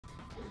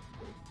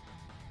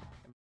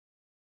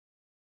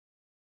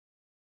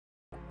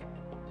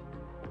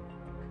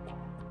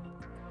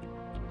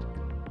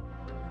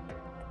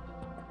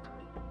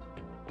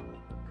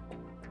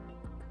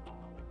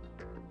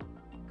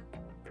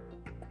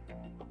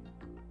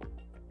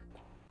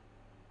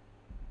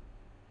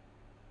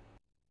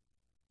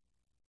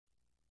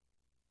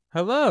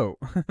Hello.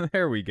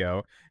 There we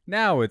go.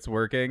 Now it's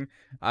working.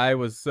 I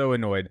was so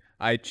annoyed.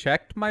 I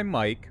checked my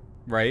mic,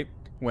 right?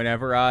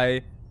 Whenever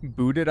I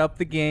booted up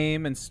the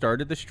game and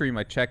started the stream,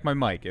 I checked my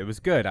mic. It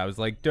was good. I was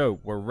like, dope,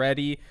 we're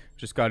ready.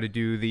 Just got to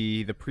do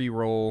the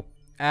pre-roll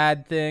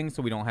ad thing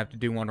so we don't have to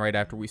do one right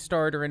after we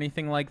start or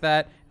anything like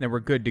that. And then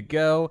we're good to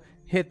go.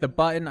 Hit the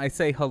button. I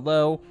say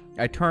hello.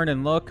 I turn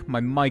and look.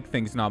 My mic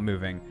thing's not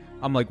moving.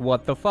 I'm like,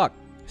 what the fuck?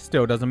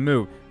 Still doesn't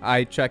move.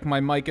 I check my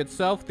mic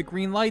itself, the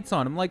green light's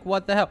on. I'm like,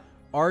 what the hell?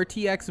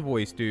 RTX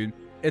voice, dude.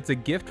 It's a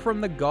gift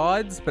from the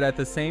gods, but at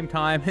the same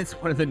time, it's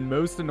one of the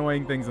most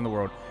annoying things in the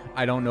world.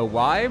 I don't know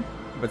why,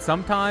 but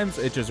sometimes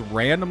it just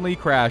randomly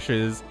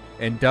crashes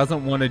and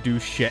doesn't want to do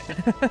shit.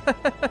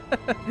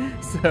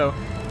 So,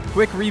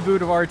 quick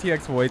reboot of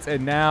RTX voice,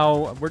 and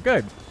now we're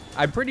good.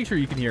 I'm pretty sure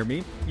you can hear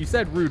me. You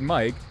said rude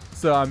mic,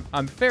 so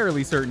I'm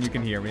fairly certain you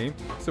can hear me.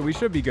 So we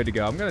should be good to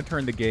go. I'm going to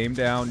turn the game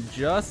down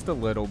just a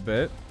little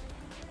bit.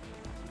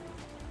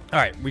 All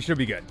right, we should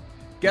be good.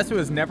 Guess who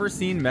has never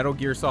seen Metal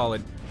Gear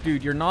Solid?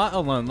 Dude, you're not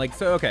alone. Like,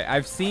 so, okay,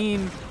 I've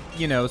seen,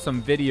 you know,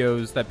 some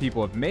videos that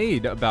people have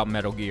made about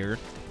Metal Gear,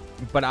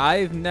 but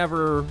I've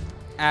never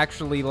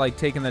actually, like,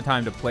 taken the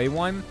time to play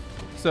one.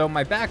 So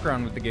my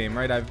background with the game,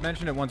 right, I've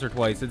mentioned it once or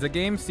twice. It's a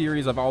game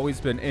series I've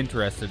always been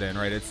interested in,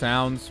 right? It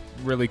sounds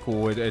really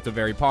cool. It's a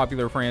very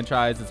popular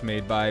franchise. It's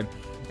made by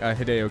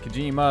Hideo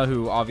Kojima,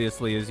 who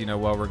obviously is, you know,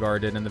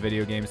 well-regarded in the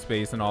video game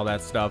space and all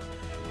that stuff.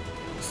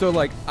 So,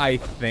 like, I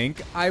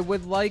think I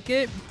would like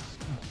it,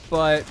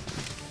 but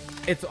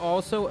it's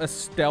also a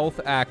stealth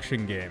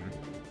action game.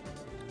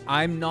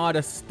 I'm not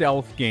a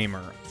stealth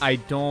gamer. I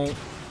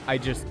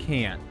just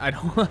can't. I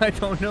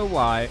don't know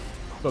why,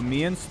 but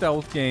me and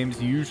stealth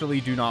games usually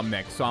do not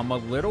mix. So I'm a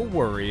little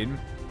worried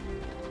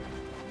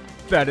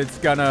that it's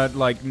gonna,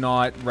 like,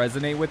 not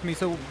resonate with me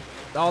so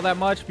all that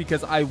much,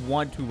 because I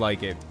want to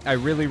like it. I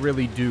really,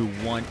 really do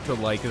want to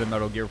like the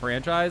Metal Gear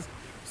franchise.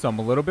 So I'm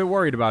a little bit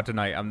worried about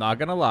tonight. I'm not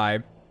gonna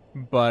lie,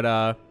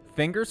 but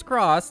fingers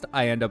crossed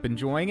I end up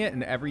enjoying it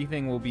and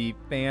everything will be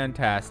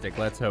fantastic.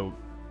 Let's hope.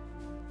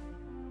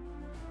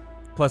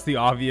 Plus the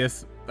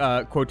obvious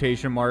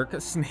quotation mark,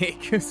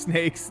 snake,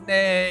 snake,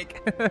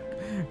 snake,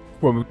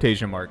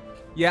 quotation mark.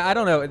 Yeah, I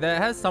don't know.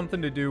 That has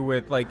something to do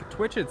with, like,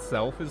 Twitch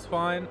itself is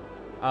fine.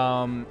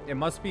 It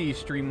must be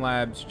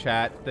Streamlabs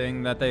chat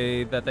thing that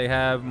they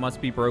have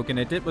must be broken.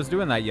 It was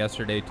doing that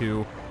yesterday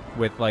too,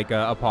 with, like,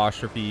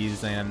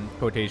 apostrophes and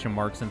quotation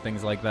marks and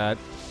things like that.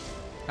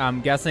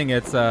 I'm guessing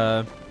it's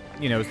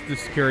you know, the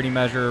security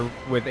measure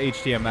with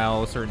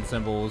HTML. Certain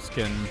symbols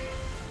can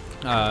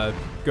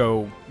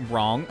go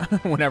wrong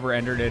whenever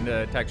entered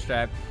into text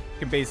chat.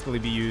 Can basically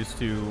be used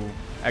to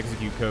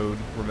execute code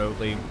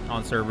remotely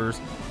on servers.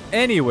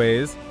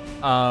 Anyways,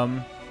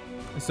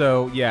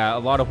 so yeah, a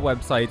lot of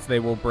websites, they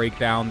will break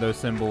down those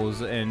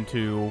symbols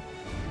into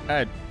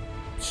a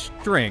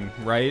string,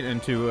 right?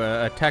 Into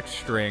a text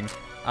string.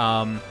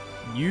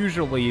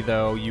 Usually,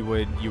 though, you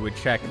would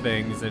check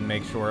things and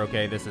make sure,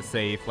 okay, this is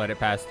safe, let it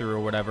pass through or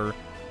whatever.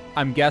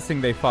 I'm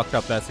guessing they fucked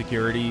up that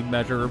security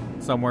measure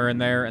somewhere in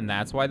there, and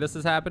that's why this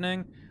is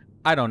happening.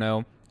 I don't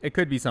know. It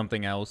could be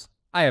something else.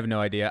 I have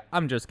no idea.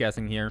 I'm just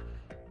guessing here.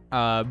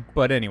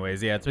 But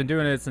anyways, yeah, it's been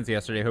doing it since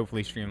yesterday.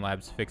 Hopefully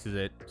Streamlabs fixes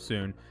it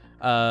soon.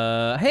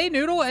 Hey,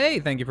 Noodle. Hey,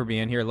 thank you for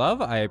being here,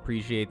 love. I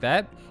appreciate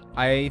that.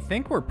 I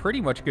think we're pretty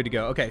much good to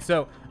go. Okay,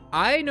 so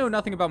I know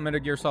nothing about Metal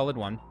Gear Solid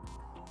 1.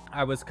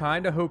 I was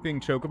kind of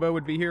hoping Chocobo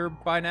would be here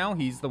by now.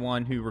 He's the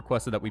one who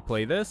requested that we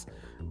play this,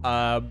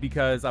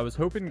 because I was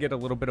hoping to get a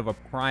little bit of a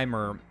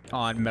primer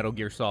on Metal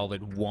Gear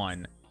Solid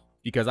 1,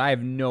 because I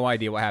have no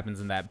idea what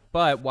happens in that.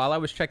 But while I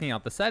was checking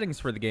out the settings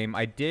for the game,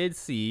 I did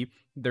see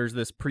there's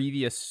this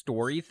previous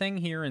story thing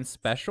here in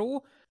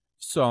Special,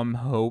 so I'm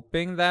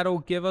hoping that'll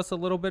give us a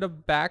little bit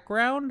of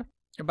background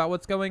about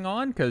what's going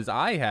on, because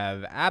I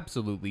have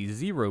absolutely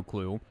zero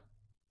clue.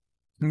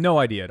 No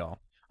idea at all.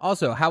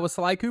 Also, how was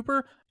Sly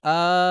Cooper?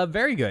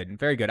 Very good.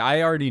 Very good.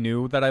 I already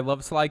knew that I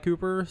love Sly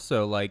Cooper,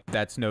 so, like,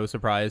 that's no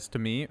surprise to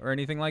me or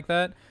anything like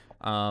that.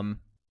 But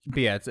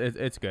yeah,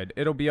 it's good.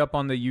 It'll be up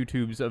on the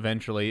YouTubes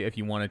eventually if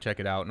you want to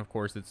check it out, and of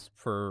course it's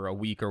for a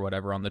week or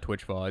whatever on the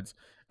Twitch VODs.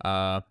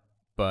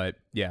 But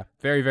yeah,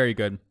 very, very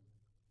good.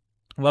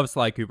 Love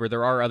Sly Cooper.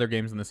 There are other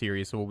games in the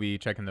series, so we'll be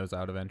checking those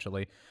out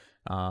eventually.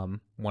 One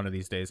of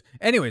these days.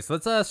 Anyways,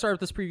 let's start with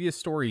this previous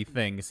story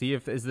thing. See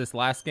if is this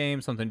last game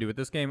something to do with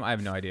this game? I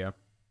have no idea.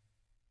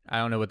 I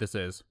don't know what this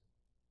is.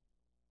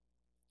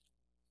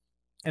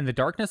 In the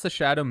Darkness of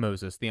Shadow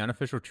Moses, The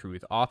Unofficial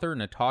Truth, author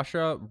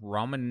Natasha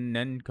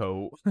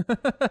Romanenko,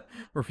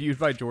 reviewed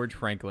by George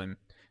Franklin.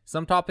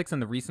 Some topics in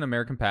the recent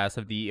American past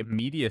have the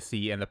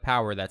immediacy and the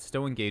power that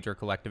still engage our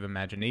collective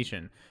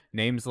imagination.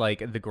 Names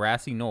like the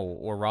Grassy Knoll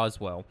or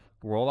Roswell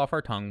roll off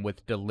our tongue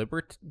with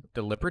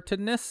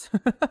deliberateness.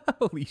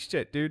 Holy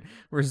shit, dude.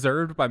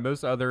 Reserved by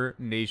most other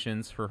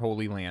nations for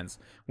holy lands.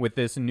 With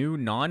this new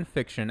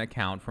non-fiction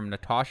account from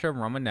Natasha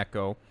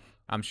Romanenko,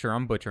 I'm sure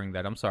I'm butchering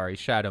that, I'm sorry,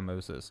 Shadow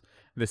Moses,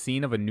 the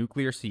scene of a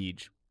nuclear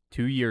siege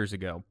 2 years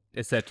ago.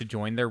 is set to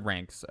join their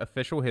ranks.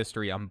 Official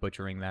history, I'm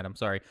butchering that, I'm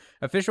sorry.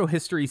 Official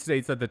history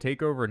states that the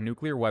takeover of a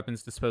nuclear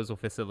weapons disposal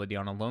facility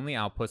on a lonely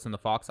outpost in the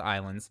Fox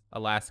Islands,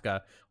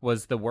 Alaska,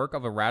 was the work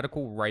of a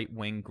radical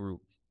right-wing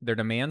group. Their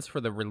demands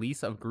for the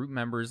release of group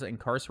members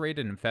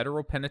incarcerated in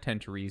federal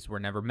penitentiaries were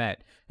never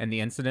met, and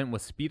the incident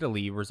was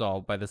speedily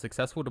resolved by the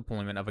successful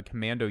deployment of a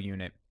commando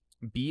unit.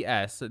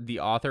 BS, the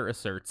author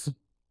asserts.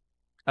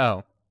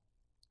 Oh.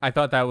 I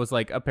thought that was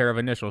like a pair of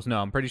initials. No,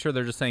 I'm pretty sure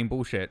they're just saying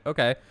bullshit.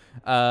 Okay.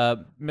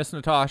 Miss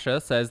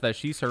Natasha says that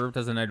she served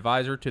as an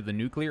advisor to the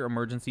Nuclear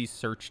Emergency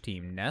Search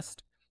Team,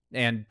 NEST,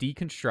 and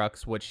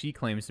deconstructs what she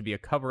claims to be a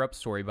cover-up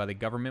story by the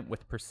government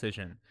with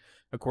precision.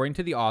 According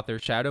to the author,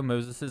 Shadow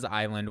Moses'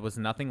 Island was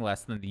nothing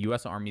less than the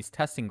U.S. Army's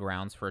testing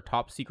grounds for a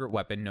top-secret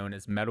weapon known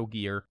as Metal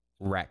Gear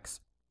Rex,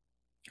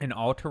 an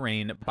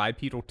all-terrain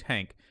bipedal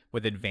tank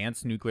with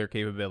advanced nuclear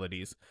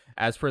capabilities.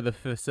 As for the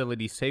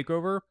facility's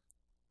takeover,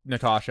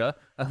 Natasha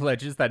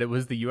alleges that it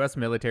was the U.S.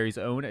 military's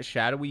own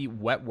shadowy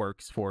wet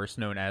works force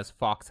known as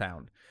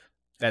Foxhound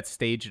that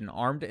staged an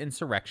armed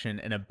insurrection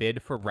in a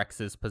bid for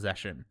Rex's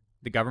possession.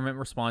 The government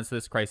responds to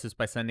this crisis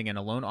by sending in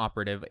a lone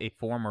operative, a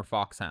former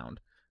Foxhound.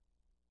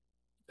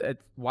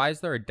 Why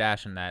is there a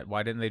dash in that?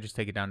 Why didn't they just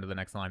take it down to the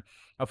next line?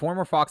 A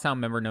former Foxhound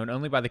member known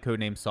only by the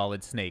codename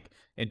Solid Snake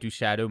into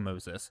Shadow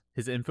Moses.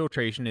 His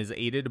infiltration is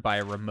aided by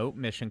a remote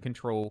mission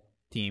control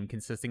team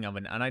consisting of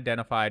an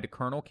unidentified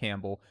Colonel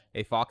Campbell,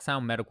 a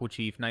Foxhound medical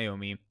chief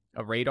Naomi,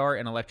 a radar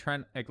and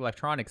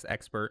electronics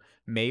expert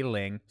Mei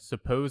Ling,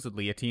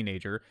 supposedly a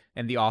teenager,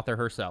 and the author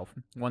herself.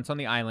 Once on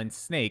the island,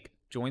 Snake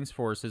joins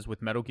forces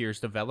with Metal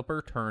Gear's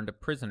developer turned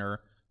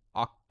prisoner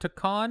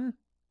Octacon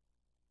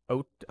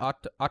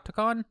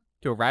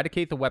to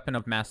eradicate the weapon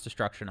of mass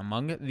destruction.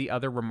 Among the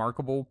other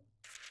remarkable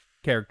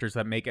characters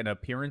that make an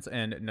appearance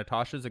in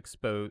Natasha's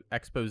expose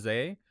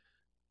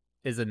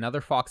is another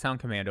Foxhound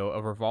commando,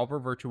 a revolver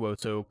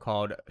virtuoso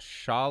called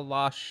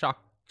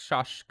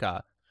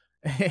Shalashashka,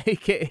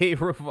 aka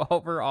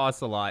Revolver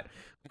Ocelot.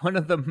 One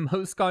of the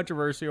most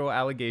controversial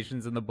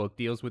allegations in the book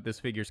deals with this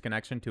figure's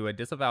connection to a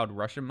disavowed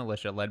Russian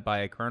militia led by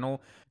a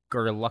Colonel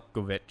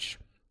Gerlukovich.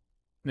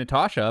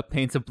 Natasha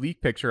paints a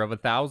bleak picture of a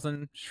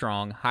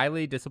 1,000-strong,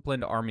 highly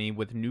disciplined army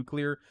with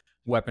nuclear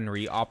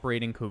weaponry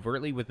operating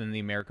covertly within the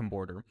American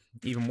border.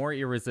 Even more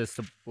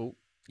irresistible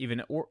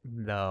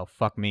to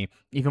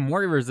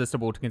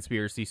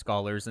conspiracy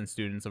scholars and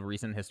students of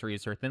recent history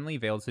is her thinly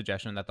veiled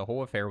suggestion that the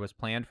whole affair was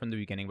planned from the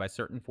beginning by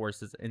certain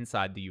forces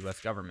inside the U.S.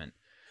 government.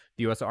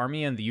 The U.S.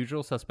 Army and the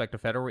usual suspect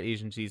of federal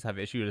agencies have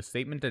issued a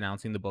statement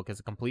denouncing the book as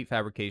a complete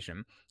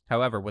fabrication.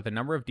 However, with a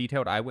number of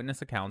detailed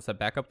eyewitness accounts that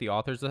back up the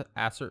author's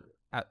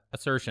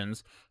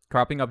assertions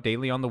cropping up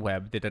daily on the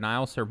web, the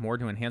denials serve more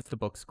to enhance the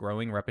book's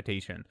growing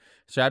reputation.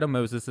 Shadow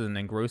Moses is an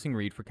engrossing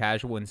read for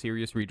casual and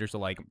serious readers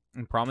alike,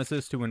 and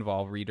promises to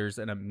involve readers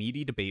in a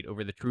meaty debate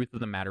over the truth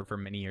of the matter for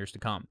many years to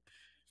come.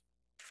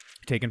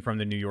 Taken from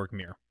the New York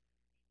Mirror.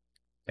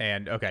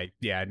 And, okay,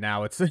 yeah,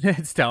 now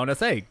it's telling us,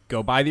 hey,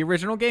 go buy the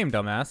original game,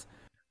 dumbass.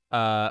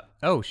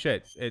 Oh,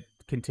 shit. It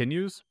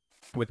continues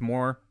with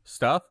more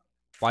stuff.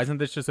 Why isn't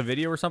this just a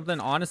video or something?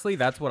 Honestly,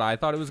 that's what I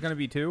thought it was going to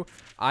be, too.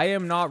 I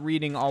am not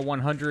reading all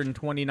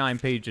 129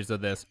 pages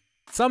of this.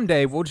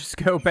 Someday, we'll just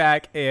go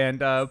back and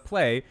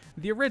play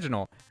the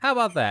original. How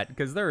about that?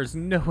 Because there is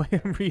no way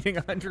I'm reading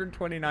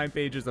 129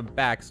 pages of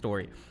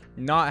backstory.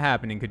 Not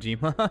happening,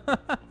 Kojima.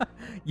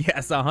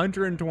 Yes,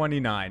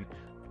 129.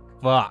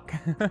 Fuck.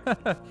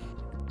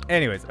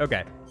 Anyways,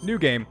 okay. New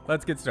game.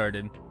 Let's get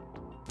started.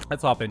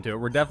 Let's hop into it.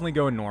 We're definitely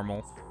going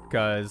normal.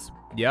 Because,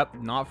 yep,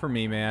 not for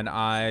me, man.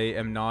 I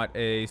am not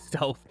a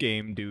stealth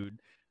game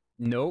dude.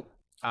 Nope.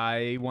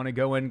 I want to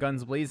go in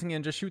guns blazing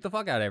and just shoot the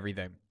fuck out of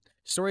everything.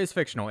 Story is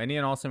fictional. Any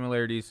and all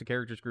similarities to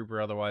characters, group,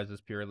 or otherwise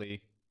is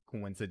purely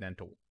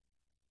coincidental.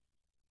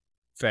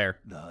 Fair.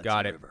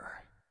 Got it.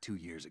 River, 2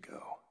 years ago.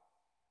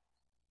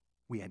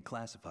 We had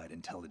classified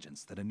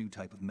intelligence that a new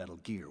type of Metal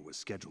Gear was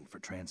scheduled for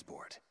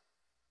transport.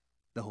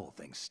 The whole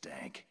thing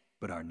stank,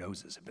 but our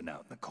noses have been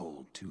out in the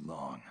cold too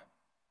long.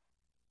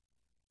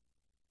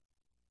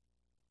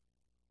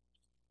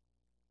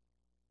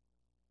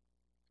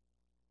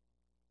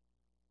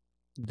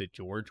 The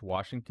George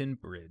Washington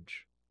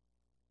Bridge.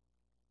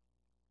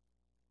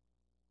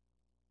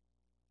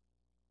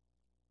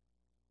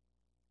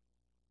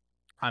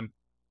 I'm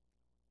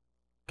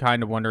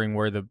kind of wondering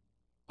where the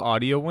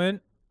audio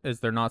went. Is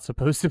there not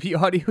supposed to be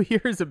audio here?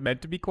 Is it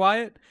meant to be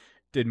quiet?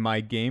 Did my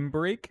game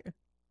break?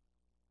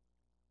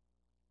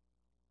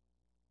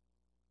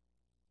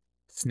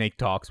 Snake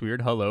talks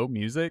weird. Hello,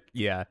 music?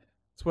 Yeah,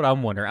 that's what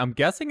I'm wondering. I'm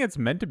guessing it's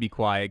meant to be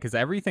quiet because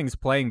everything's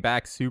playing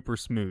back super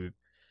smooth.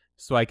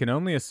 So I can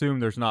only assume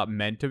there's not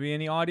meant to be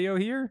any audio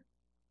here.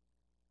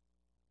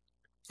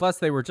 Plus,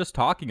 they were just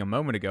talking a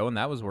moment ago and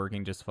that was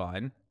working just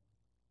fine.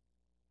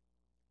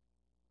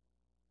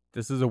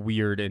 This is a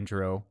weird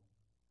intro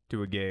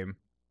to a game.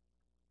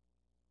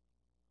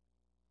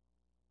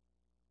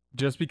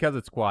 Just because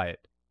it's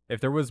quiet.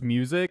 If there was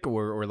music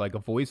or like a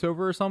voiceover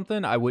or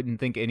something, I wouldn't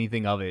think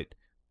anything of it.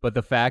 But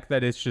the fact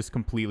that it's just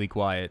completely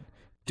quiet.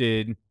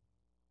 Did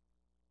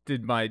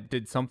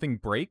did something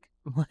break?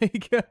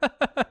 Like,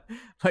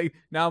 like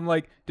now I'm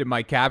like, did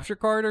my capture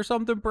card or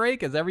something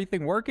break? Is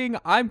everything working?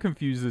 I'm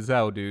confused as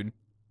hell, dude.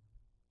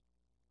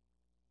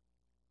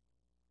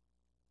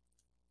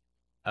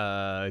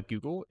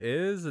 Google,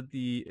 is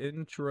the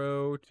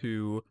intro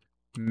to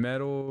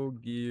Metal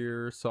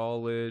Gear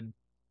Solid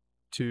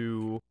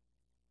 2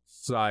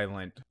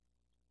 silent?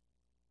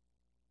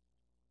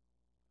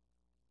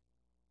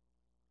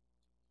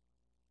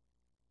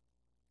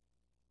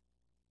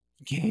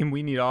 Game,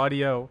 we need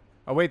audio.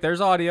 Oh wait,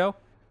 there's audio.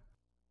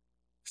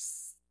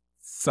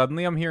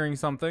 Suddenly I'm hearing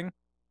something.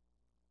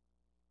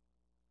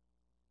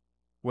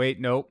 Wait,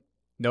 nope.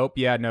 Nope,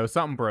 yeah, no,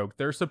 something broke.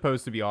 There's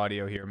supposed to be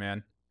audio here,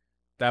 man.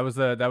 That was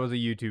a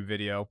YouTube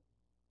video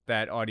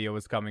that audio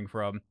was coming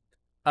from.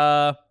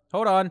 Hold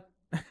on.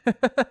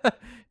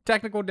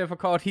 Technical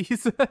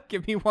difficulties.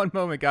 Give me one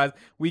moment, guys.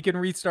 We can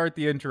restart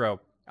the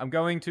intro. I'm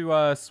going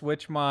to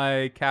switch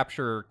my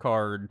capture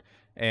card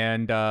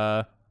and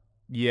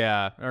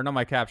yeah, or not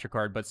my capture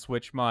card, but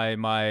switch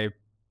my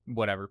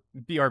whatever.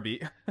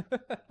 BRB.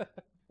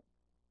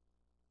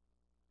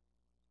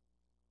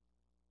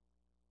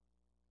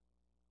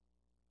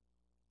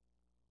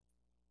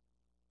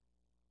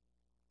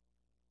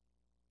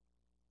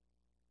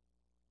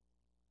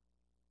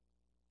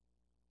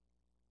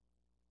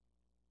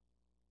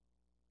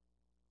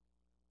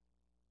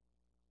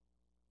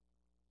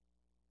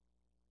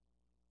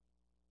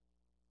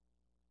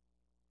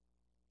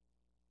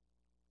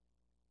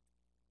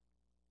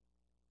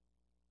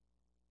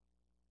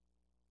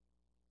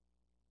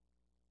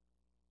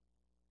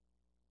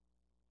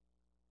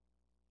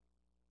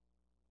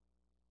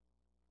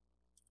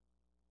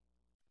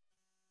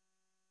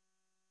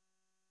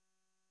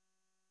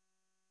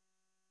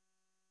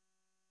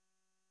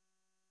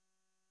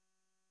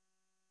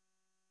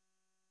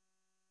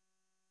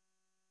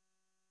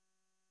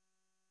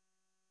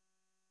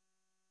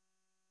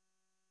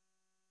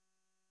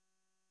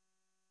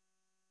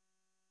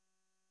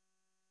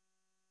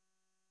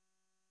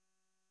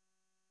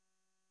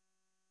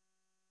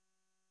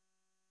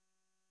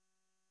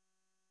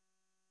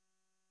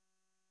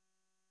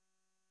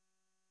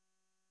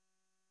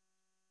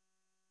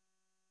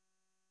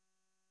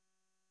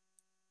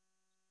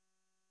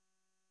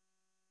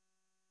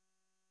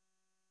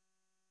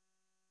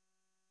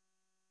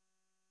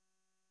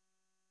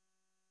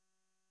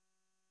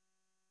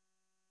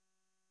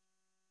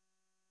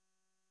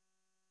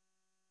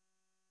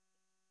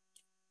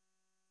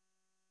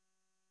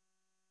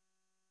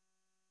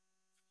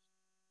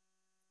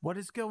 What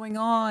is going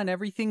on?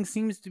 Everything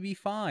seems to be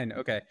fine.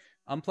 Okay,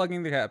 I'm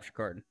plugging the capture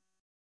card.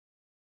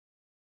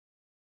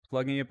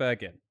 Plugging it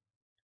back in.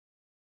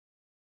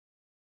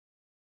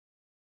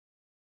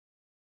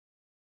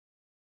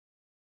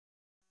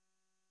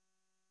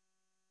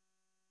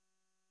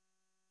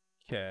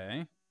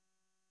 Okay.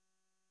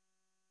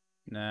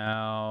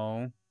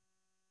 Now,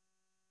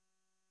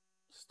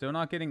 still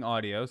not getting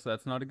audio, so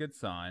that's not a good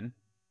sign.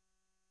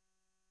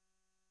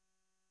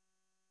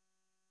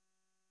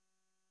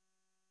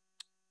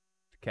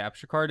 The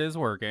capture card is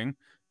working.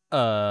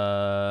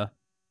 Uh...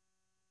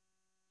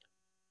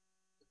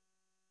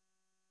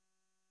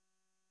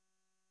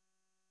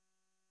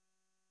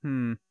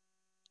 Hmm.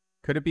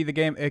 Could it be the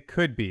game? It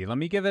could be. Let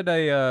me give it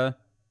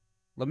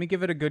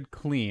a good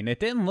clean. It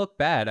didn't look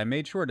bad. I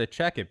made sure to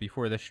check it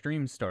before the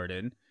stream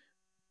started.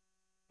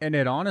 And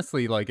it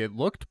honestly, like, it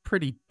looked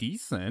pretty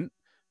decent.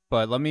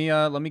 But let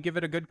me give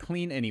it a good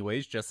clean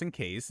anyways, just in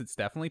case. It's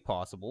definitely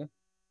possible.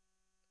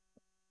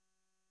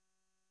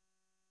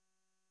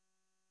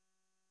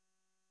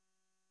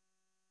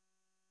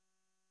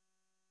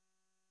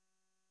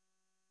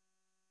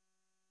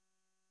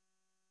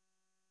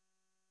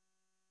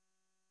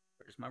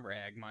 Where's my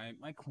rag?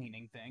 My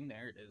cleaning thing.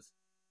 There it is.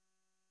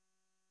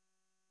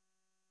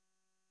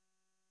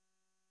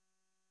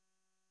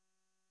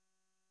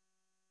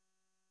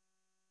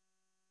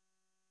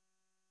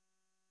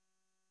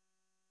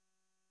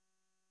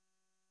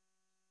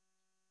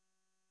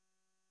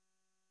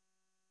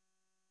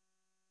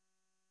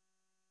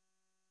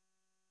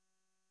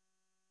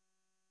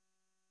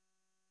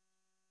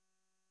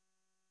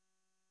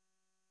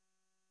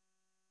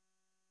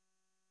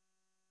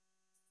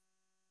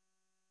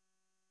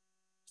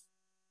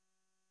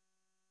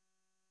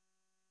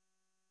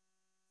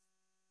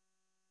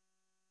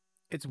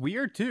 It's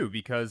weird too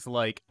because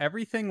like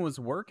everything was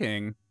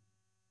working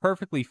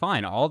perfectly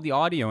fine. All the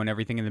audio and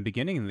everything in the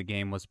beginning of the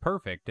game was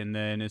perfect, and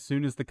then as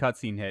soon as the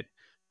cutscene hit,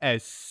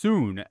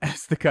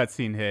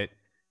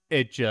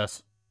 it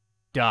just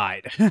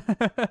died.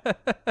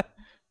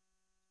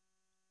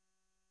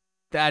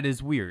 That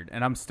is weird,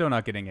 and I'm still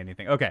not getting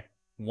anything. Okay,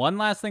 one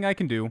last thing I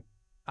can do.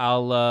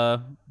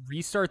 I'll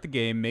restart the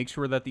game, make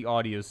sure that the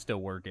audio is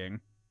still working,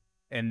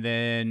 and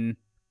then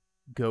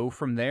go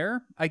from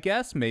there, I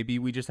guess. Maybe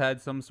we just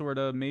had some sort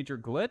of major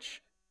glitch.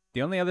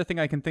 The only other thing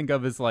I can think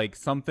of is like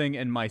something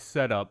in my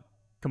setup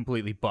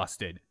completely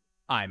busted.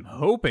 I'm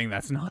hoping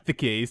that's not the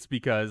case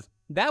because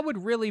that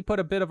would really put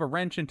a bit of a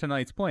wrench in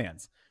tonight's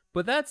plans.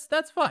 But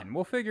that's fine.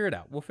 We'll figure it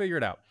out. We'll figure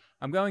it out.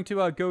 I'm going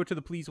to go to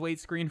the please wait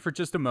screen for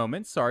just a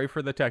moment. Sorry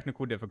for the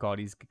technical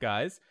difficulties,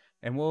 guys,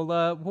 and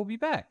we'll be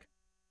back.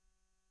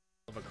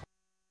 Of a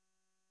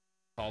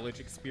college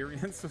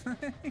experience.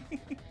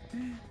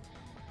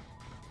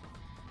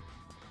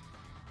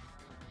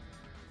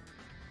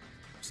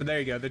 So there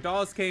you go. The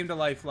dolls came to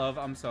life, love.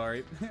 I'm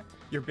sorry.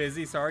 You're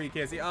busy. Sorry, you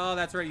can't see. Oh,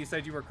 that's right. You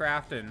said you were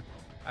crafting.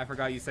 I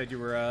forgot you said you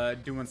were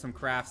doing some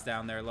crafts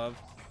down there, love.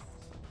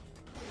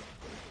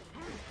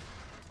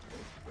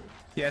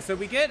 Yeah, so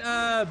we get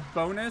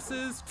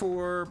bonuses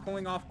for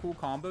pulling off cool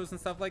combos and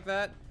stuff like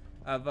that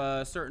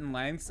of certain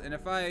lengths. And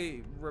if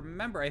I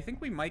remember, I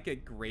think we might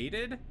get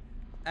graded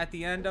at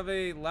the end of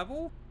a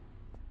level.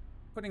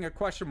 Putting a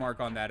question mark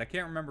on that. I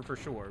can't remember for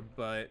sure,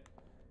 but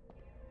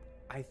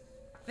I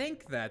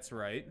think that's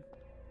right.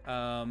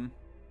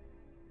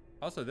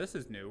 Also, this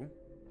is new.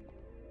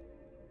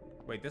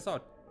 Wait, this all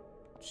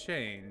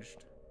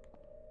changed.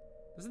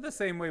 This is the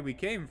same way we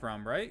came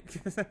from, right?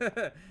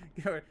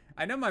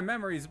 I know my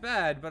memory's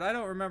bad, but I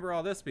don't remember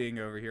all this being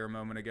over here a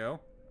moment ago.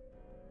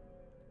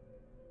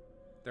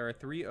 There are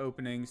 3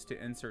 openings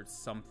to insert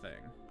something.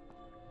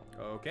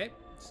 Okay,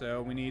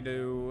 so we need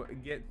to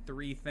get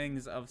 3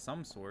 things of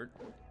some sort.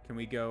 Can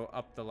we go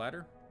up the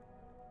ladder?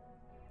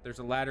 There's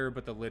a ladder,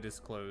 but the lid is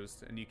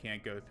closed, and you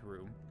can't go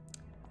through.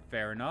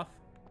 Fair enough.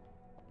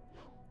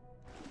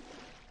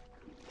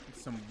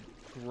 Some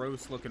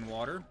gross-looking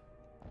water.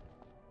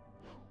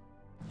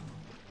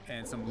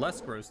 And some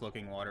less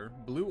gross-looking water.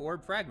 Blue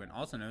orb fragment,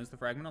 also known as the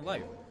fragment of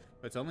life.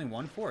 But it's only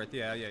 1/4.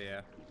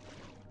 Yeah.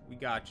 We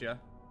gotcha.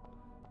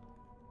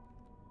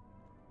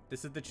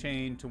 This is the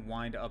chain to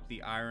wind up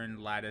the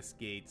iron lattice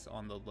gates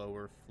on the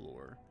lower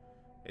floor.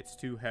 It's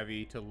too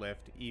heavy to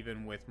lift,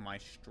 even with my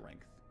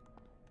strength.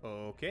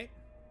 Okay.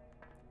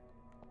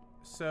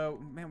 So,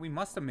 man, we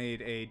must have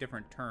made a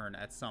different turn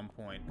at some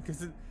point.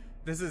 Because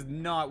this is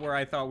not where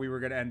I thought we were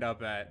going to end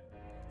up at.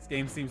 This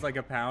game seems like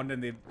a pound in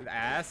the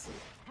ass.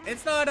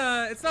 It's not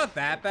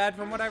that bad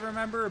from what I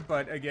remember,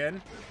 but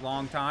again,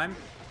 long time.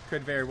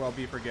 Could very well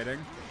be forgetting.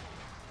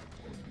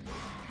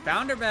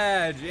 Founder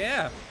badge,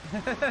 yeah.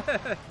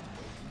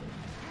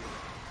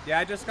 Yeah,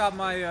 I just got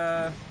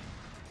my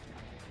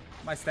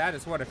my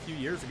status, what, a few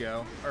years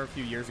ago? Or a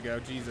few years ago,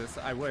 Jesus,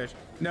 I wish.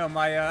 No,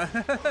 my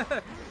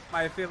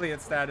my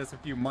affiliate status a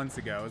few months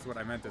ago is what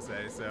I meant to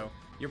say, so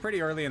you're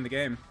pretty early in the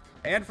game.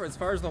 And for as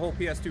far as the whole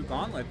PS2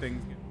 Gauntlet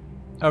thing.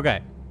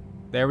 Okay,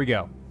 there we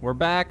go. We're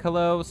back,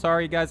 hello,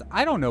 sorry guys,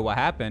 I don't know what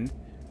happened.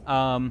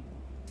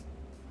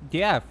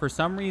 Yeah, for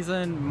some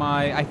reason,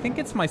 I think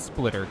it's my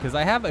splitter, because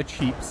I have a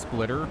cheap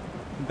splitter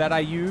that I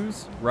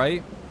use,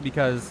 right?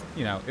 Because,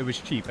 you know, it was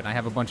cheap, and I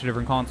have a bunch of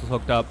different consoles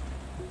hooked up.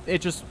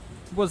 It just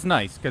was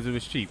nice, because it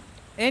was cheap.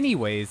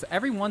 Anyways,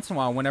 every once in a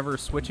while, whenever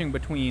switching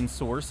between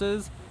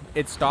sources,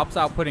 it stops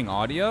outputting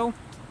audio,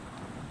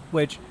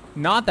 which,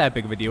 not that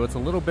big of a deal. It's a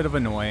little bit of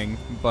annoying,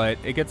 but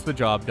it gets the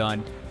job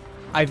done.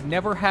 I've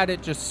never had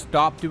it just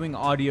stop doing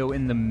audio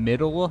in the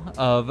middle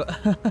of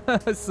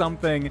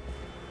something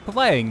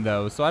playing,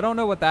 though, so I don't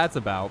know what that's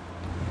about.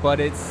 But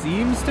it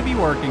seems to be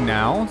working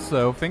now,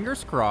 so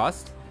fingers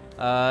crossed.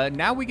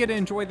 Now we get to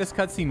enjoy this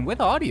cutscene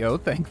with audio,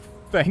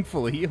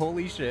 thankfully.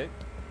 Holy shit.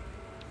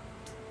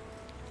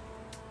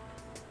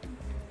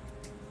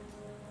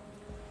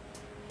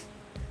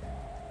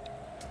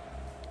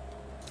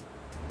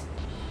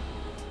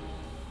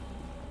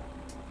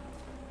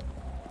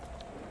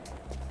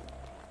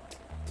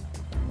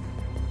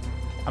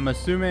 I'm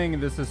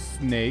assuming this is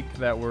Snake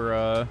that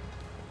we're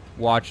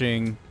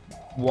watching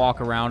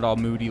walk around all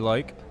moody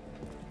like.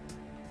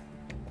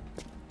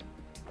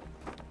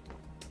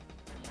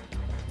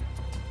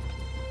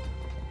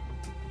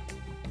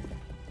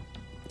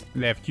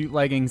 They have cute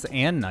leggings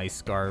and nice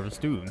scarves.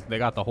 Dude, they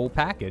got the whole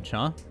package,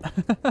 huh?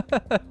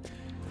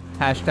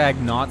 Hashtag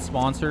not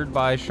sponsored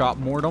by Shop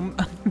Mortem.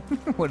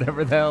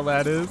 Whatever the hell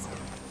that is.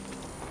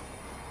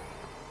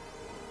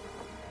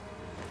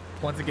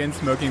 Once again,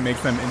 smoking makes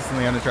them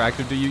instantly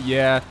unattractive to you.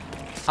 Yeah,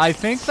 I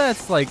think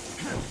that's like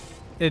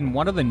in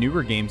one of the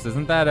newer games.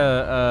 Isn't that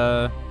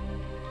a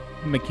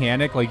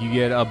mechanic? Like you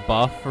get a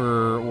buff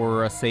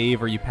or a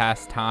save, or you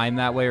pass time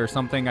that way or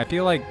something. I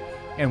feel like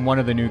in one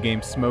of the new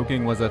games,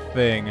 smoking was a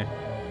thing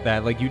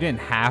that like you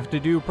didn't have to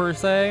do per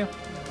se,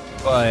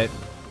 but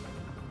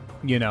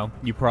you know,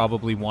 you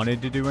probably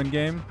wanted to do in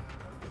game.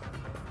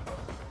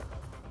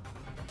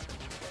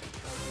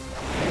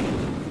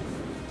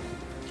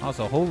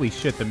 Also, holy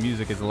shit, the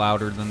music is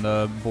louder than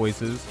the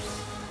voices.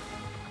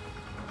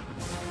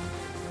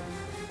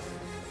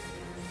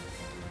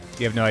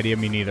 You have no idea,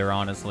 me neither,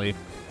 honestly.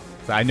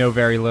 So I know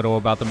very little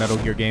about the Metal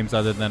Gear games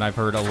other than I've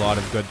heard a lot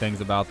of good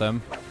things about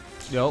them.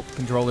 Yup,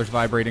 controller's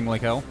vibrating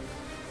like hell.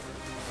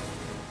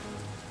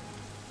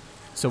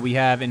 So we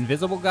have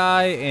Invisible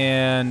Guy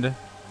and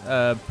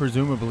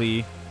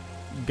presumably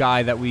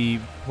Guy that we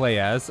play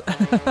as.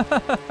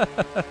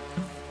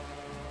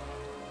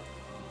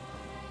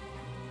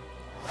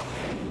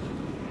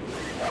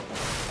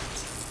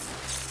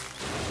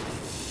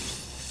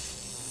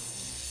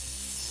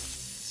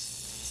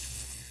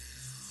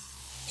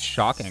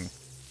 shocking.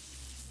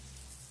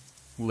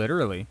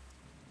 Literally.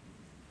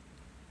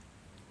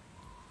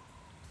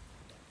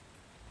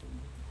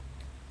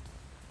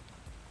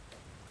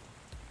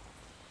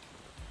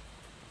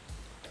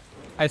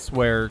 I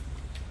swear,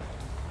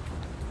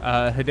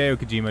 Hideo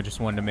Kojima just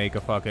wanted to make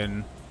a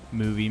fucking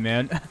movie,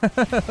 man.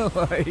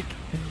 Like,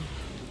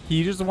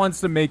 he just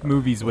wants to make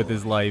movies with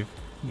his life,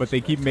 but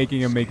they keep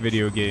making him make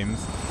video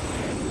games.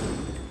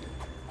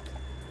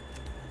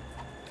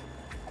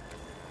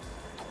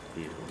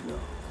 You'll know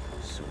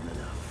soon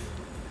enough.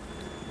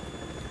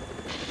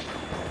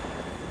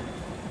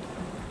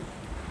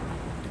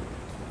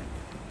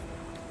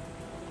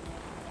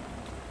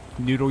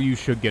 Noodle, you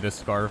should get a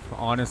scarf.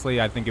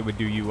 Honestly, I think it would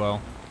do you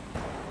well.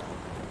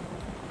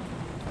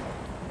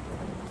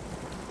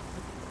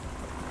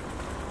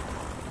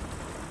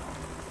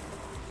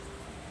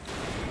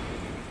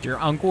 Your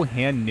uncle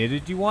hand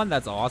knitted you one?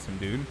 That's awesome,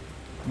 dude.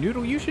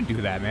 Noodle, you should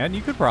do that, man.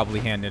 You could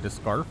probably hand knit a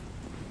scarf.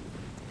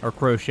 Or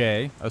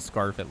crochet a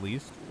scarf, at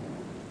least.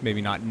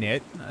 Maybe not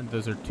knit.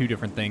 Those are two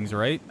different things,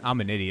 right?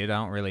 I'm an idiot. I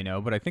don't really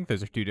know, but I think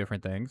those are two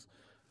different things.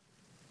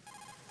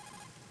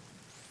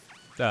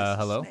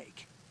 Hello?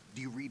 Snake.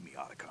 Do you read me,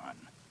 Otacon?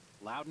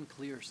 Loud and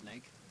clear,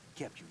 Snake.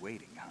 Kept you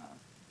waiting, huh?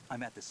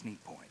 I'm at the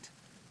sneak point.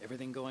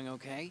 Everything going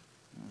okay?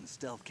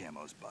 Stealth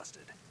camo's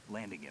busted.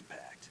 Landing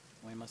impact.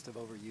 We must have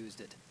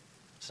overused it.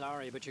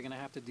 Sorry, but you're gonna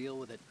have to deal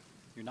with it.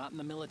 You're not in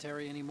the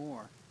military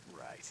anymore.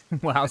 Right.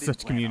 Wow, I didn't such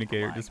plan on communicator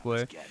relying on display.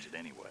 this gadget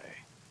anyway.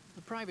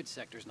 The private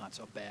sector's not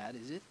so bad,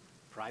 is it?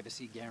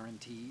 Privacy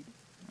guaranteed?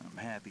 I'm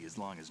happy as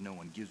long as no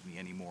one gives me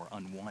any more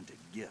unwanted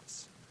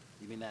gifts.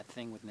 You mean that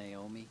thing with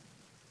Naomi?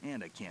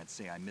 And I can't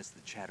say I miss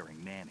the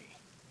chattering nanny.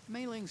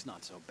 Mei Ling's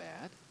not so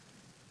bad.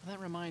 That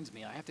reminds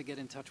me, I have to get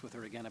in touch with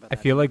her again about I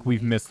that feel like new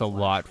we've Navy missed a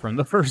lot flash from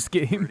the first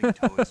game. Birding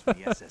toys for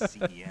the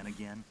SSCEN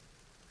again?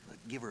 Look,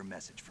 give her a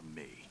message from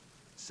me.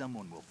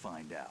 Someone will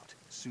find out,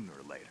 sooner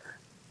or later.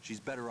 She's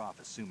better off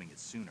assuming it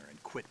sooner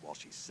and quit while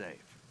she's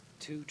safe.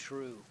 Too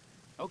true.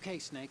 Okay,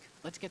 Snake,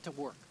 let's get to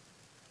work.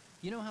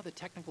 You know how the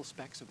technical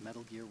specs of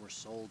Metal Gear were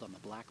sold on the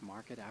black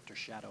market after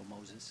Shadow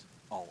Moses?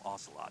 All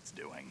Ocelot's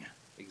doing.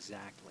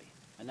 Exactly.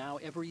 And now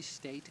every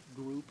state,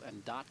 group,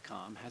 and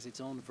 .com has its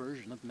own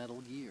version of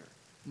Metal Gear.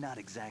 Not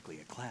exactly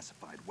a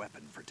classified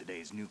weapon for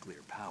today's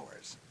nuclear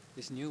powers.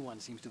 This new one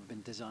seems to have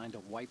been designed to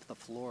wipe the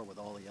floor with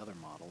all the other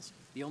models.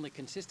 The only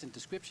consistent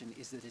description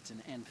is that it's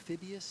an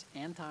amphibious,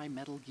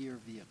 anti-Metal Gear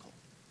vehicle.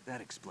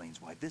 That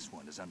explains why this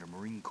one is under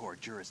Marine Corps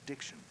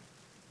jurisdiction.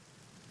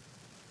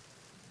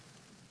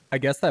 I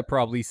guess that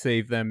probably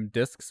saved them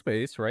disk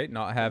space, right?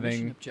 Not The mission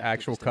having objective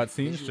actual is to make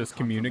cutscenes, visual just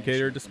communicator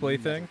confirmation of the display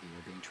new thing. Metal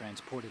Gear being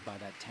transported by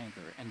that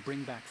tanker and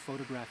bring back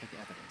photographic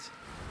evidence.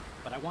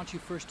 But I want you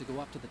first to go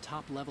up to the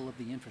top level of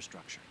the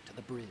infrastructure, to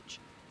the bridge.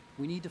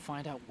 We need to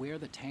find out where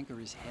the tanker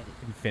is headed.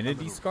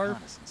 Infinity Scarf?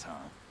 Reconnaissance, huh?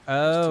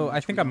 There's too Oh, I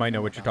much think we I don't might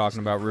know what you're talking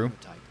this about, new Rue.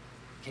 prototype.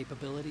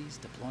 Capabilities,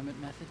 deployment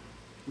method.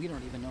 We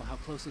don't even know how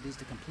close it is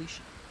to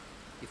completion.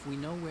 If we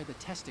know where the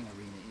testing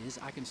arena is,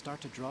 I can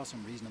start to draw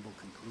some reasonable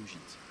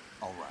conclusions.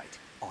 All right,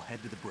 I'll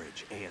head to the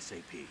bridge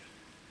ASAP.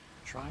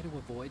 Try to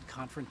avoid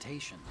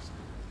confrontations.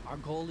 Our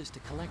goal is to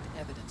collect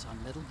evidence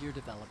on Metal Gear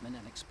development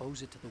and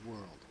expose it to the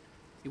world.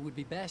 It would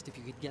be best if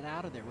you could get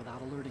out of there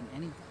without alerting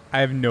anyone. I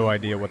have no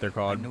idea what they're I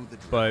called, know the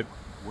drill. but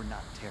We're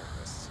not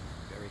terrorists.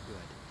 Very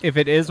good. if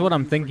it is what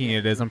I'm thinking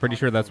it is, I'm pretty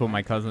sure that's what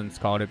my cousins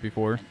called it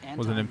before. Was an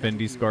anti-Metal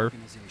Infinity Gear Scarf.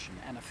 organization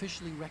and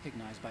officially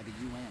recognized by the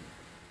UN.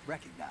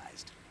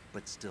 Recognized,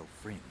 but still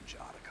fringe,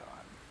 Otacon.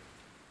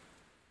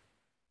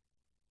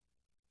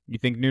 You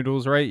think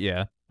Noodle's right?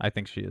 Yeah, I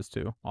think she is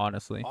too,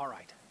 honestly. All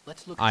right,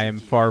 let's look at I your am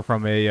gear. far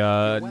from a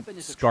Your weapon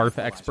is a scarf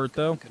tranquilizer expert,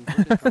 gun though.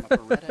 converted from a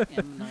Beretta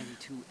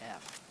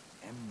M92F.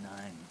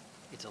 M9.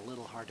 It's a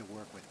little hard to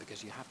work with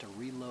because you have to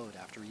reload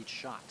after each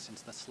shot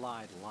since the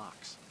slide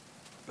locks.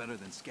 Better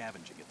than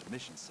scavenging at the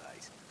mission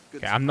site.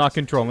 Good Okay, I'm not suppressor,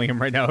 controlling too.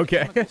 him right now,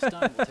 okay? Chemical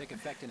stun will take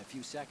effect in a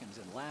few seconds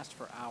and last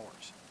for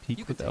hours. Peek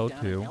You could with take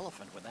down an L2.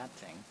 elephant with that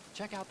thing.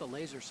 Check out the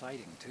laser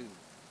sighting too.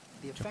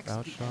 The Jump effects out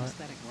of the shot.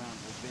 anesthetic round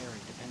will vary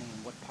depending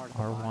on what part of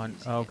the body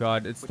R1. is Oh hit.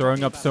 god, it's We're throwing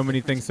talking up about so a many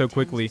difference things so of tens of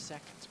quickly.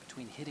 seconds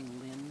between hitting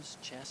limbs,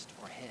 chest,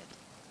 or head.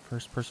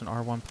 First person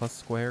R1 plus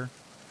square.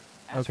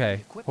 As for the Okay,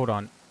 equipment- hold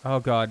on. Oh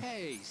god.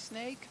 Hey,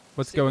 Snake.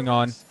 What's going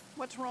on? Cigarettes?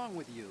 What's wrong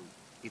with you?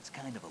 It's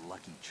kind of a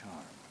lucky charm.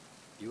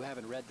 You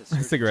haven't read the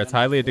Surgeon Cigarettes,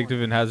 General's highly warning.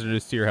 addictive and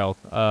hazardous to your health.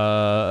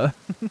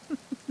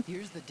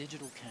 Here's the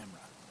digital camera.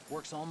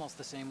 Works almost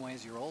the same way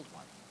as your old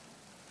one.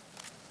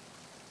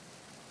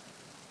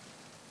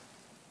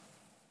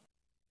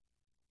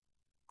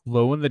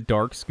 Glow in the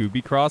dark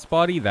Scooby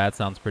crossbody? That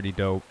sounds pretty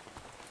dope.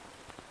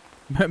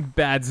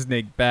 Bad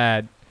Snake,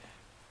 bad.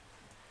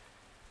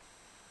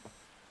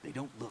 They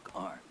don't look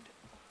armed.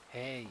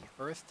 Hey,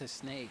 Earth to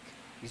Snake.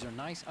 These are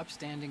nice,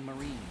 upstanding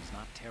Marines,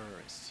 not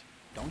terrorists.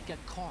 Don't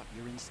get caught.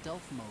 You're in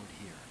stealth mode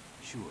here.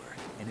 Sure,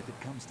 and if it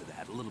comes to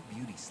that, a little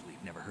beauty sleep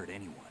never hurt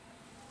anyone.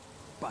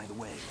 By the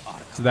way,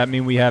 Otacon, Does that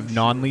mean we are have you sure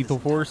non-lethal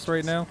this force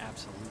right now?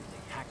 Absolutely.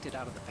 Hacked it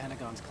out of the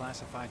Pentagon's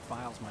classified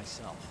files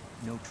myself.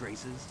 No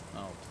traces?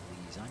 Oh,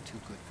 please. I'm too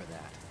good for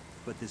that.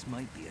 But this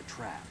might be a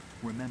trap.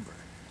 Remember,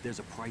 there's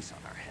a price on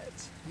our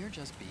heads. You're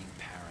just being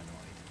paranoid.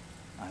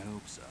 I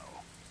hope so.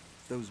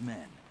 Those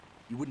men,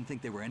 you wouldn't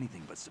think they were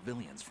anything but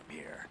civilians from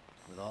here.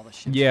 With all the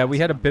ships Yeah, we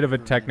had a passing bit on of the a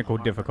river and technical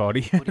in the harbor,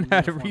 difficulty putting and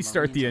had to uniformed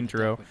restart the Marines on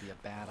intro. deck would be a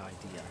bad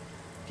idea.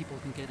 People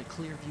can get a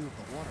clear view of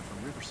the water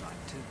from Riverside,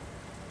 too.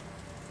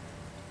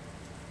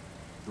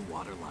 The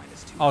water line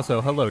is too Also,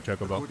 high. hello,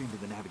 Chocobo. According to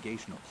the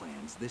navigational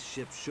plans, this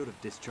ship should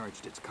have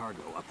discharged its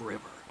cargo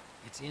upriver.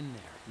 It's in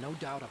there, no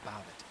doubt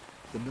about it.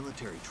 The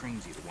military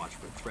trains you to watch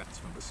for threats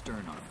from the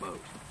stern on a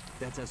boat.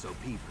 That's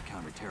SOP for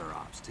counter-terror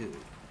ops, too.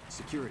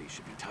 Security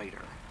should be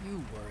tighter.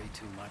 You worry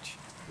too much.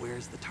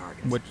 Where's the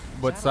target? What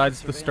Satellite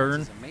side's the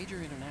surveillance stern? is a major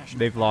international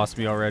They've lost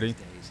me pastime already. these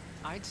days.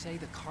 I'd say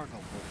the cargo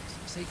holds,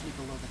 safely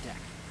below the deck.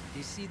 Do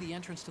you see the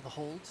entrance to the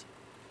holds?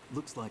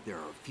 Looks like there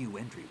are a few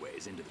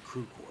entryways into the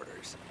crew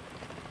quarters.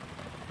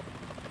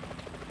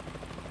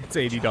 It's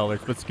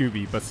 $80, but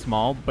Scooby, but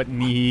small, but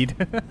need.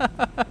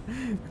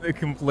 The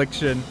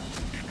confliction.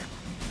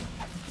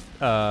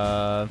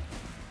 That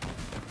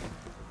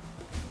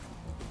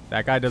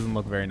guy doesn't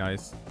look very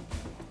nice.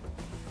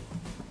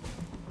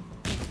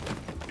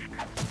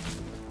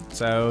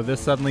 So this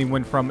suddenly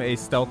went from a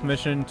stealth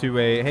mission to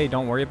a, hey,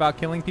 don't worry about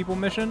killing people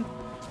mission.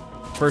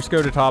 First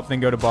go to top, then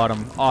go to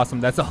bottom. Awesome,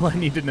 that's all I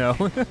need to know.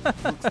 Looks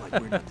like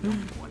we're not the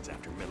only ones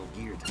after Metal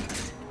Gear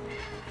tonight.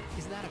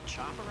 Is that a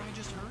chopper I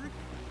just heard?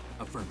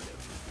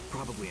 Affirmative.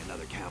 Probably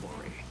another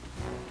cavalry.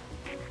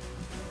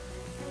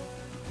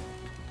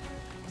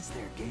 What's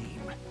their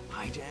game?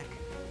 Hijack?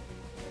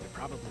 They're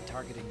probably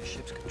targeting the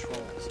ship's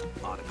controls.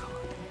 Otacon.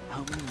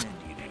 How many men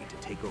do you need to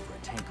take over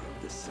a tanker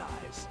of this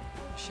size?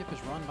 The ship is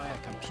run by a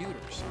computer,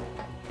 so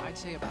I'd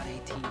say about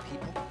 18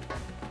 people.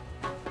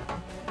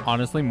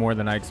 Honestly, more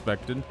than I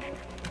expected.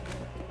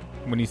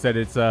 When he said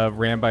it's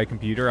ran by a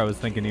computer, I was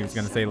thinking he was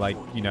going to say, like,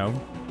 you know,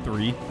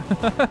 3.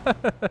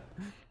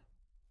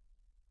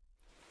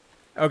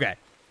 Okay.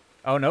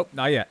 Oh, nope,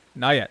 not yet.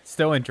 Not yet.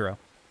 Still intro.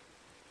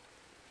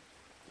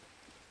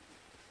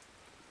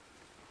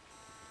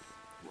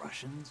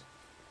 Russians?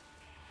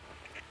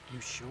 You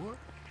sure?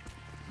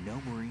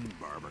 No Marine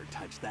barber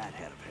touched that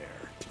head of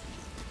hair.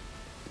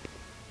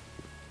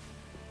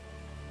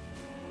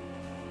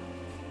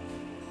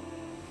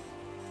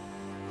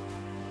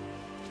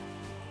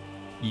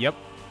 Yep.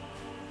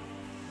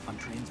 I'm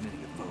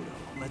transmitting a photo.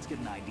 Let's get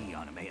an ID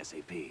on him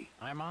ASAP.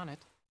 I'm on it.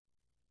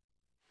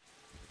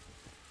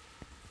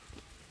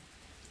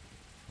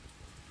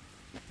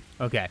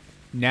 Okay.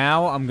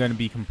 Now I'm going to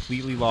be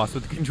completely lost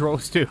with the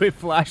controls, too. It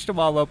flashed them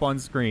all up on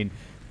screen,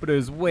 but it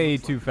was way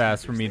too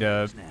fast for me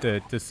to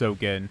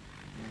soak in.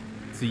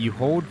 So you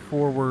hold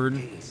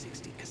forward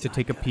to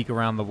take a peek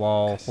around the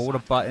wall. Hold a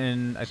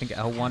button, I think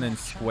L1 and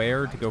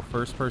square to go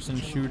first-person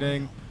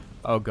shooting.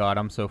 Oh, God,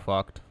 I'm so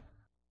fucked.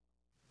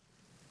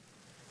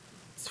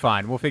 It's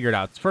fine. We'll figure it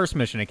out. It's first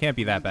mission. It can't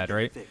be that bad,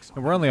 right?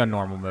 And we're only on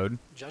normal mode.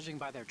 Judging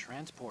by their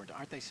transport,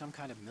 aren't they some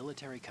kind of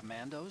military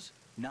commandos?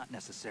 Not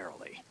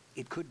necessarily.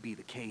 It could be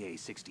the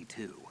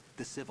KA-62,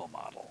 the civil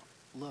model.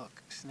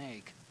 Look,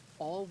 Snake,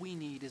 all we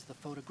need is the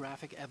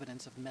photographic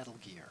evidence of Metal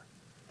Gear.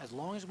 As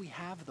long as we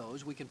have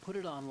those, we can put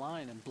it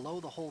online and blow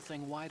the whole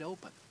thing wide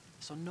open.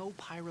 So no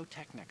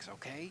pyrotechnics,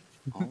 okay?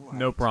 All right.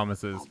 No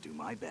promises. I'll do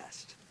my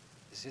best.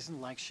 This isn't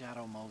like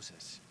Shadow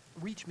Moses.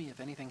 Reach me if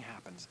anything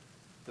happens.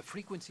 The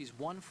frequency's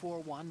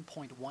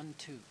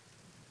 141.12.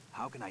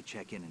 How can I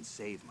check in and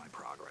save my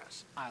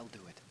progress? I'll do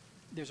it.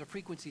 There's a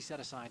frequency set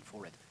aside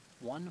for it.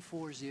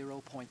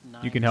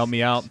 140.9. You can help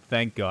me out?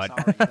 Thank God.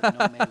 Sorry, but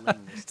no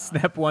mailing this time.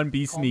 Snap 1,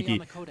 be Call me on sneaky.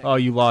 the codec. Oh,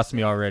 you lost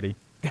me already.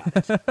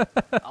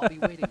 I'll be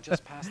waiting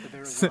just past the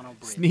Verrazano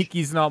Bridge.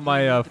 Sneaky's not You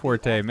my need to be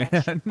forte, off that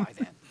man. ship by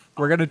then.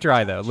 We're gonna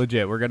try, though.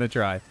 Legit, we're gonna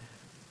try.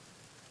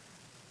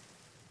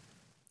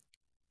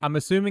 I'm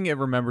assuming it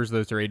remembers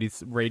those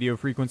radio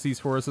frequencies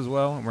for us as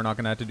well, and we're not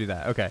gonna have to do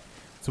that. Okay,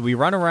 so we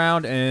run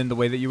around in the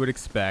way that you would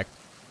expect.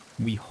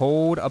 We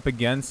hold up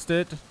against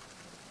it.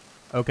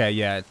 Okay,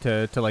 yeah,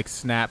 to like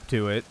snap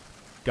to it.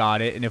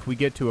 Got it. And if we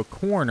get to a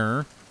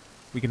corner,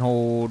 we can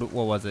hold,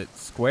 what was it?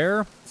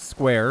 Square?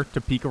 Square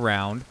to peek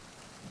around.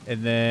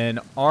 And then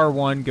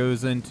R1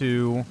 goes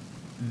into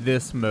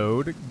this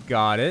mode.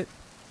 Got it.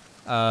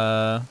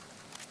 Oh.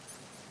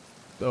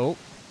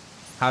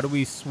 How do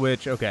we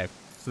switch? Okay.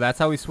 So that's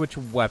how we switch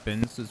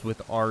weapons, is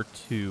with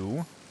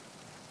R2.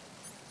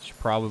 Should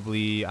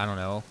probably, I don't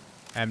know,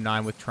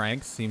 M9 with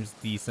Tranks seems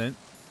decent.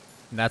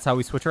 And that's how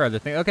we switch our other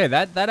thing. Okay,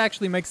 that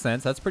actually makes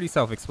sense. That's pretty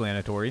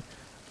self-explanatory.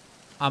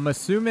 I'm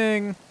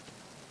assuming...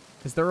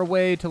 Is there a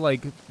way to,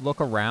 like,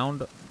 look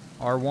around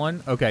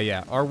R1? Okay,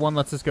 yeah. R1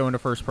 lets us go into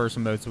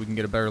first-person mode so we can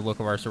get a better look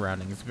of our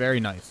surroundings. Very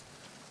nice.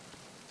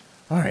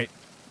 Alright.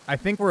 I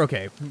think we're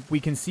okay. We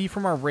can see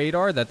from our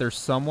radar that there's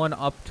someone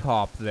up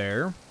top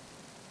there.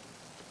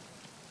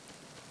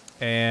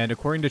 And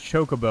according to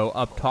Chocobo,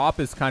 up top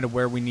is kind of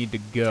where we need to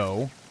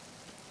go.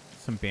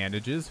 Some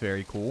bandages.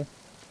 Very cool.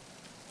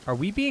 Are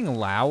we being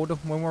loud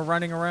when we're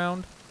running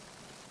around?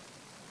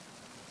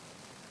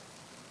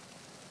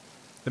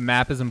 The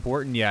map is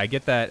important. Yeah, I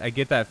get that. I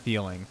get that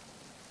feeling.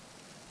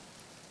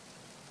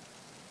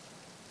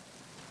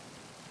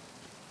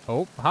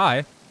 Oh,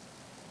 hi.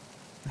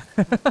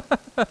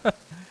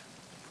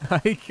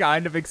 I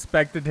kind of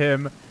expected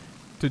him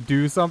to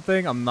do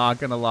something. I'm not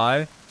gonna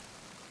lie.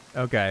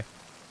 Okay.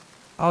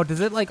 Oh, does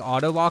it like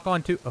auto lock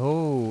on too?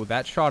 Oh,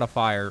 that shot a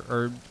fire,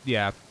 or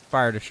yeah,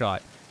 fired a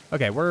shot.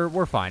 Okay,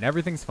 we're fine.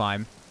 Everything's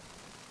fine.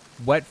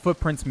 Wet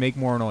footprints make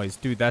more noise,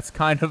 dude. That's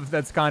kind of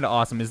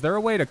awesome. Is there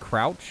a way to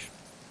crouch?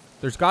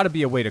 There's got to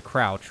be a way to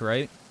crouch,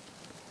 right?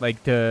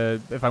 Like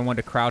if I want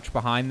to crouch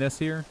behind this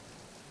here.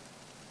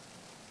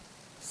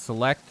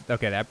 Select.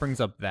 Okay, that brings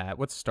up that.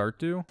 What's start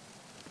do?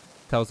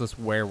 Tells us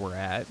where we're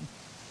at.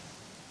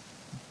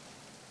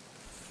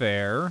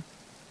 Fair.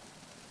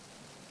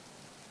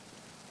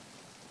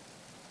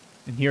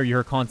 And here you're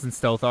a constant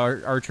stealth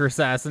archer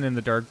assassin in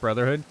the Dark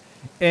Brotherhood.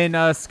 In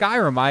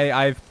Skyrim,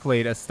 I've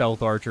played a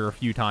stealth archer a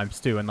few times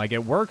too, and like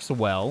it works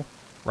well,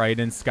 right,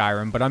 in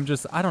Skyrim. But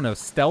I don't know,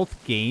 stealth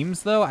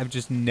games though, I've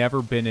just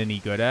never been any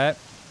good at,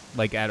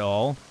 like at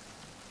all.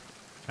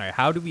 All right,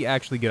 how do we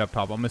actually get up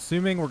top? I'm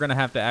assuming we're gonna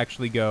have to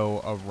actually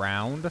go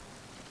around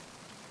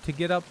to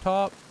get up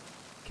top.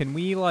 Can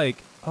we like,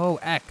 oh,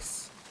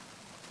 X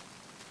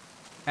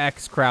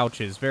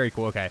crouches, very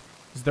cool. Okay,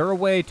 is there a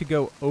way to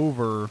go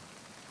over?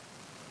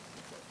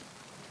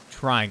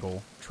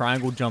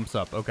 Triangle jumps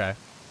up. Okay.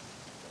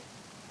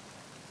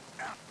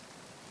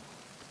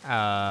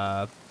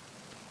 I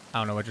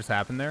don't know what just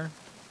happened there.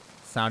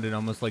 Sounded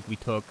almost like we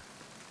took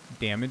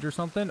damage or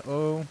something.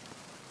 Oh,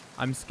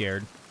 I'm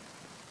scared.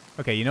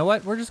 Okay, you know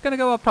what? We're just gonna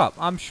go up top.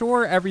 I'm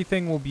sure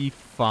everything will be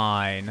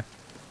fine.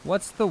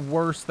 What's the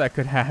worst that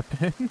could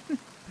happen?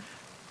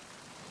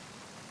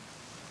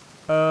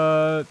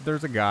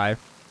 There's a guy.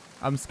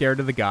 I'm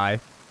scared of the guy.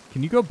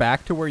 Can you go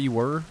back to where you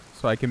were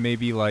so I can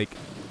maybe like...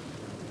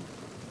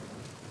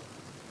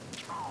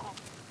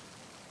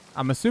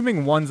 I'm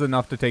assuming one's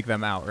enough to take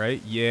them out,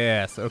 right?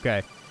 Yes,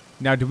 okay.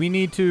 Now, do we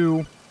need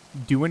to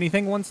do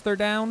anything once they're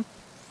down?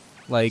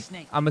 Like,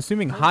 I'm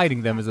assuming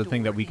hiding them is a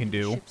thing that we can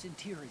do.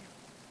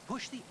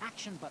 Push the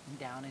action button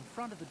down in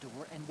front of the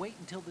door and wait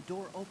until the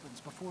door opens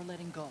before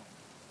letting go.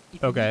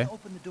 If you need to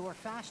open the door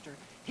faster,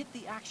 hit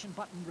the action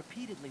button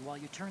repeatedly while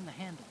you turn the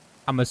handle.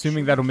 I'm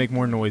assuming that'll make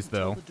more noise,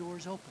 though. The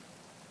door's open.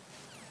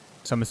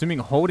 So I'm assuming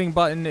holding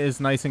button is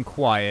nice and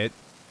quiet.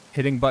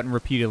 Hitting button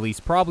repeatedly is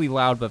probably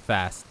loud but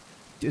fast.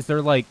 Is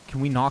there, like,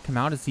 can we knock him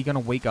out? Is he gonna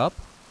wake up?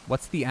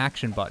 What's the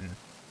action button?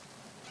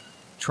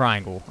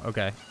 Triangle.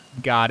 Okay.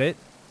 Got it.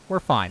 We're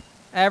fine.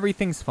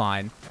 Everything's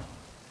fine.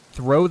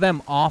 Throw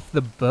them off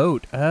the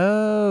boat.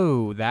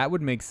 Oh, that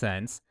would make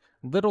sense.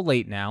 Little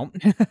late now.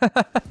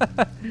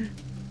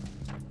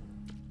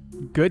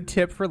 Good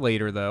tip for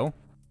later, though.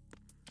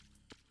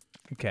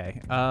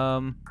 Okay.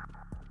 Oh,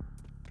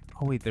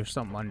 wait, there's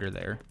something under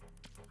there.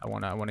 I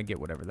wanna get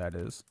whatever that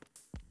is.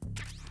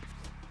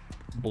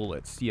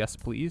 Bullets. Yes,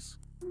 please.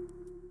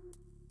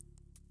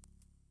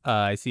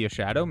 I see a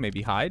shadow.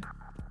 Maybe hide.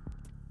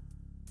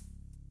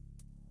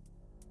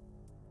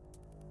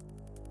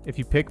 If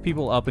you pick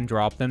people up and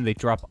drop them, they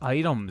drop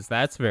items.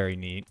 That's very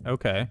neat.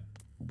 Okay.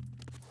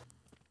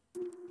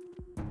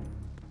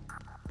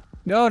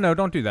 No,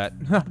 don't do that.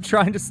 I'm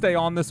trying to stay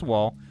on this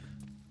wall.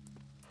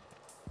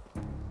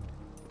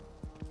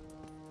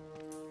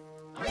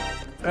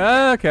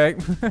 Okay.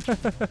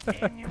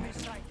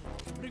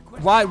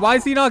 Why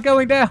is he not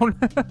going down?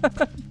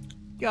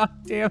 God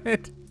damn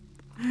it.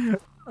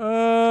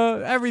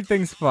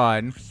 Everything's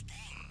fine.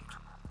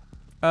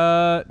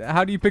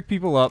 How do you pick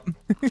people up?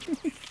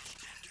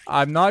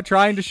 I'm not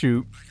trying to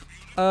shoot.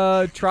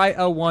 Try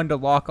L1 to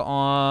lock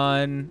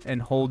on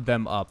and hold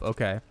them up.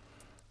 Okay.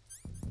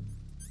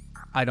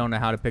 I don't know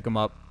how to pick them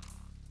up.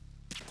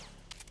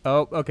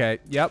 Oh, okay.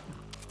 Yep.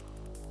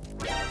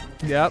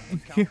 Yep.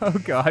 Oh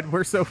god,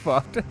 we're so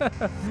fucked.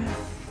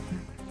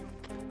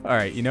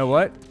 Alright, you know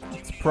what?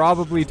 It's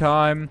probably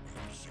time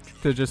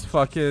to just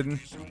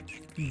fucking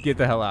get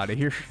the hell out of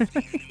here.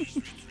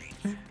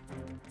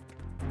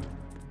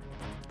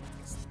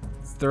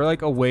 Is there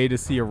like a way to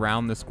see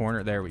around this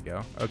corner? There we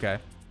go. Okay.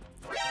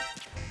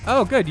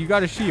 Oh, good. You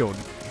got a shield.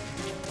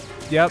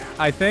 Yep,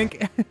 I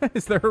think...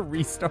 Is there a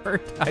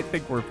restart? I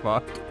think we're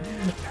fucked.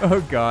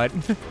 Oh, God.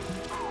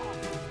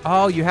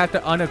 Oh, you have to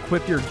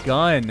unequip your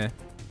gun.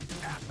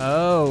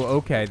 Oh,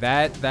 okay.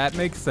 That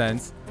makes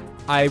sense.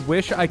 I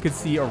wish I could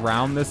see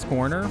around this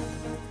corner,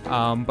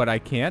 but I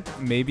can't.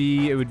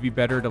 Maybe it would be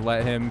better to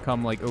let him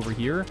come, like, over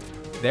here.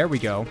 There we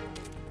go.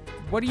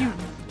 What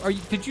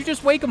did you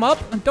just wake him up?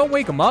 Don't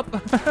wake him up.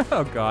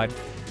 Oh, God.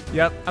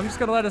 Yep, I'm just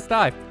gonna let us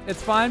die.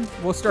 It's fine.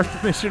 We'll start the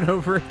mission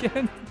over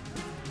again.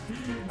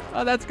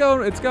 Oh, it's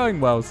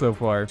going well so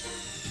far.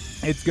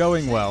 It's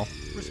going well.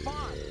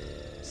 Respond.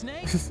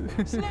 Snake.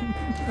 Snake.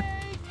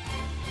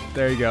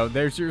 There you go.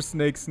 There's your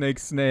snake.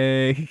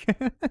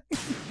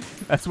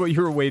 That's what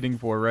you were waiting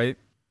for, right?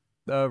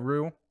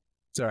 Rue?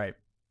 It's alright.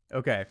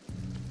 Okay.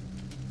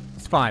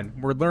 It's fine.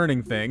 We're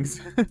learning things.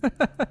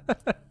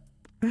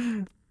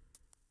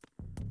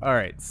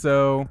 Alright,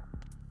 so...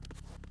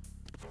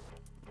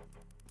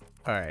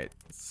 Alright,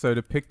 so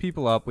to pick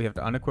people up, we have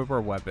to unequip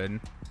our weapon.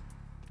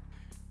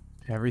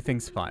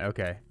 Everything's fine.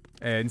 Okay.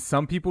 And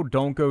some people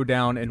don't go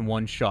down in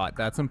one shot.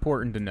 That's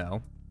important to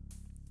know.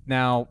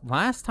 Now,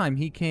 last time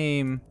he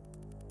came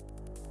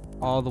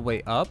all the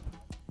way up.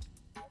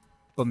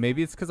 But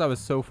maybe it's because I was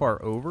so far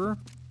over.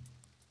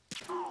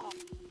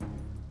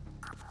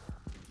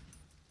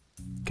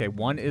 Okay,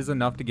 one is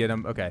enough to get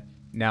him. Okay,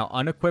 now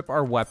unequip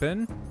our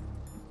weapon.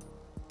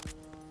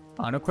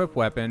 Unequip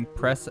weapon.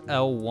 Press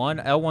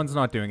L1. L1's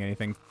not doing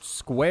anything.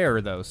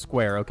 Square, though.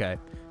 Square, okay.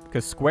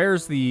 Because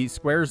square's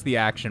the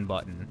action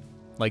button.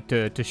 Like,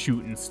 to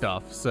shoot and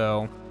stuff,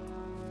 so...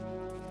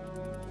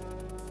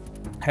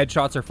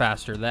 Headshots are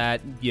faster.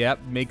 That,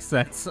 yep, makes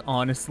sense,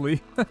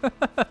 honestly.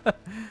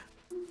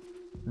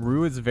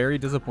 Rue is very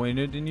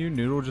disappointed in you.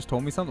 Noodle just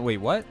told me something. Wait,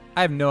 what?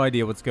 I have no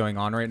idea what's going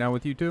on right now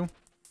with you two.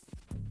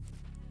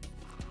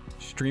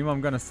 Stream,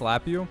 I'm gonna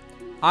slap you.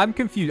 I'm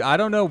confused. I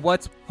don't know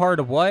what's part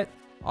of what.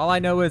 All I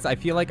know is I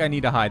feel like I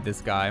need to hide this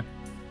guy.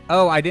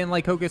 Oh, I didn't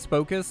like Hocus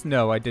Pocus?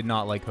 No, I did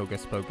not like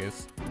Hocus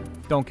Pocus.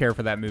 Don't care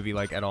for that movie,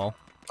 like, at all.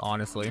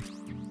 Honestly.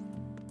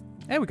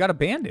 Hey, we got a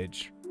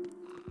bandage.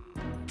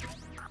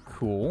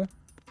 Cool.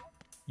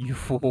 You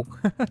fool.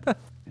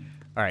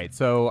 Alright,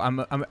 so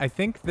I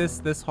think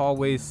this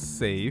hallway's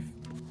safe.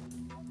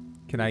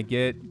 Can I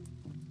get...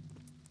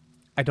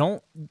 I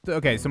don't...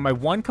 Okay, so my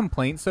one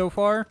complaint so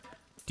far...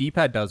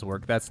 D-pad does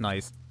work, that's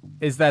nice.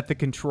 Is that the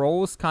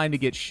controls kind of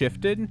get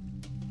shifted.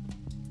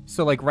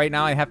 So, like, right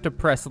now I have to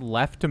press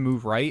left to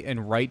move right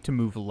and right to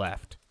move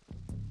left.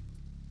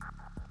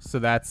 So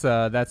that's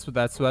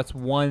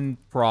one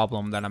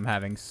problem that I'm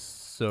having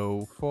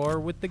so far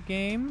with the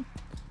game.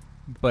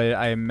 But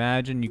I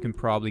imagine you can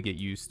probably get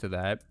used to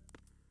that.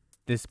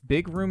 This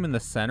big room in the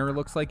center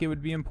looks like it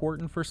would be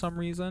important for some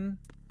reason.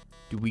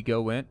 Do we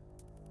go in?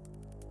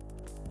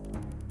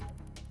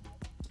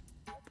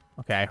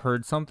 Okay, I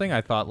heard something.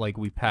 I thought, like,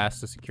 we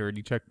passed a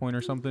security checkpoint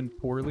or something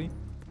poorly.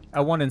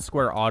 L1 and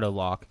square auto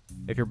lock.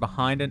 If you're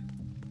behind it...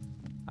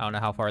 I don't know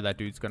how far that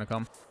dude's gonna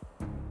come.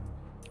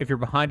 If you're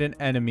behind an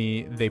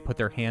enemy, they put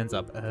their hands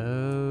up.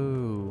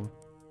 Oh.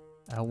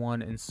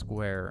 L1 and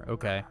square.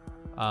 Okay.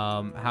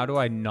 How do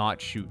I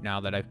not shoot now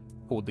that I've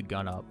pulled the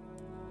gun up?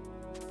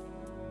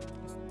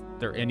 Is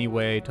there any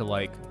way to,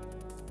 like...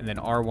 And then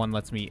R1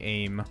 lets me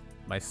aim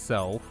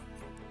myself.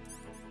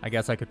 I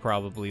guess I could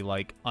probably,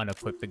 like,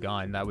 unequip the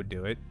gun. That would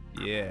do it.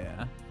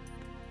 Yeah.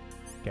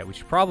 Okay, we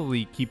should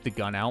probably keep the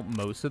gun out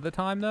most of the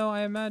time, though,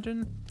 I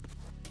imagine.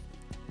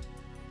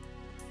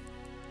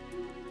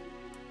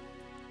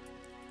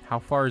 How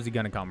far is he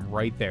gonna come?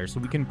 Right there.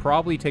 So we can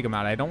probably take him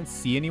out. I don't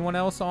see anyone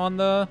else on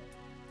the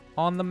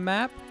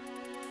map.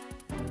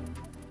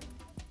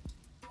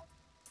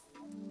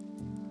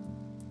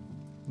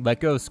 Let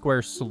go of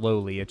square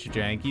slowly. It's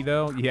janky,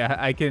 though. Yeah,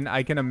 I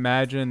can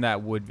imagine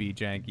that would be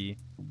janky.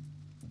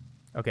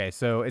 Okay,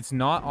 so it's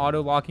not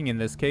auto-locking in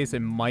this case. It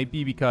might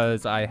be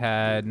because I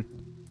had,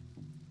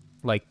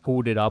 like,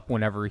 pulled it up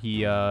whenever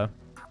he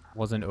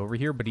wasn't over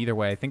here. But either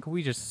way, I think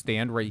we just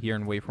stand right here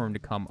and wait for him to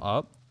come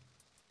up.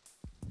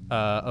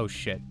 Oh,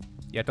 shit.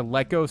 You have to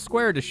let go of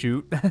square to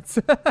shoot.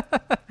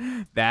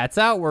 That's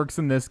how it works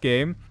in this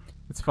game.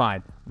 It's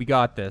fine. We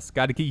got this.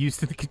 Got to get used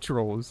to the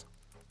controls.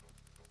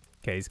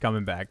 Okay, he's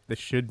coming back. This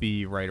should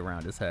be right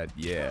around his head.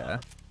 Yeah.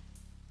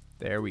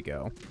 There we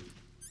go.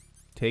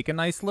 Take a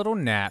nice little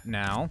nap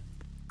now.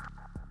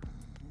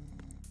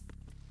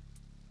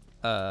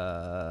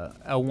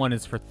 L1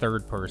 is for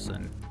third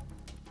person.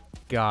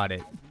 Got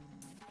it.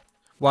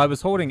 Well, I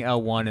was holding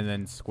L1 and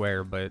then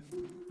square, but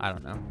I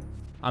don't know.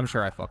 I'm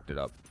sure I fucked it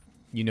up.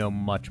 You know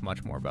much,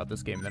 much more about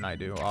this game than I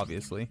do,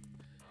 obviously.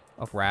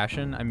 A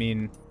ration? I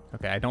mean,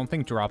 okay, I don't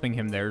think dropping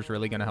him there is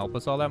really going to help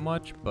us all that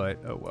much, but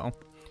oh well.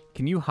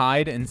 Can you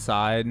hide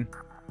inside,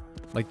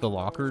 like, the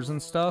lockers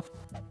and stuff?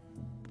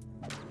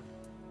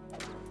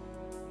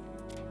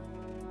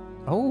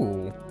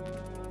 Oh,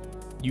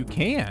 you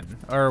can.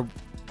 Or,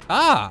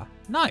 ah,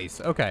 nice.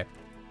 Okay.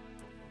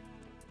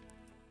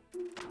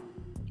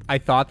 I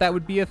thought that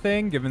would be a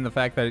thing, given the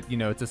fact that, you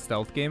know, it's a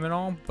stealth game and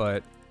all,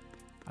 but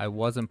I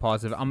wasn't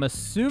positive. I'm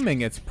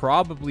assuming it's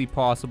probably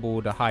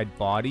possible to hide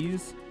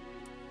bodies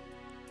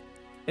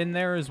in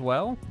there as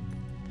well.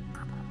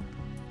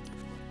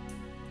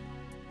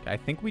 I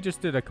think we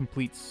just did a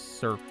complete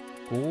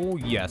circle.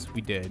 Yes,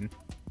 we did.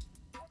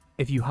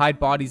 If you hide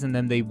bodies in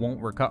them, they won't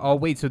recover. Oh,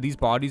 wait, so these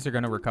bodies are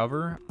going to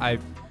recover? I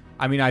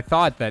mean, I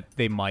thought that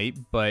they might,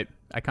 but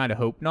I kind of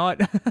hope not.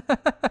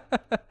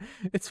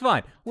 It's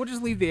fine. We'll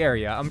just leave the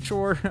area. I'm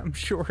sure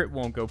it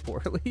won't go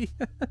poorly.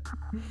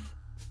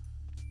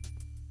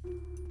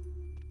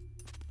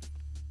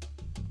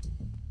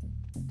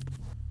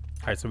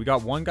 All right, so we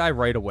got one guy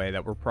right away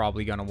that we're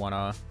probably going to want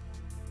to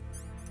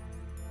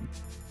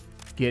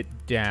get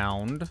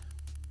downed.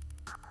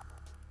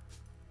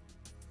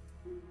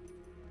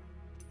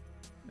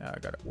 I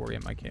gotta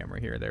orient my camera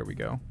here. There we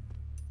go.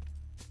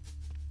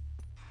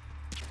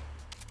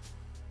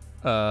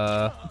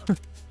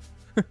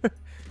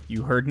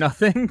 You heard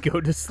nothing?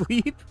 Go to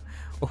sleep?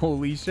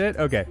 Holy shit.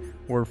 Okay,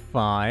 we're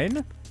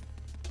fine.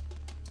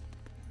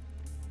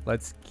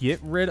 Let's get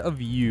rid of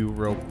you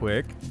real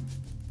quick.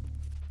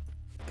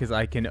 because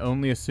I can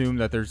only assume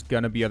that there's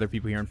gonna be other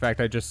people here. In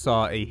fact, I just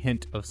saw a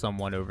hint of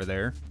someone over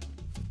there.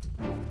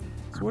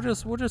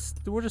 So we'll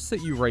just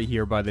sit you right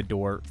here by the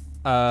door.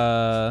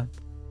 I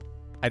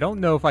don't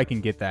know if I can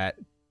get that.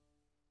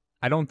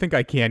 I don't think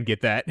I can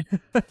get that.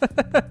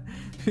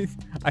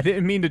 I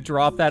didn't mean to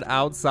drop that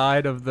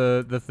outside of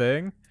the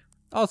thing.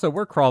 Also,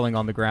 we're crawling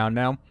on the ground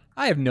now.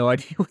 I have no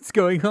idea what's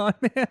going on,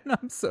 man.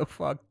 I'm so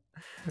fucked.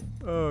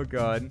 Oh,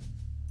 God.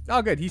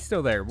 Oh, good. He's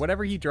still there.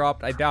 Whatever he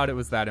dropped, I doubt it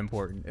was that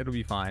important. It'll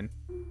be fine.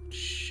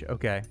 Shh.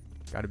 Okay.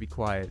 Gotta be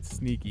quiet.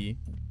 Sneaky.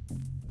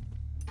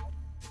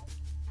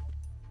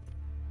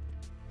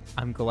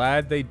 I'm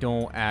glad they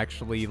don't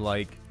actually,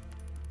 like,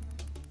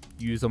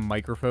 use a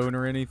microphone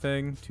or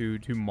anything to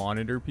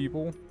monitor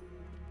people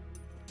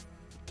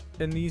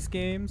in these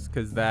games,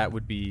 because that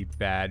would be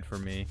bad for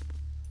me.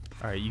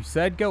 Alright, you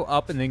said go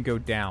up and then go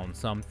down,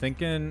 so I'm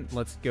thinking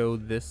let's go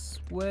this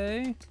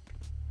way.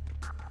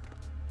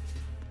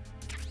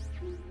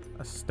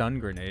 A stun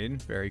grenade,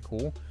 very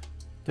cool.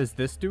 Does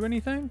this do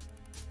anything?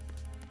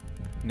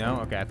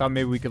 No? Okay, I thought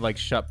maybe we could like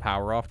shut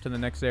power off to the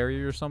next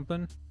area or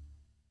something.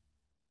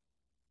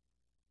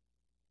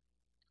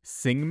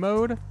 Sing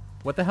mode?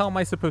 What the hell am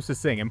I supposed to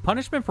sing? And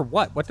punishment for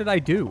what? What did I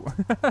do?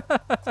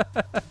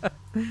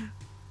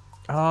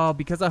 Oh,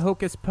 because of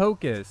Hocus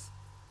Pocus.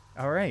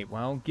 Alright,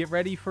 well, get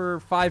ready for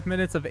 5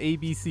 minutes of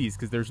ABCs,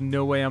 because there's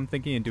no way I'm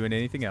thinking and doing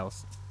anything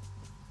else.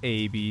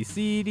 A, B,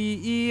 C,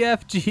 D, E,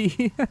 F,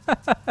 G.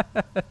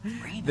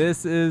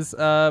 This is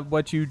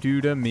what you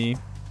do to me.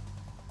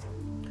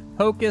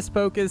 Hocus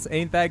Pocus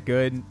ain't that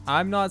good.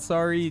 I'm not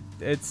sorry.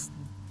 It's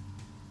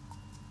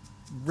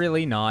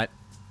really not.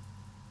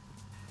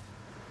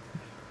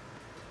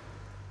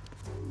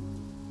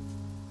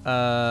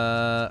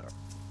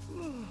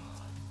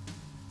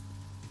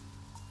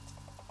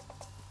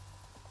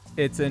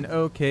 It's an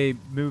okay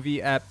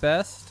movie at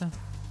best.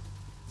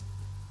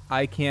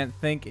 I can't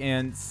think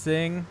and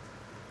sing,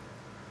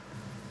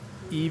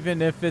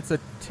 even if it's a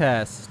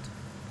test.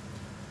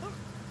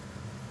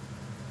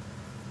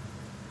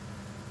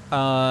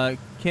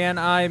 Can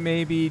I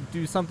maybe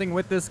do something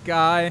with this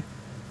guy?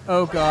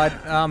 Oh god,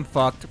 I'm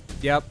fucked.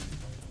 Yep.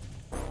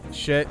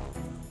 Shit.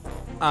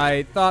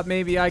 I thought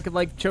maybe I could,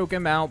 like, choke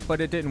him out, but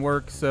it didn't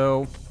work,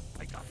 so...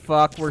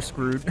 Fuck, we're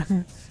screwed.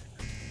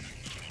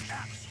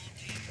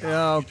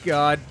 Oh,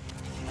 God.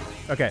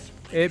 Okay.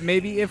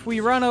 Maybe if we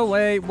run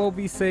away, we'll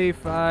be safe.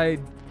 Fuck.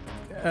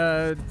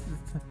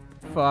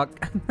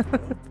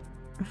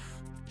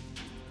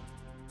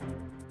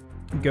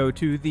 Go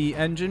to the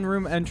engine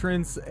room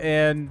entrance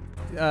and,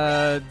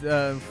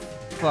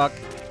 fuck.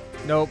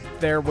 Nope,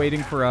 they're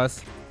waiting for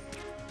us.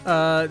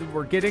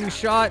 We're getting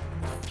shot.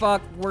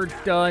 Fuck, we're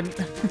done.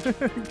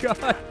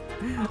 God.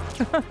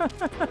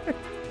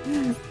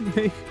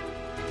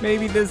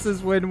 Maybe this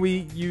is when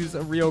we use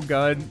a real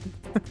gun.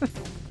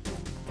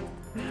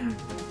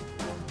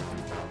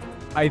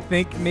 I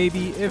think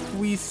maybe if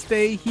we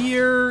stay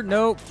here...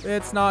 Nope,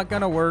 it's not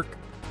gonna work.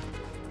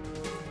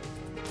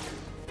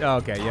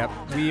 Okay, yep.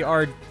 We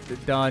are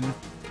done.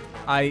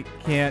 I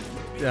can't...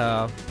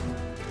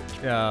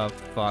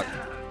 fuck.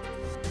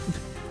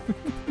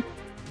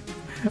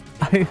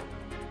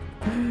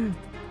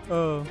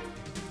 Oh,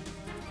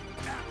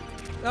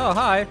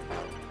 hi.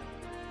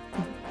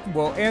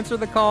 Well, answer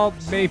the call.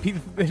 Maybe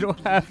it'll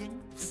have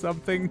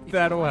something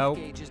that'll help.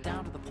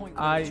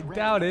 I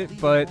doubt it,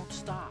 but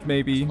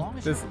maybe.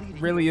 This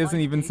really isn't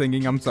even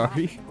singing. I'm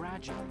sorry.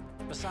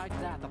 Besides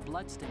that, the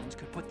bloodstains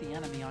could put the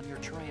enemy on your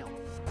trail.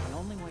 The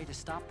only way to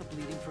stop the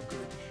bleeding for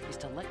good is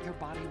to let your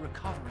body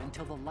recover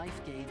until the life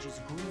gauge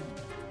is green.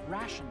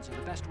 Rations are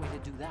the best way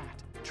to do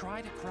that.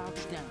 Try to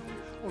crouch down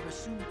or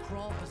assume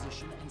crawl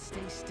position and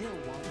stay still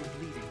while you're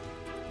bleeding.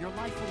 Your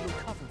life will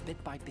recover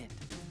bit by bit.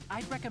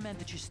 I'd recommend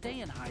that you stay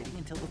in hiding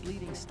until the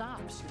bleeding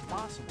stops, if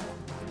possible.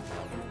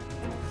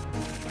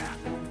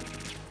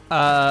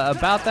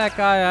 About that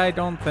guy, I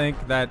don't think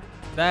that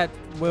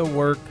will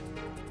work.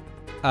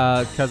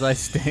 'Cause I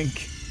stink.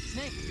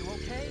 Snake, you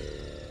okay?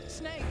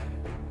 Snake!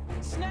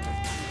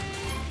 Snake!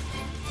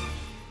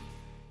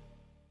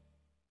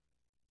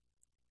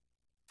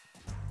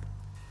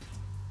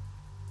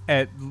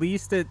 At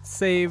least it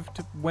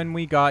saved when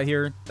we got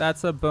here.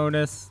 That's a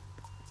bonus.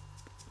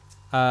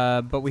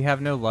 But we have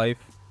no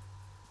life.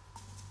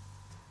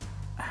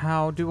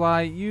 How do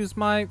I use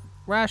my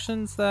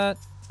rations that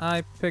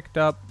I picked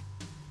up?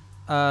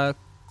 I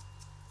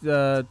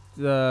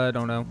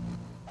don't know.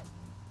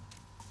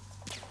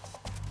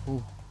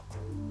 Ooh.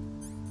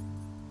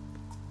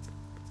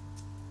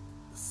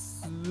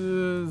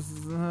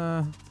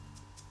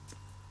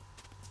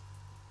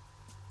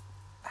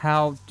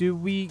 How do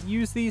we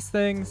use these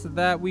things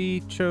that we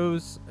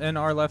chose in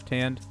our left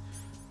hand?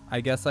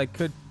 I guess I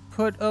could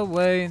put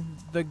away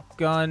the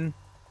gun.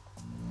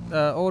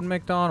 Old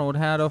MacDonald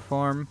had a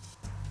farm.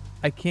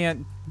 I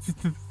can't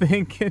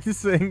think and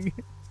sing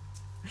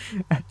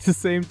at the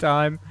same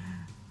time.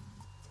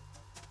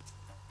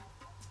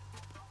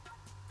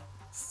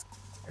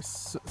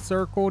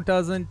 Circle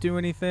doesn't do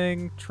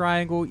anything.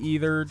 Triangle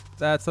either.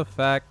 That's a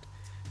fact.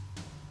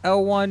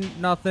 L1,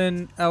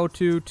 nothing.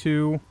 L2,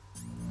 2.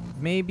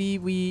 Maybe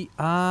we...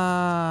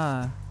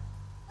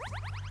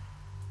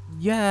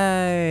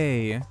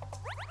 Yay!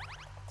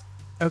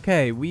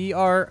 Okay, we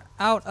are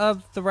out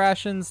of the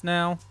rations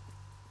now.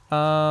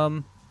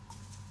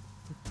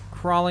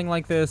 Crawling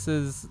like this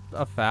is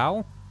a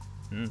foul.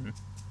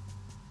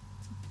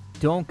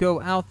 Don't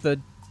go out the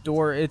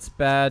door, it's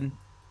bad.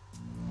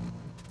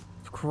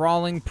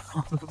 Crawling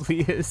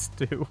probably is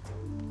too.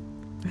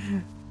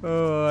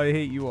 Oh, I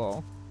hate you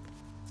all.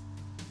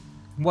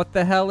 What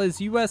the hell is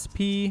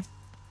USP?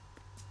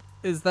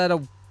 Is that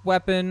a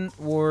weapon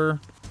or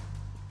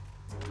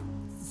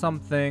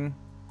something?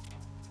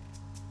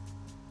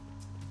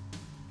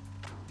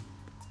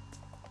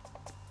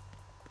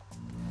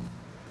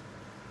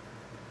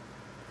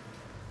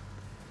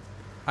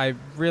 I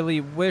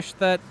really wish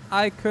that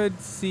I could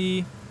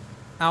see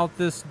out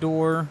this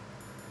door.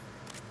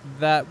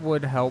 That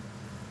would help.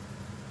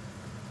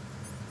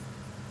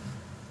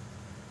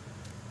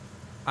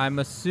 I'm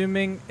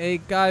assuming a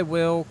guy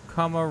will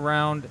come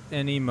around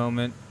any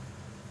moment.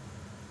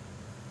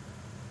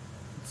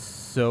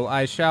 So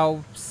I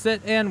shall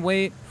sit and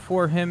wait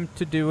for him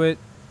to do it.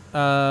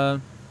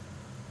 Let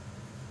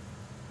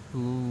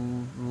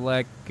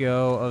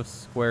go of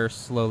square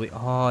slowly.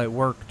 Oh, it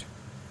worked.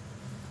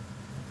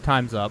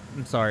 Time's up.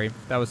 I'm sorry.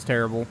 That was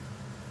terrible.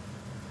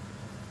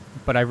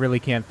 But I really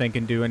can't think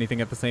and do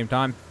anything at the same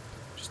time.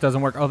 Just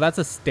doesn't work. Oh, that's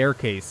a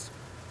staircase.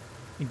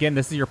 Again,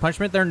 this is your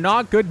punishment. They're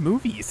not good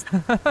movies.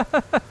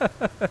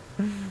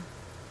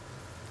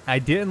 I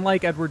didn't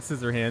like Edward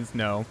Scissorhands,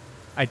 no.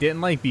 I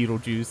didn't like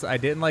Beetlejuice. I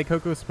didn't like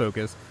Hocus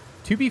Pocus.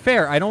 To be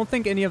fair, I don't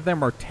think any of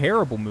them are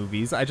terrible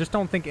movies. I just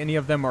don't think any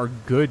of them are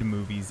good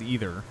movies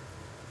either.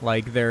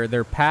 Like,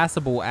 they're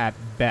passable at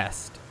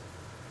best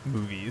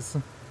movies.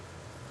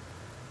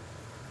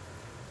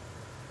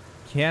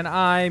 Can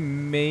I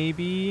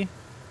maybe...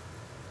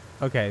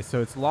 Okay,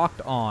 so it's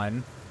locked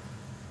on.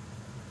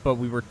 But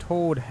we were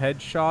told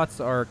headshots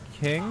are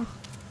king.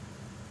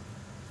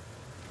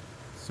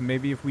 So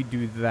maybe if we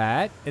do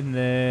that, and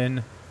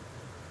then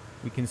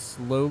we can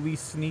slowly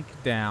sneak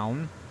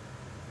down.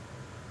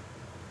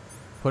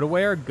 Put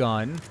away our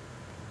gun.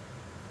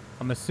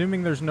 I'm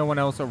assuming there's no one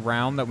else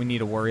around that we need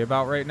to worry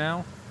about right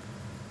now.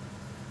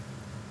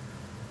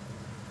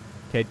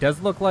 Okay, it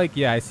does look like,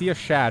 yeah, I see a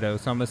shadow,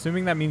 so I'm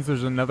assuming that means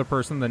there's another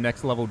person the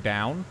next level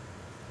down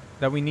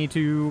that we need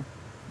to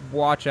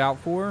watch out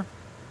for.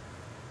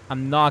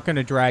 I'm not going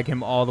to drag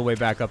him all the way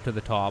back up to the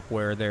top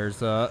where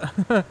there's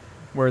a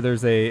where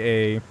there's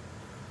a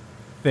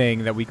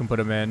thing that we can put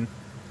him in.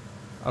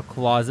 A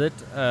closet,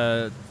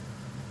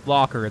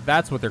 locker,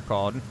 that's what they're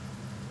called.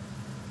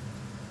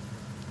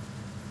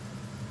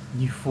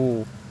 You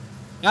fool.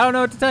 I don't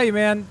know what to tell you,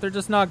 man. They're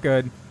just not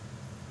good.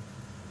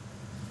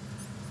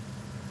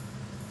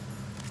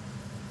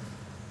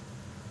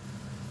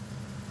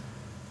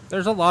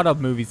 There's a lot of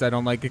movies I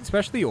don't like,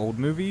 especially old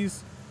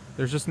movies.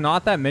 There's just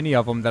not that many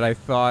of them that I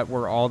thought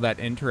were all that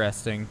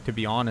interesting, to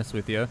be honest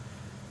with you.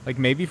 Like,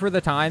 maybe for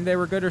the time they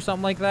were good or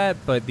something like that,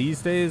 but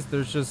these days,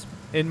 there's just,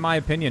 in my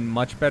opinion,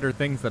 much better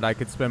things that I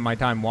could spend my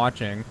time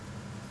watching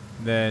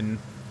than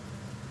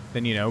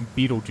you know,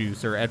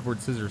 Beetlejuice or Edward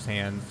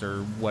Scissorhands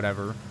or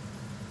whatever.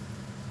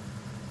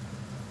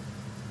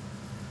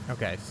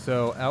 Okay,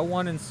 so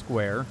L1 and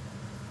square.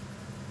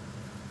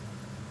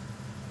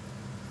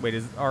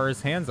 Wait, are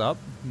his hands up?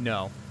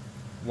 No.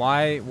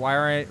 Why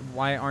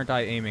aren't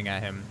I aiming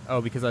at him?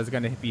 Oh, because I was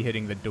gonna be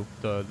hitting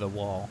the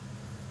wall.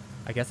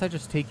 I guess I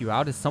just take you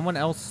out. Is someone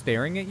else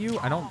staring at you?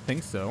 I don't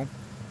think so.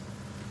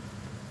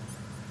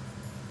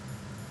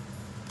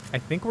 I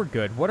think we're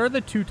good. What are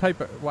the two type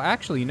of... Well,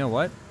 actually, you know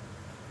what?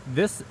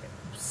 This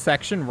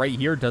section right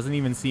here doesn't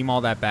even seem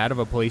all that bad of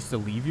a place to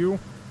leave you.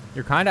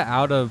 You're kind of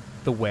out of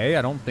the way.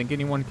 I don't think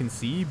anyone can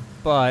see,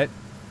 but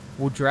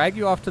we'll drag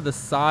you off to the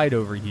side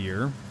over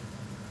here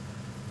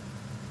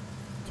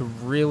to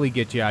really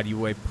get you out of your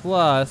way.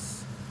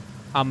 Plus,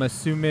 I'm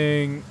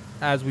assuming,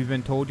 as we've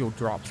been told, you'll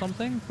drop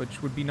something,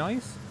 which would be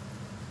nice.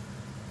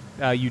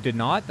 You did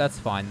not. That's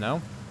fine,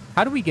 though.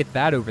 How do we get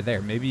that over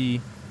there?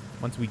 Maybe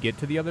once we get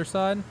to the other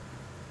side?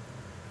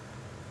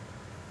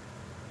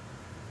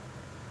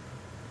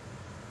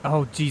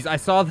 Oh, jeez. I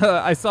saw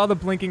the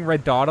blinking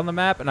red dot on the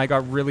map, and I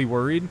got really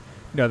worried.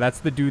 No, that's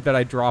the dude that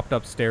I dropped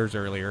upstairs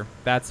earlier.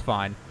 That's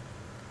fine.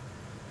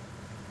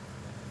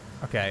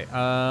 Okay,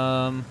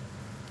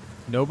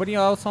 nobody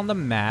else on the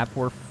map.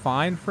 We're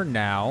fine for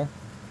now.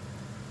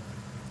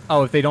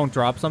 Oh, if they don't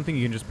drop something,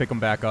 you can just pick them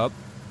back up.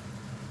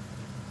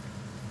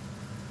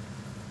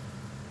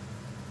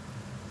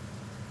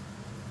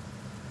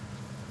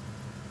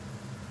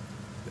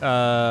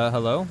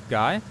 Hello,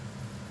 guy?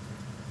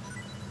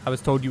 I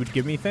was told you would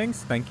give me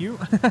things. Thank you.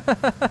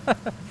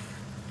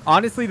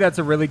 Honestly, that's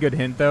a really good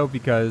hint, though,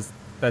 because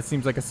that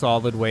seems like a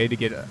solid way to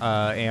get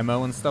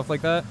ammo and stuff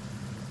like that.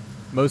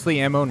 Mostly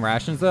ammo and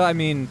rations, though. I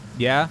mean,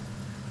 yeah.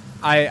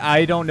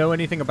 I don't know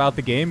anything about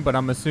the game, but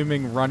I'm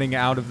assuming running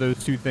out of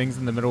those two things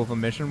in the middle of a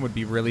mission would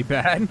be really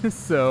bad.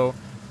 So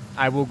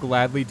I will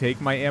gladly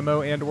take my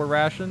ammo and or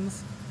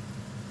rations.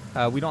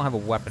 We don't have a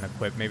weapon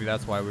equipped. Maybe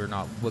that's why we're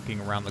not looking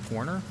around the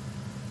corner.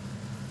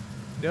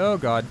 Oh,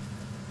 God.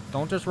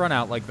 Don't just run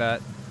out like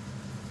that.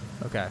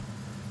 Okay.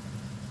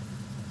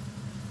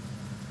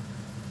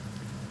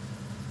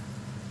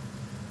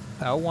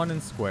 L1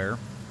 and square.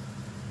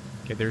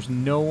 Okay, there's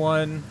no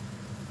one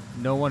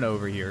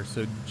over here.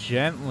 So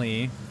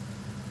gently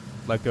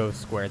let go of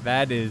square.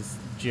 That is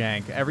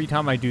jank. Every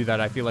time I do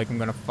that, I feel like I'm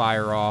going to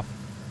fire off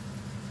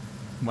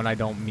when I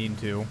don't mean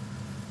to.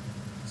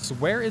 So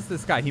where is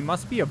this guy? He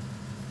must be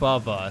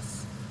above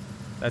us.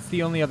 That's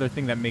the only other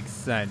thing that makes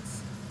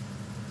sense.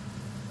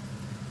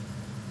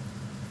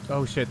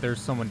 Oh shit,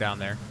 there's someone down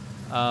there.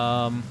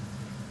 I'm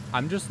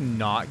just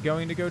not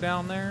going to go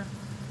down there.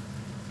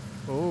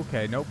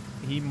 Okay, nope.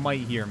 He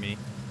might hear me.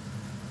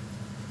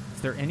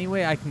 Is there any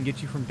way I can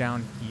get you from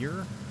down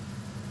here?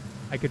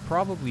 I could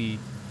probably...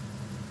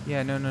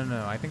 Yeah,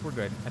 no. I think we're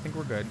good. I think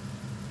we're good.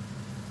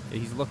 Yeah,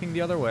 he's looking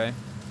the other way.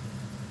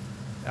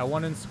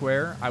 L1 and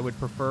square. I would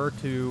prefer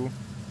to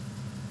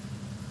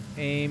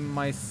aim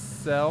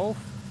myself.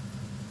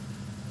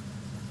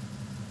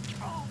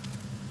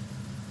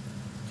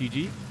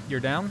 GG, you're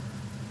down.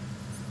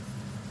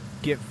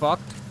 Get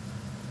fucked,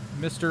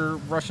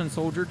 Mr. Russian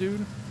soldier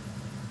dude.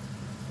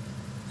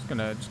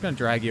 Just gonna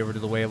drag you over to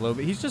the way a little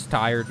bit. He's just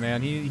tired,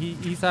 man.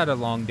 He's had a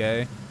long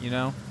day, you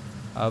know,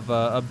 of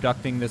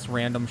abducting this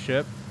random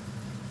ship.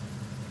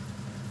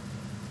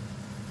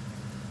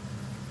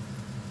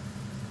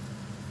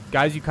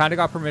 Guys, you kind of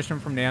got permission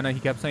from Nana. He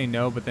kept saying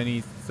no, but then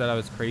he said I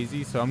was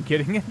crazy, so I'm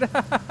kidding it.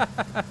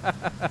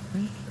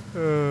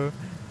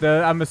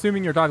 I'm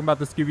assuming you're talking about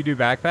the Scooby-Doo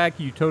backpack.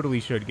 You totally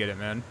should get it,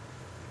 man.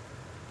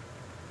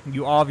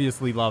 You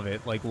obviously love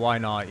it. Like, why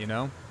not, you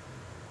know?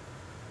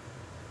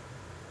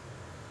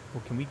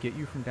 Well, can we get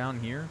you from down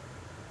here?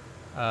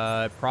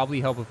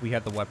 Probably help if we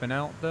had the weapon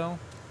out, though.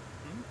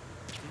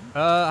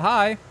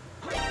 Hi.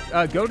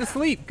 Go to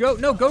sleep. Go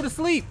to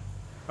sleep.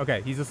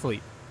 Okay, he's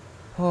asleep.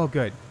 Oh,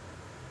 good.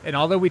 And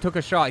although we took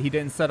a shot, he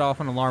didn't set off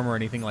an alarm or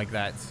anything like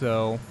that,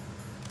 so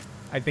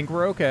I think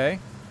we're okay.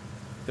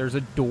 There's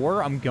a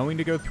door. I'm going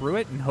to go through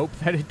it and hope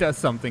that it does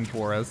something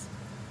for us.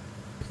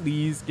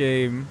 Please,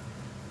 game.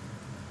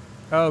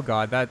 Oh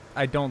god,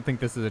 I don't think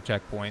this is a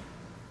checkpoint.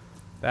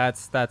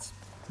 That's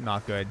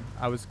not good.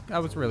 I was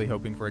really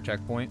hoping for a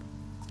checkpoint.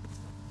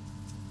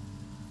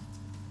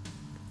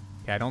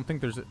 Okay, I don't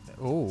think there's...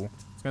 Oh, I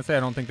was gonna say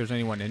I don't think there's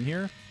anyone in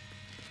here.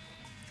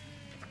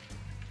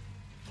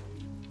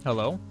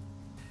 Hello?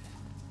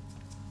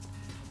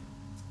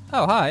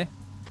 Oh, hi.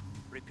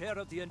 Repair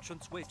of the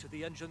entranceway to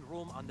the engine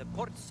room on the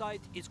port side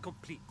is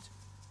complete.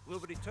 We'll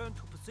return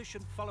to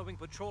position following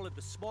patrol of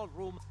the small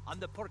room on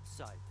the port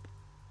side.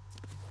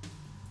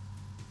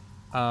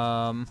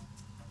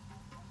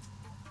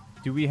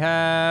 Do we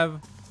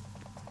have...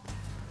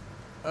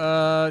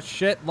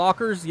 shit,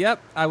 lockers?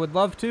 Yep, I would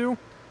love to.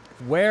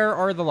 Where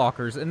are the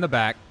lockers? In the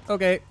back.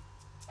 Okay.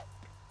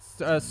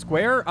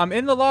 Square? I'm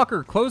in the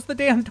locker. Close the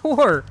damn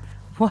door.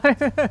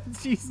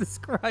 What? Jesus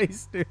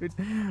Christ, dude.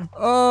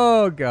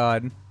 Oh,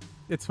 God.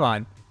 It's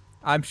fine.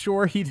 I'm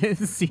sure he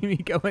didn't see me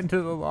go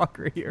into the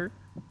locker here.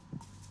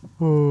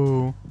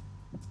 Oh.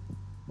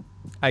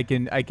 I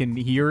can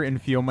hear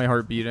and feel my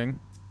heart beating.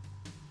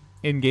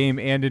 In game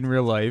and in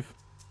real life.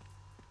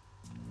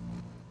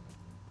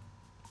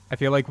 I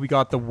feel like we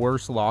got the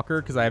worst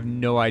locker because I have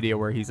no idea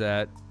where he's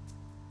at.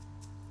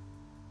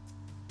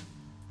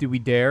 Do we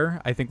dare?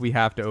 I think we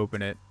have to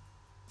open it.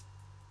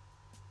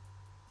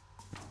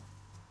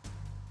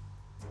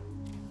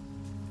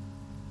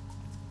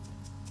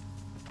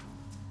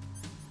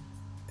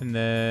 And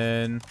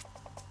then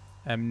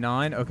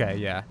M9. Okay,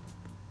 yeah.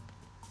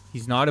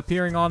 He's not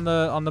appearing on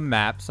the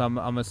map, so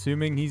I'm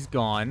assuming he's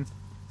gone.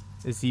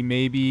 Is he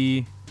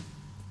maybe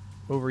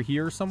over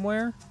here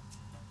somewhere?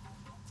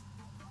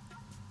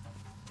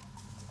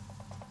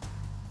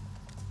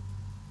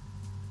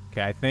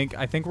 Okay,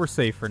 I think we're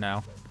safe for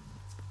now.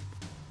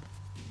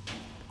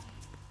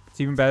 It's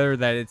even better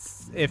that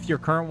it's... If your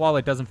current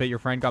wallet doesn't fit, your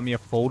friend got me a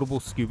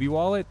foldable Scooby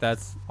wallet.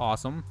 That's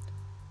awesome.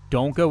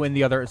 Don't go in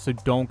the other... So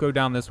don't go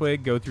down this way.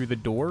 Go through the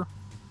door.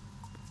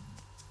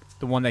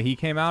 The one that he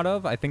came out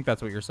of. I think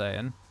that's what you're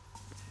saying.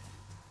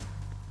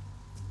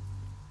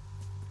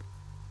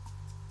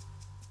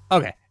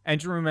 Okay.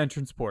 Engine room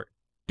entrance port.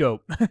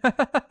 Dope.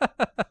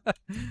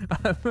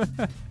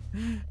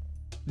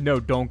 No,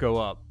 don't go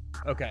up.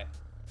 Okay.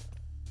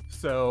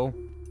 So...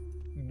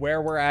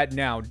 Where we're at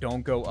now,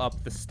 don't go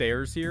up the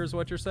stairs here is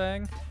what you're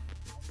saying?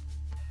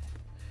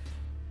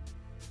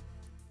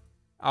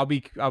 I'll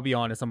be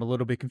honest, I'm a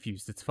little bit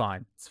confused. It's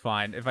fine. It's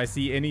fine. If I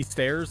see any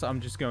stairs, I'm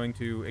just going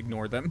to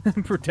ignore them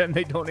and pretend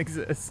they don't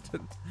exist.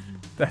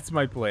 That's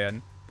my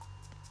plan.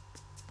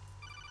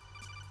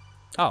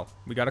 Oh,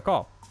 we got a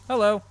call.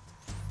 Hello.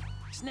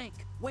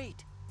 Snake,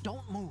 wait.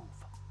 Don't move.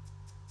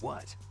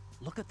 What?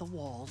 Look at the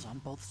walls on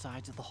both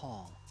sides of the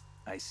hall.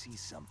 I see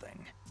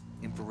something.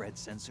 Infrared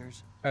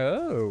sensors?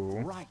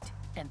 Oh. Right.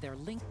 And they're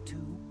linked to...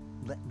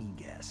 Let me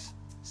guess.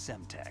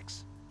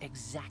 Semtex.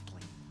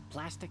 Exactly.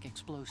 Plastic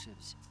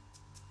explosives.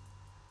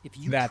 If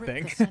you That trip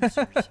thing. the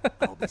sensors,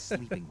 I'll be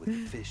sleeping with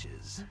the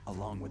fishes,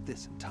 along with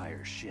this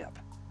entire ship.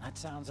 that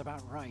sounds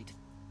about right.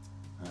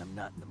 I'm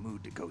not in the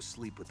mood to go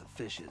sleep with the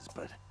fishes,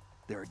 but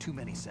there are too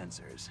many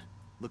sensors.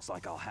 Looks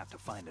like I'll have to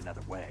find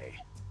another way.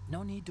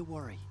 No need to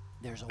worry.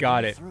 There's a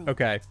Got way it. through.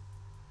 Okay.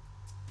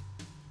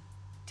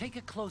 Take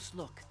a close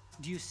look.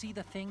 Do you see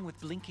the thing with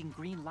blinking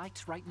green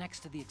lights right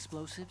next to the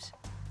explosives?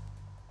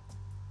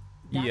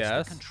 That's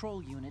Yes. the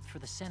control unit for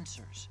the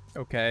sensors.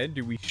 Okay.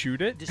 Do we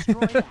shoot it?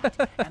 Destroy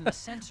that, and the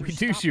sensors We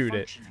do stop shoot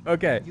it. functioning.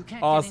 Okay. You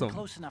can't Awesome. get in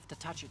close enough to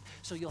touch it,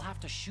 so you'll have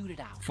to shoot it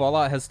out.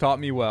 Fallout has taught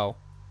me well.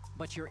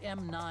 But your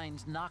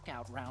M9's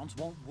knockout rounds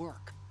won't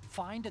work.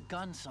 Find a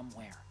gun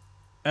somewhere.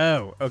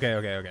 Oh,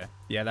 okay.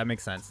 Yeah, that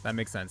makes sense. That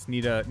makes sense.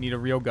 Need a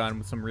real gun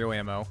with some real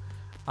ammo.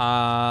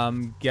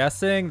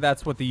 Guessing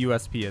that's what the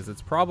USP is.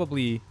 It's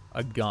probably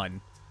a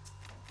gun.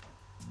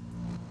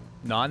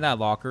 Not in that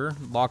locker.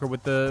 Locker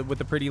with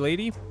the pretty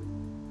lady.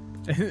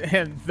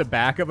 And the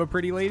back of a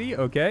pretty lady.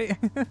 Okay.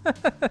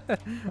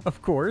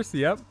 Of course.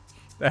 Yep.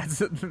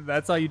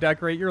 That's how you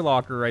decorate your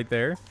locker right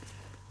there.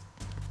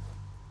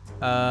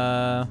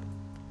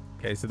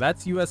 Okay, so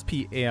that's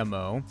USP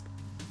ammo.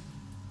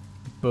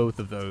 Both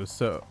of those.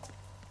 So,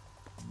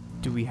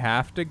 do we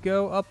have to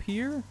go up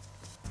here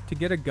to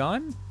get a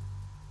gun?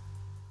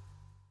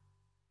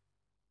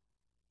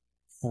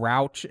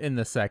 Crouch in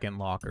the second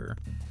locker.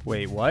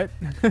 Wait, what?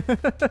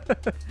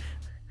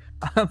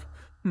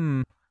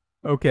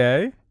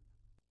 Okay.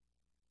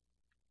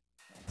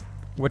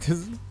 What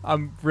is...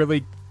 I'm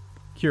really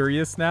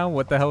curious now.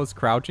 What the hell is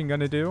crouching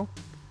gonna do?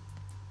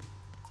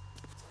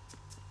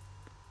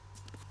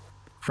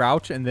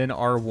 Crouch and then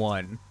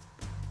R1.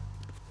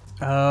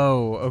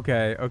 Oh,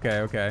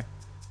 okay.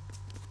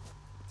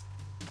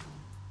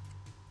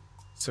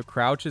 So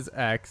crouch is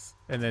X,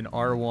 and then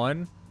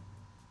R1.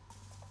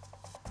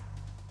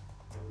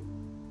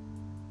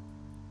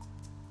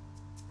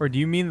 Or do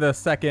you mean the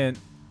second...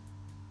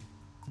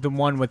 The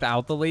one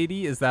without the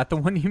lady? Is that the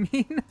one you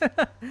mean?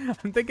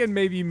 I'm thinking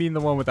maybe you mean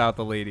the one without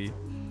the lady.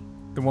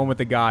 The one with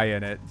the guy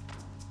in it.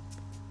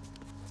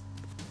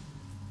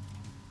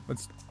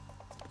 What's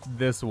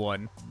this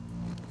one?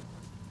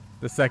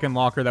 The second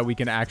locker that we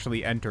can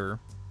actually enter.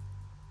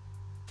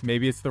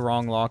 Maybe it's the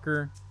wrong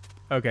locker.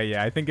 Okay,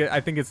 yeah, I think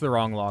it's the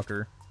wrong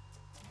locker.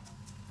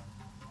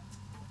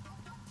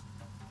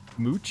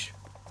 Mooch?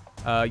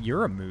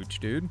 You're a mooch,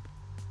 dude.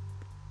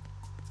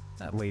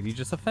 That lady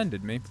just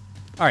offended me.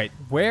 Alright,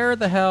 where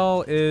the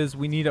hell is...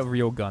 We need a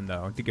real gun,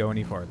 though, to go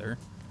any farther.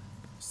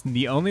 So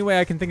the only way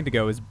I can think to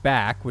go is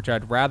back, which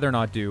I'd rather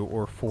not do,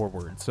 or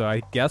forward. So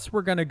I guess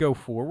we're gonna go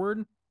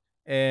forward.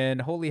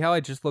 And holy hell,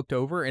 I just looked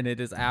over, and it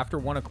is after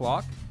 1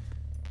 o'clock.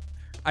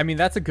 I mean,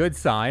 that's a good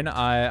sign.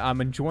 I'm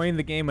enjoying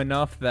the game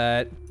enough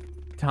that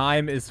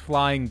time is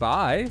flying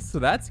by, so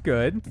that's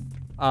good.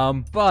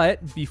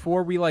 But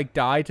before we, like,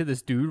 die to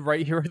this dude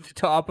right here at the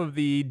top of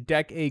the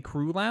Deck A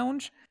crew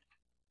lounge...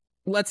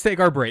 Let's take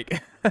our break.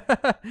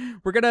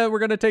 We're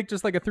gonna take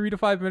just like a 3 to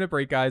 5 minute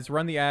break, guys.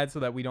 Run the ad so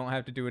that we don't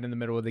have to do it in the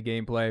middle of the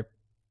gameplay.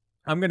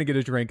 I'm gonna get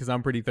a drink because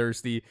I'm pretty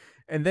thirsty,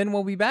 and then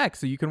we'll be back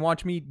so you can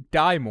watch me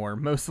die more.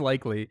 Most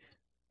likely,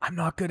 I'm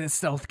not good at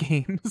stealth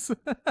games.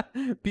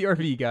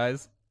 BRB,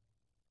 guys.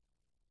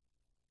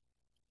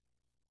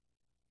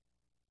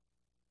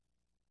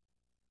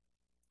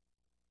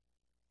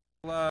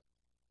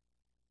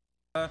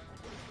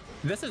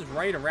 This is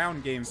right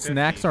around game 50.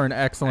 Snacks are an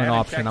excellent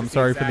option. I'm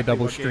sorry for the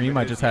double stream.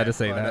 I just had to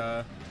say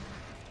that.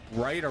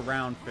 Right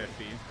around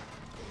 50.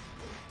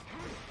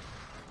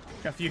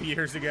 A few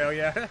years ago,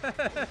 yeah.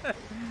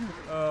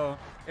 Oh,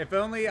 if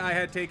only I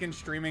had taken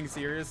streaming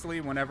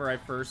seriously whenever I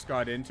first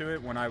got into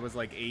it, when I was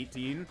like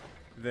 18,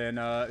 then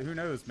who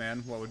knows,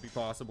 man, what would be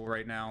possible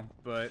right now.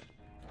 But,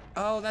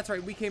 oh, that's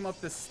right. We came up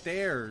the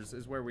stairs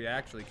is where we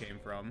actually came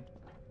from.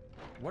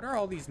 What are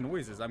all these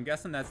noises? I'm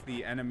guessing that's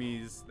the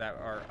enemies that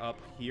are up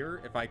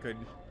here, if I could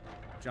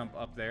jump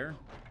up there.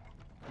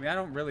 I mean, I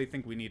don't really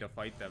think we need to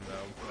fight them,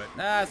 though.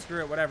 But, screw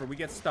it, whatever. We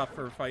get stuff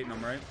for fighting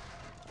them, right?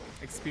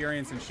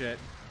 Experience and shit.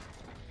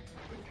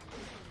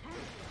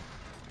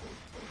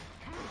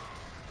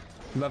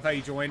 Love how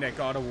you joined at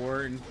God of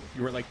War and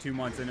you were like 2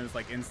 months in. It was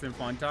like instant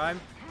fun time.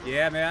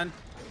 Yeah, man.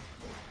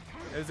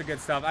 It was a good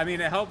stuff. I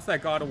mean, it helps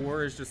that God of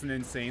War is just an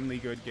insanely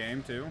good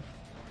game, too.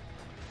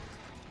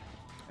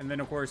 And then,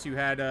 of course, you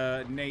had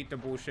Nate to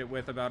bullshit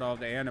with about all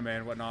the anime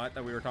and whatnot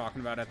that we were talking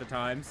about at the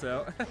time,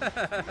 so...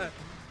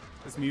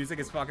 This music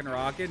is fucking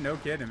rocking. No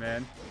kidding,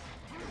 man.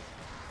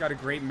 Got a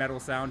great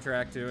metal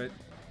soundtrack to it.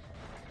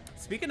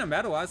 Speaking of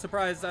metal, I was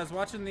surprised. I was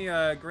watching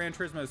the Gran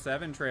Turismo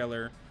 7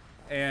 trailer,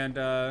 and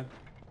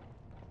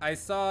I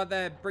saw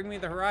that Bring Me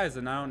the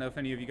Horizon. I don't know if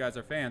any of you guys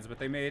are fans, but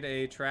they made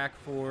a track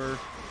for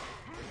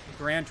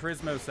Gran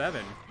Turismo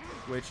 7,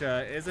 which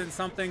isn't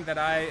something that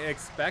I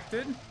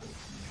expected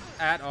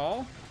at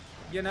all.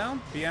 You know,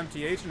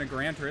 BMTH in a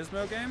Gran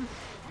Turismo game,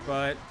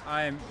 but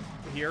I'm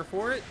here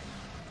for it.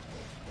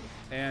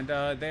 And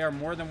they are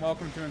more than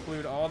welcome to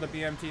include all the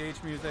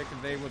BMTH music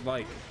they would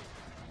like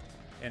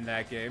in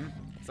that game.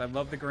 So I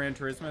love the Gran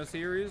Turismo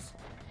series.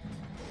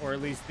 or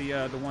at least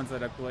the ones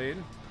that I played.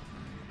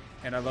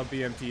 And I love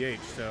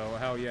BMTH, so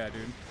hell yeah,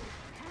 dude.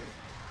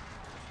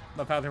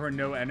 Love how there were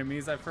no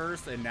enemies at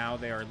first, and now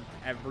they are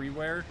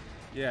everywhere.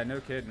 Yeah, no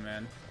kidding,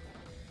 man.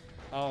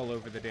 All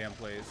over the damn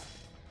place.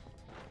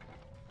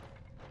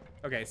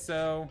 Okay,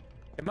 so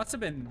it must have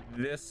been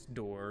this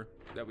door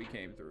that we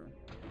came through.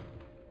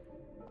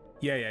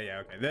 Yeah,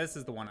 okay. This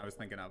is the one I was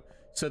thinking of.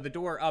 So the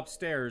door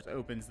upstairs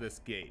opens this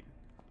gate,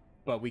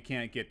 but we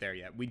can't get there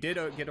yet. We did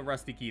get a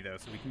rusty key, though,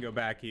 so we can go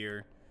back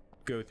here,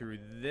 go through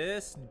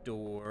this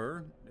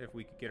door, if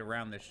we could get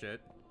around this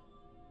shit.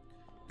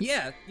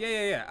 Yeah.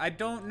 I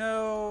don't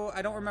know.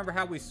 I don't remember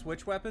how we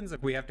switch weapons,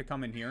 if we have to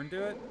come in here and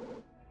do it.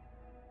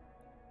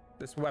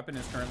 This weapon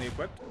is currently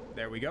equipped.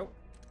 There we go.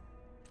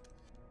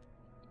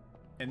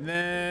 And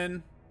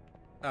then...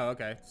 Oh,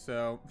 okay.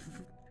 So...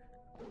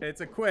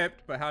 it's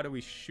equipped, but how do we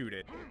shoot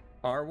it?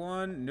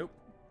 R1? Nope.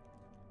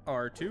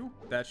 R2?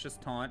 That's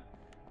just taunt.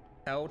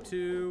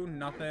 L2?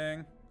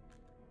 Nothing.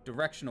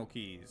 Directional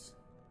keys.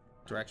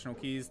 Directional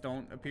keys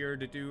don't appear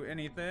to do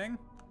anything.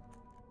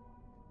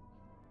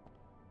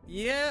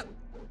 Yep.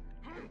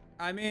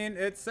 I mean,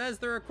 it says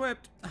they're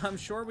equipped. I'm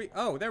sure we...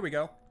 Oh, there we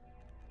go.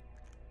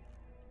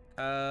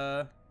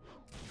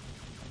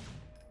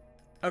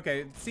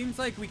 Okay, it seems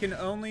like we can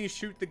only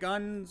shoot the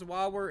guns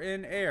while we're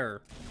in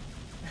air.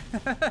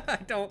 I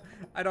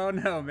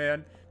don't know,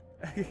 man.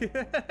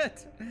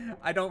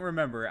 I don't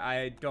remember.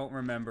 I don't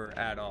remember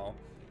at all.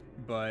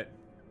 But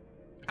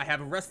I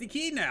have a rusty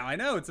key now. I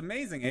know, it's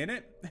amazing, ain't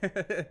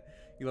it?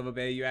 You Love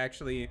Obey, you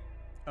actually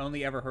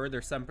only ever heard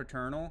their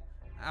Sempiternal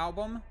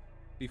album.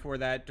 Before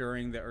that,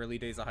 during the early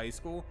days of high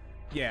school.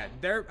 Yeah,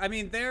 their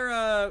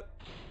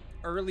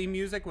early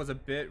music was a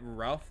bit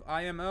rough,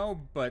 IMO,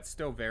 but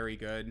still very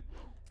good.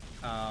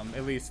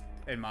 At least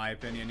in my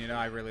opinion, you know,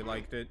 I really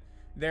liked it.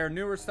 Their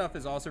newer stuff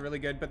is also really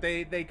good, but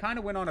they kind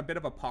of went on a bit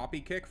of a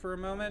poppy kick for a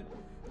moment,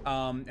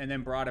 and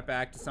then brought it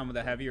back to some of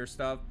the heavier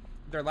stuff.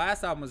 Their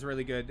last album was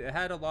really good. It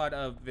had a lot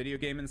of video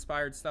game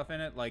inspired stuff in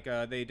it, like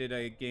they did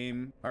a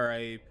game, or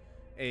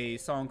a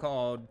song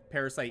called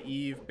Parasite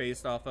Eve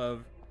based off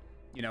of,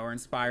 you know, or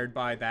inspired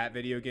by that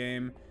video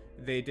game.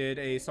 They did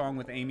a song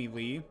with Amy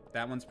Lee.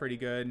 That one's pretty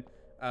good.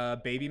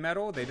 Baby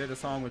Metal. They did a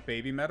song with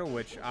Baby Metal,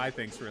 which I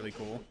think's really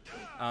cool.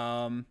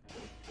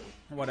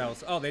 What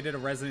else? Oh, they did a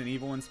Resident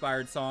Evil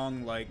inspired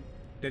song. Like,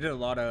 they did a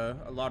lot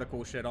of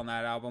cool shit on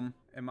that album,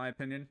 in my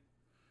opinion.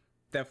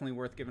 Definitely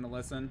worth giving a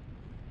listen.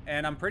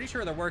 And I'm pretty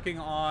sure they're working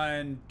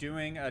on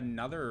doing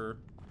another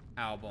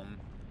album.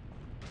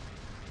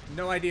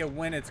 No idea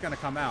when it's gonna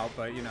come out,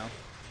 but you know.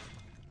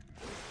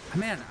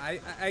 Man,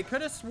 I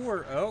could have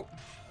swore.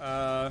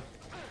 Oh,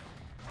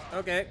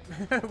 okay.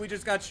 We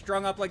just got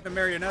strung up like the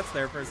marionettes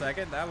there for a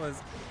second. That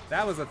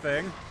was a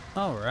thing.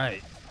 All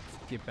right,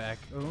 let's get back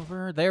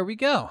over. There we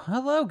go.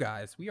 Hello,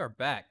 guys. We are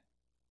back.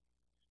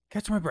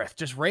 Catch my breath.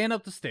 Just ran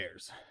up the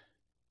stairs.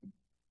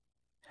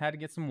 Had to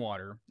get some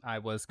water. I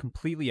was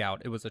completely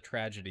out. It was a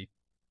tragedy.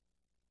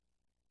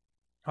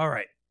 All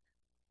right.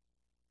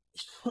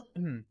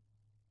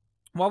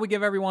 While we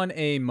give everyone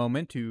a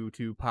moment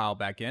to pile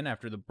back in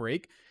after the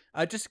break,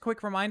 just a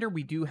quick reminder,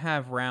 we do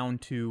have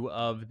round 2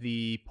 of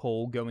the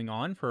poll going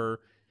on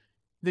for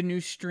the new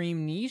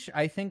stream niche.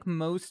 I think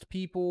most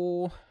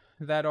people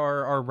that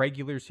are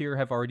regulars here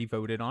have already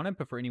voted on it,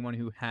 but for anyone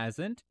who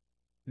hasn't,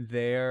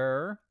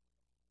 there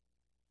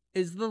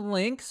is the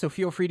link, so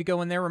feel free to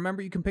go in there.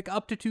 Remember, you can pick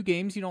up to 2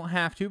 games. You don't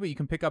have to, but you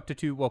can pick up to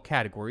 2, well,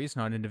 categories,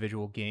 not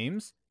individual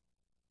games.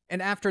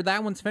 And after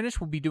that one's finished,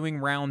 we'll be doing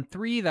round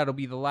 3. That'll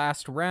be the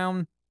last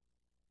round.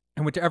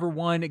 And whichever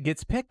one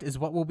gets picked is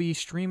what we'll be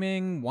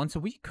streaming once a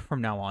week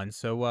from now on.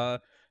 So,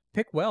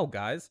 pick well,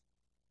 guys.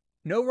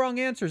 No wrong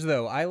answers,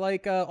 though. I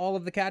like all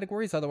of the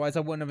categories. Otherwise, I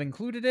wouldn't have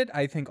included it.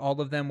 I think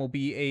all of them will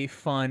be a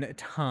fun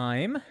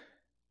time.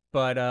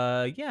 But,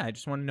 yeah, I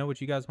just want to know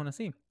what you guys want to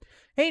see.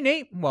 Hey,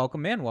 Nate.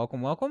 Welcome, man.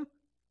 Welcome, welcome.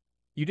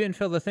 You didn't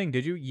fill the thing,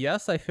 did you?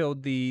 Yes, I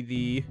filled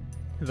the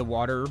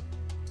water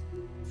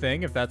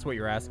thing, if that's what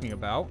you're asking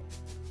about.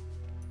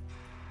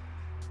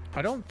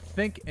 I don't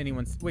think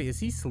anyone's... Wait, is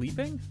he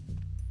sleeping?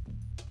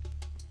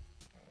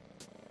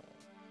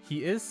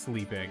 He is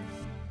sleeping.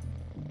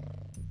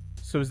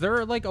 So is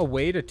there, like, a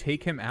way to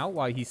take him out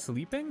while he's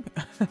sleeping?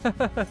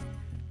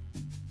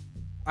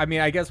 I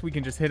mean, I guess we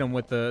can just hit him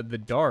with the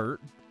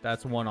dart.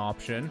 That's one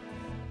option.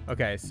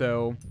 Okay,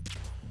 so...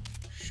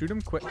 Shoot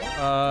him quick.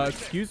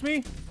 Excuse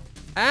me?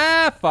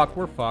 Ah, fuck,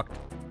 we're fucked.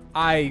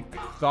 I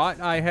thought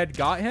I had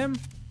got him.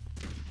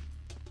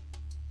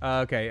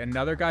 Okay,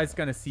 another guy's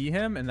gonna see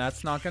him, and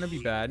that's not gonna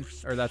be bad.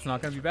 Or that's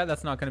not gonna be bad,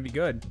 that's not gonna be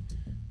good.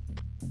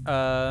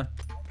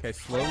 Okay,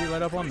 slowly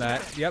let up on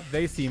that. Yep,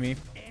 they see me.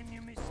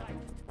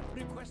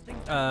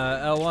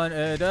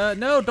 L1,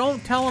 no,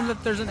 don't tell him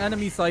that there's an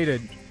enemy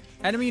sighted.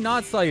 Enemy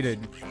not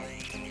sighted.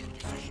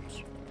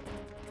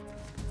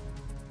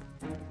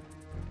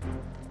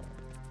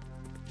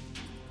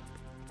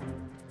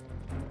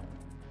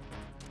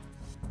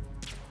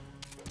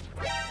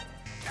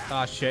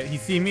 Ah, shit, he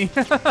see me?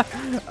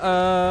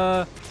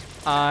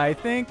 I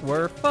think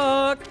we're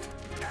fucked.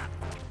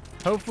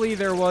 Hopefully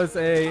there was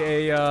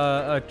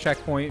a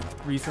checkpoint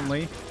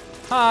recently.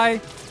 Hi.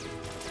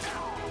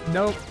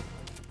 Nope.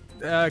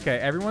 Okay,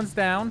 everyone's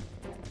down.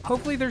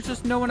 Hopefully there's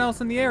just no one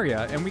else in the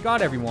area, and we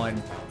got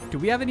everyone. Do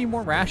we have any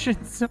more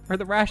rations? Are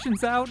the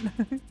rations out?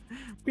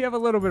 We have a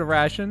little bit of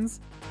rations.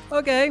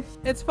 Okay,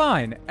 it's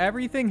fine.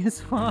 Everything is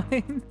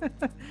fine.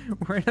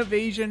 We're in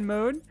evasion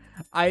mode.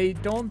 I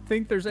don't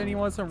think there's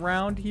anyone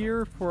around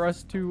here for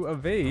us to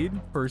evade,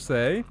 per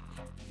se.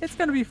 It's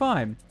gonna be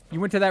fine. You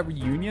went to that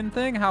reunion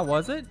thing? How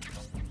was it?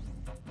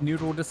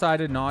 Noodle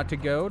decided not to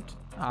go.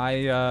 I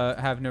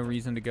have no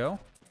reason to go.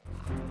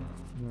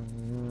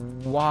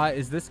 Why?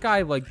 Is this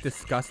guy, like,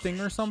 disgusting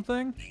or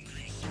something?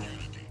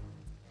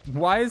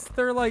 Why is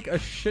there, like, a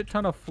shit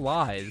ton of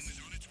flies?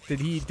 Did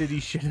he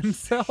shit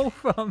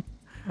himself?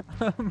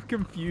 I'm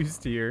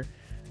confused here.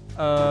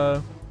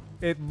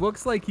 It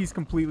looks like he's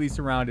completely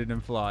surrounded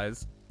in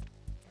flies.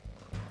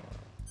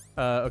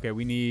 Okay,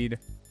 we need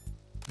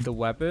the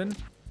weapon.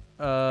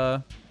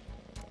 Go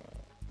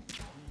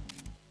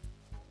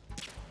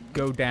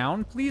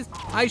down, please.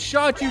 I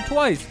shot you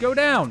twice. Go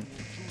down.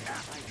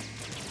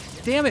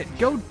 Damn it.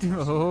 Go.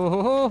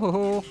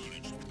 Oh.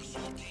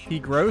 He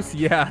gross?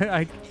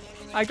 Yeah,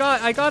 I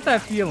got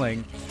that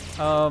feeling.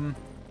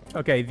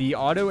 Okay, the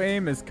auto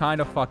aim is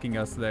kind of fucking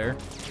us there.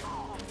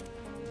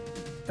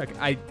 Like,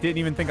 I didn't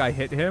even think I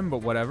hit him, but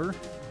whatever.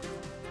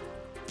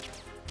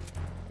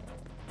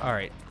 All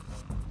right.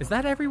 Is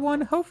that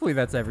everyone? Hopefully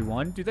that's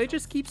everyone. Do they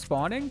just keep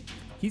spawning?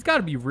 He's got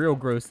to be real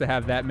gross to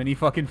have that many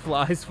fucking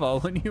flies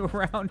following you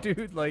around,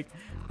 dude. Like,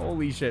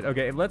 holy shit.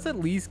 Okay, let's at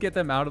least get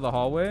them out of the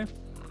hallway.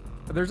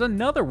 There's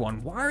another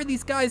one. Why are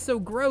these guys so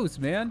gross,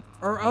 man?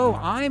 Or, oh,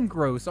 I'm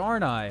gross,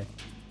 aren't I?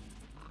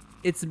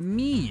 It's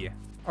me.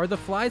 Are the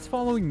flies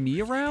following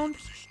me around?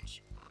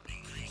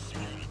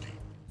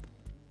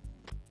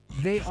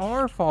 They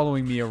are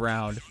following me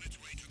around.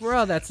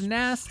 Bro, that's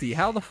nasty.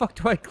 How the fuck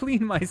do I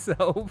clean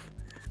myself?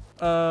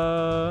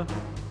 I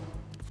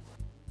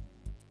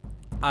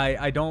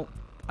don't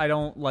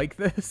like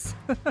this.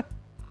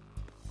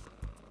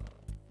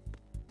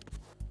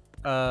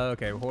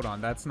 Okay, hold on.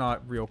 That's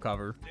not real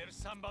cover. There's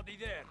somebody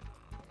there.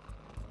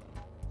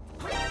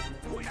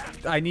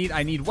 I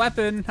need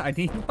weapon. I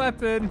need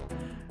weapon.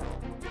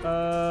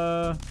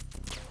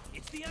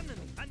 It's the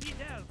enemy. I need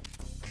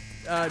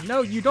help.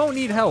 No, you don't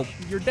need help.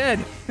 You're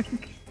dead.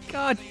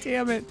 God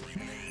damn it.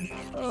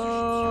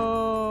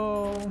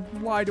 Oh,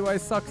 why do I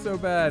suck so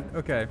bad?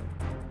 Okay,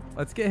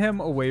 let's get him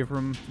away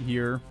from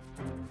here.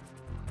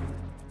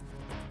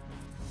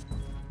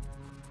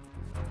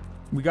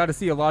 We got to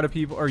see a lot of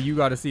people, or you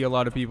got to see a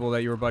lot of people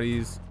that your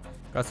buddies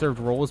got served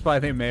rolls by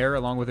the mayor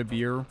along with a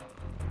beer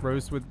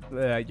roast with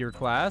your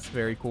class.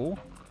 Very cool.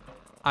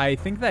 I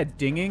think that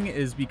dinging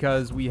is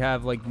because we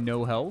have, like,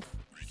 no health,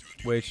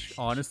 which,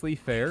 honestly,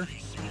 fair.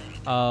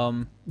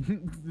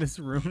 This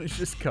room is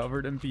just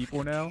covered in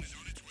people now.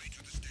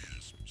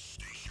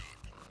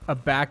 A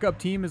backup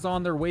team is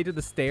on their way to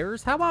the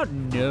stairs? How about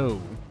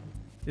no?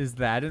 Is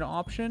that an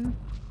option?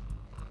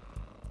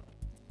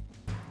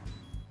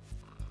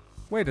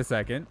 Wait a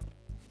second.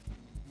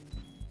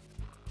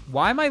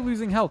 Why am I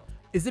losing health?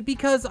 Is it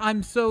because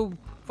I'm so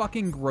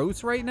fucking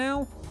gross right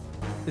now?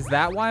 Is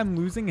that why I'm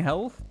losing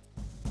health?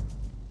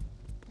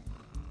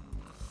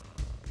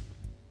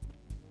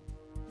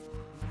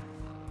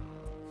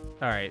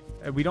 Alright.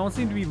 We don't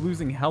seem to be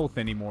losing health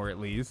anymore, at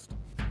least.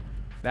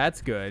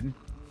 That's good.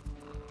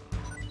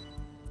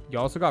 You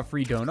also got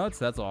free donuts.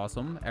 That's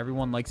awesome.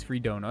 Everyone likes free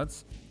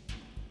donuts.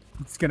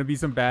 It's gonna be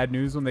some bad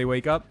news when they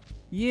wake up.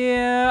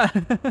 Yeah.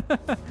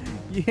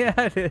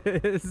 Yeah,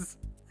 it is.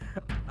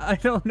 I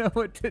don't know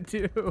what to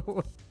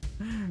do.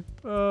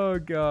 Oh,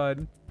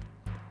 God.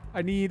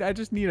 I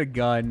just need a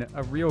gun.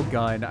 A real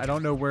gun. I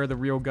don't know where the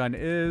real gun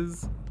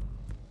is.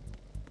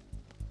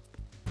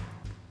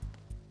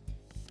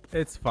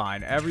 It's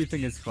fine.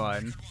 Everything is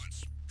fun.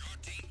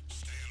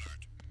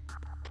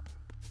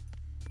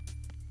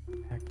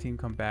 Hack team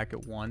come back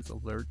at once.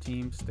 Alert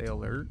team, stay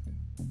alert.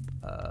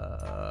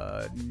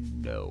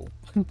 No.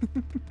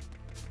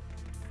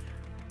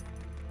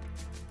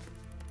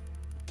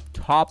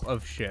 Top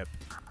of ship.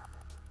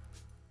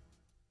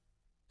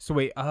 So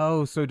wait,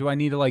 oh, so do I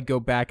need to, like, go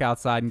back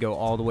outside and go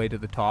all the way to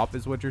the top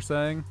is what you're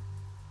saying?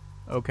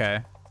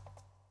 Okay.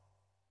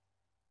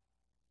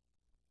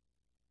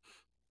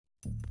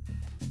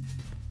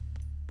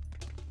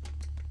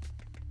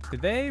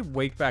 Did they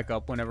wake back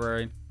up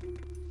whenever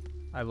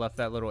I left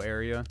that little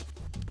area?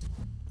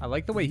 I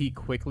like the way he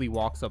quickly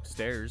walks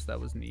upstairs. That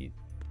was neat.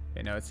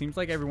 Okay, no, it seems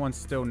like everyone's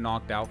still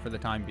knocked out for the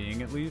time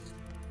being, at least.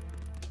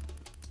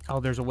 Oh,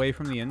 there's a way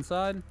from the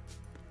inside?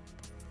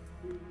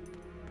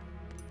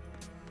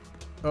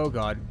 Oh,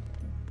 God.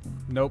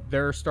 Nope,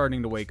 they're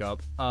starting to wake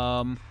up.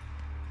 I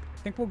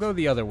think we'll go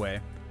the other way.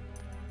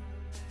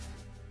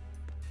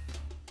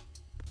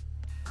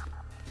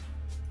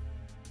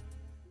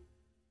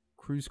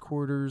 Cruise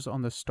quarters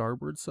on the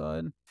starboard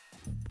side.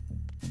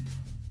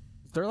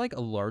 Is there, like,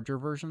 a larger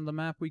version of the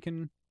map we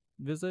can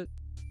visit?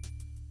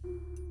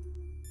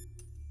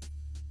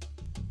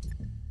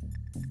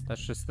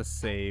 That's just the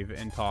save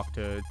and talk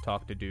to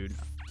dude.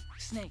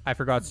 Snake. I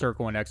forgot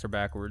circle and X are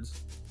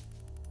backwards.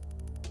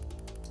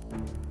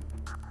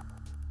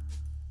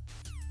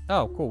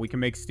 Oh, cool. We can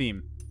make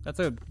steam. That's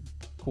a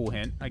cool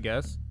hint, I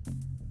guess.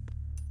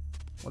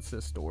 What's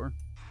this door?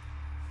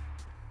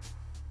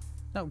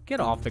 No, get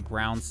off the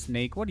ground,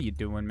 Snake. What are you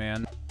doing,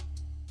 man?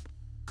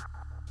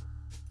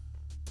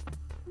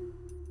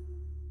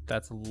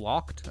 That's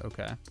locked?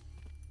 Okay.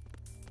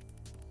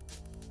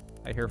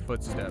 I hear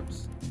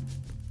footsteps.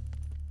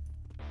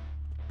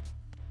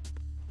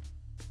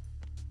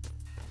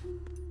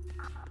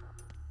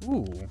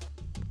 Ooh.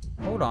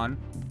 Hold on.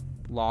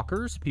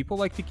 Lockers? People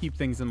like to keep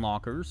things in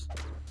lockers.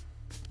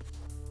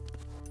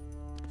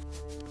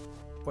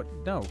 What?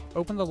 No.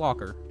 Open the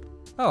locker.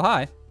 Oh,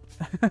 hi.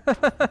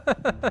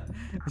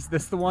 Is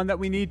this the one that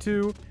we need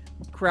to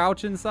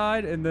crouch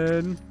inside and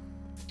then...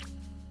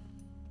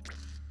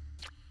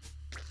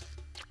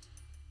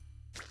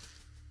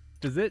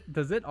 Does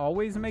it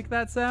always make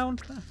that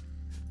sound?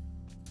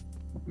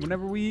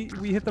 Whenever we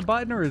hit the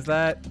button, or is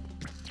that...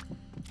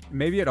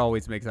 Maybe it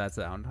always makes that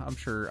sound. I'm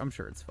sure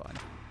it's fine.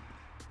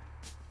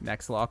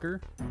 Next locker.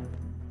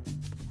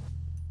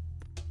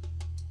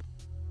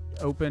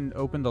 Open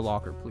the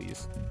locker,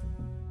 please.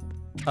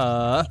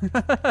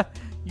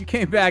 You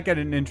came back at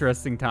an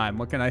interesting time.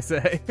 What can I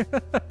say?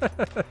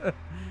 Okay,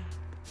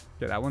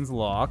 that one's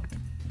locked.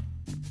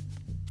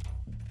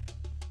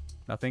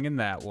 Nothing in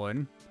that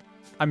one.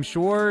 I'm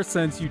sure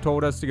since you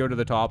told us to go to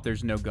the top,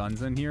 there's no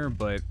guns in here,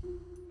 but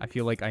I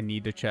feel like I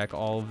need to check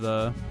all of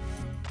the...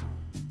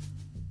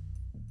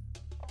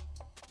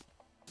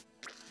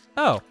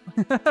 Oh.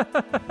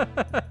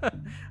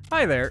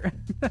 Hi there.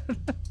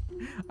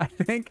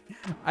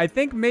 I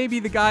think maybe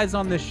the guys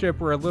on this ship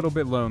were a little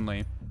bit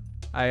lonely.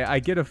 I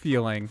get a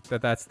feeling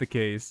that that's the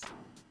case.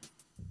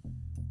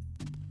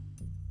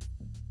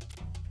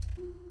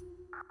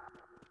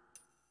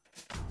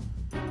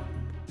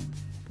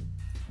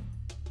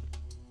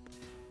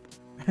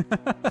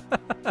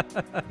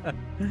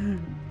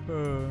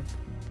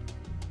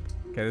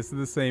 Okay, this is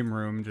the same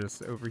room,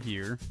 just over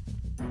here.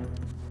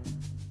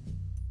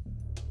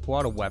 Pull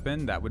out a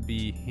weapon, that would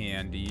be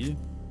handy.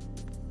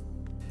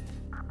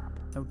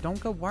 No, don't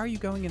go. Why are you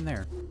going in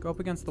there? Go up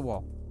against the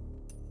wall.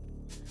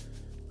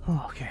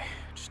 Okay,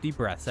 just deep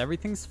breaths.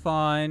 Everything's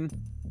fine.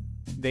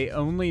 They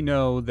only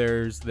know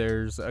there's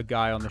a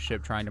guy on the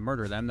ship trying to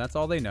murder them. That's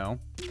all they know.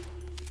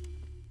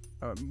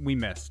 We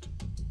missed.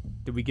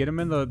 Did we get him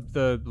in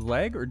the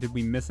leg, or did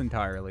we miss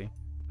entirely?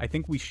 I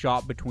think we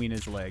shot between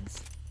his legs.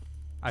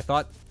 I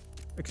thought...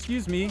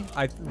 Excuse me.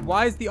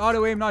 Why is the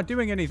auto-aim not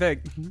doing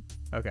anything?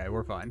 Okay,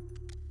 we're fine.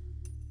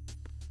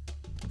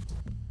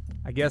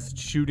 I guess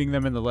shooting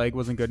them in the leg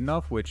wasn't good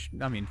enough, which,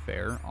 I mean,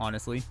 fair,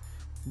 honestly.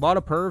 A lot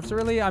of pervs,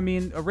 really? I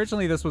mean,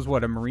 originally this was,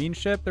 what, a marine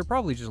ship? They're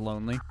probably just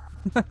lonely.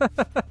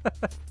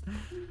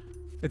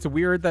 It's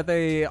weird that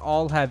they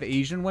all have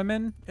Asian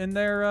women in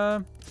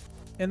their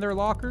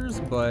lockers,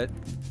 but...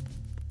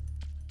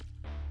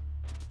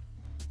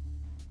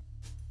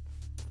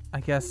 I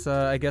guess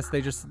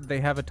they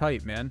have a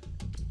type, man.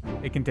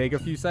 It can take a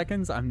few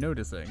seconds, I'm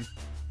noticing.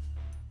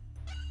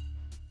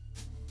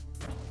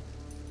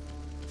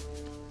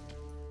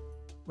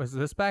 Was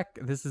this back?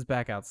 This is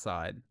back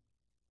outside.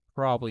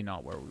 Probably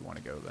not where we want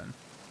to go then.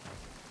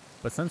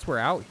 But since we're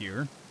out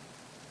here,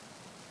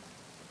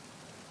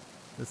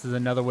 this is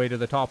another way to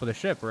the top of the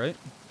ship, right?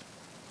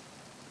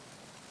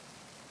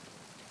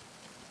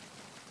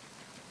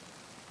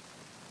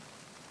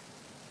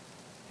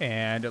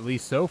 And at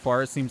least so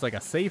far, it seems like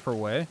a safer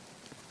way.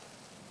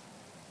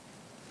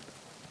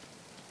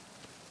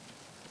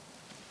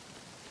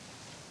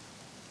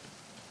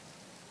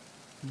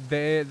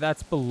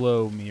 That's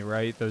below me,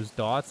 right? Those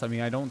dots? I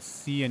mean, I don't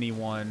see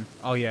anyone.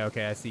 Oh, yeah,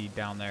 okay, I see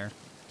down there.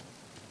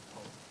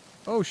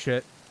 Oh,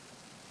 shit.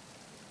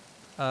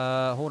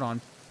 Hold on.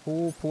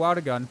 Pull out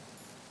a gun.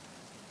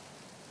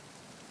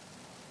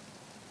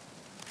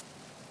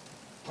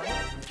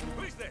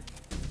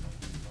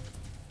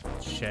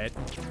 Shit.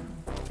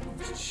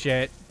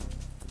 Shit.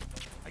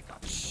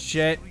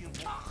 Shit.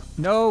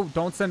 No,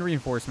 don't send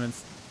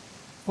reinforcements.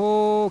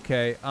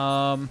 Okay,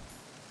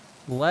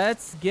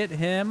 let's get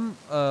him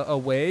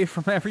away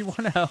from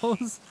everyone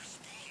else.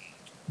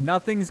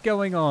 Nothing's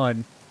going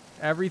on.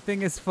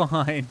 Everything is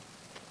fine.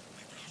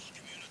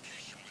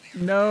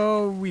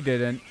 No, we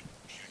didn't.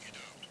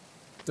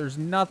 There's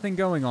nothing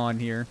going on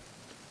here.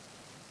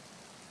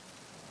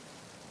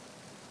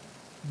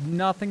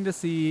 Nothing to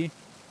see.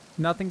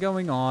 Nothing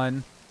going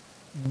on.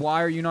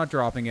 Why are you not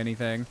dropping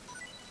anything?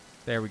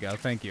 There we go.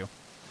 Thank you.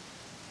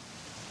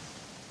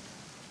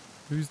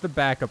 Who's the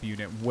backup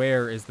unit?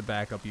 Where is the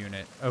backup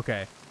unit?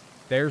 Okay.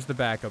 There's the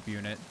backup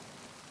unit.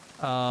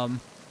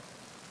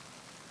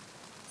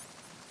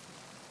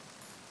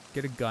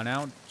 Get a gun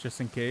out,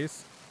 just in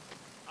case.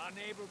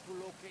 Unable to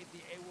locate the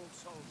AWOL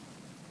zone.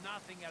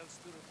 Nothing else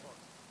to report.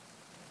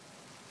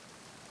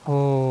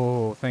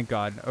 Oh, thank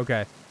God.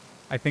 Okay.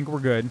 I think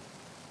we're good.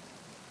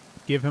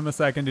 Give him a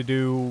second to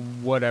do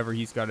whatever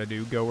he's got to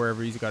do. Go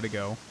wherever he's got to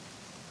go.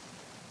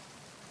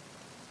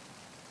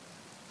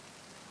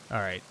 All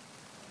right.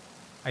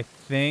 I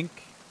think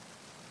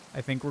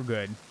we're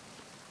good.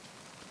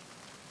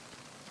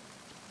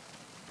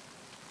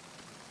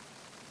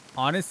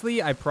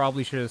 Honestly, I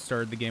probably should have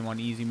started the game on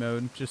easy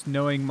mode. Just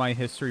knowing my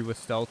history with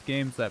stealth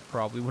games, that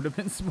probably would have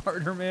been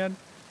smarter, man.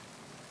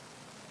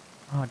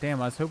 Oh,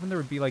 damn. I was hoping there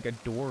would be, like, a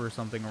door or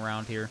something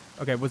around here.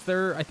 Okay, was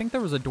there... I think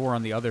there was a door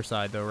on the other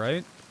side, though,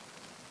 right?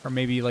 Or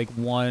maybe, like,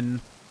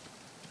 one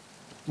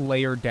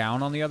layer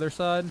down on the other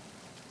side?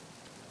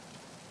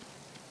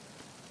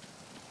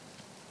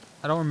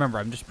 I don't remember.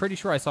 I'm just pretty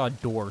sure I saw a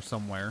door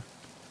somewhere.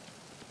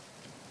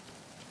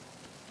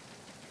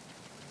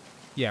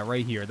 Yeah,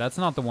 right here. That's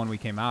not the one we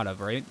came out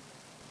of, right?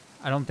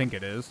 I don't think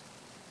it is.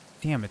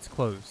 Damn, it's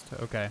closed.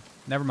 Okay.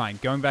 Never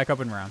mind. Going back up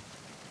and around.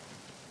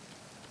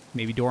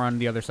 Maybe door on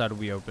the other side will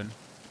be open.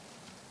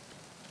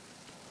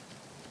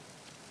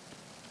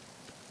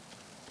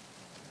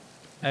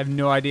 I have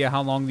no idea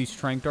how long these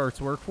trank darts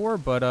work for,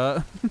 but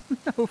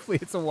hopefully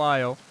it's a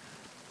while.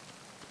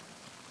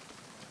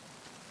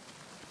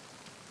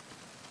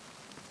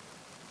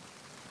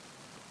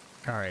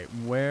 Alright,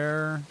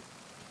 where...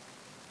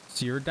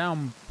 So you're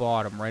down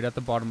bottom, right at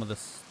the bottom of the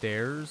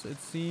stairs,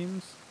 it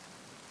seems.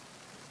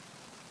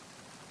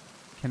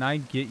 Can I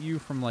get you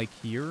from, like,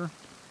 here?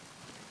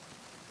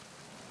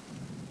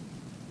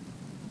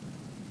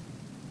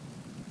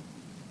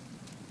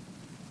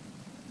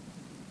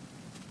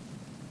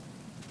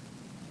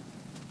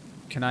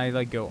 Can I,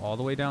 like, go all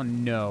the way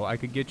down? No, I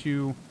could get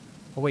you...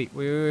 Oh, wait.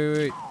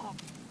 I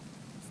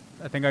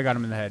think I got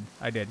him in the head.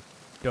 I did.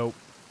 Dope.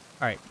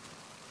 Alright.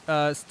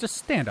 Just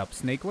stand up,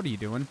 Snake. What are you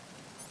doing?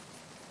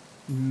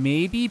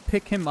 Maybe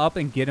pick him up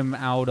and get him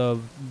out of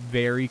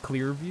very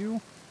clear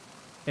view.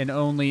 And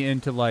only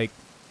into, like,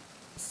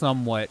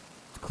 somewhat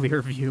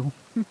clear view.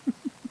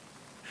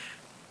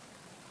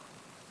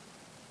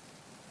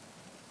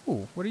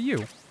 Ooh, what are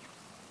you?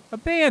 A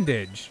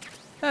bandage.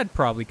 That'd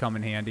probably come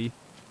in handy.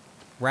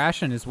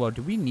 Ration as well.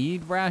 Do we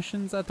need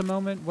rations at the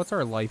moment? What's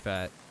our life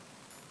at?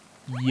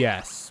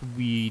 Yes,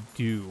 we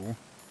do.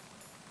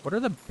 What are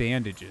the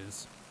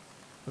bandages?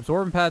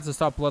 Absorbent pads to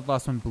stop blood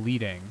loss when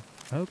bleeding.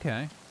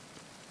 Okay.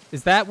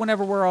 Is that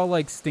whenever we're all,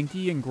 like,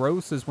 stinky and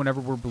gross is whenever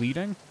we're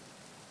bleeding?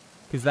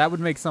 Because that would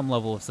make some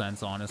level of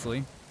sense,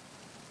 honestly.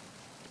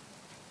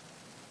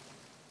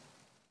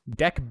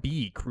 Deck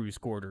B cruise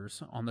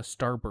quarters on the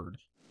starboard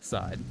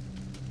side.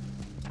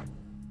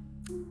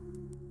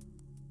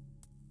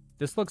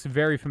 This looks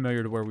very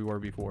familiar to where we were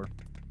before.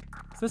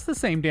 Is this the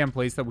same damn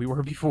place that we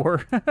were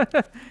before?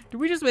 Did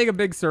we just make a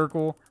big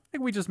circle? I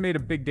think we just made a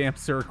big damn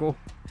circle.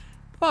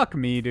 Fuck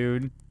me,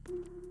 dude.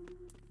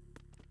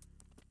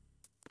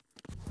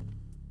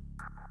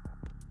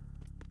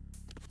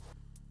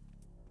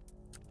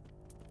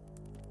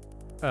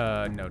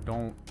 No,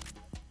 don't.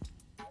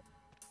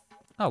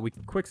 Oh, we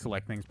can quick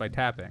select things by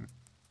tapping.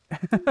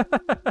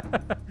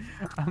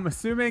 I'm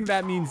assuming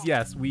that means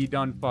yes, we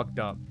done fucked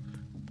up.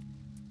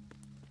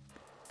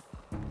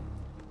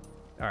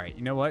 Alright,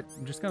 you know what?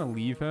 I'm just gonna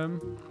leave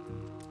him.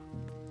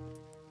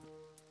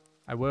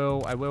 I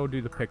will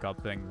do the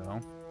pickup thing, though.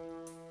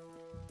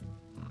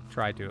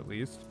 Try to, at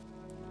least.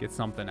 Get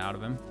something out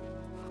of him.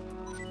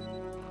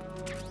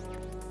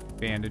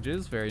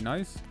 Bandages, very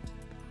nice.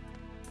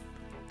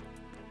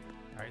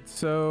 Alright,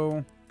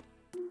 so...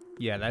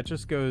 yeah, that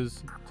just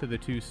goes to the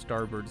two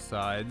starboard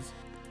sides.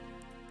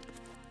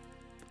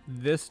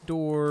 This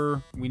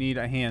door, we need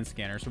a hand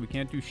scanner, so we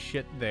can't do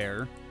shit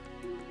there.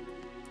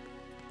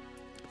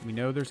 We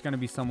know there's going to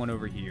be someone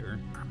over here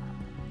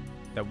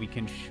that we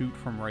can shoot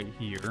from right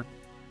here.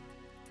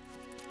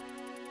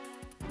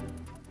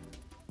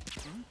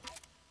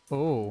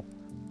 Oh,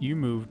 you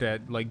moved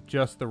at, like,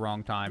 just the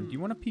wrong time. Do you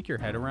want to peek your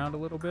head around a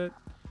little bit?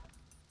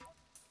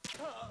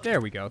 There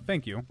we go.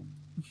 Thank you.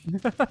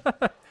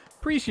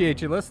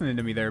 Appreciate you listening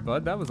to me there,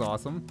 bud. That was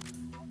awesome.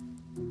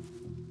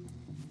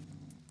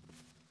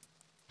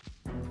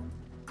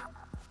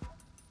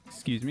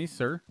 Excuse me,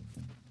 sir.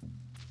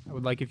 I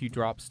would like if you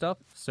drop stuff,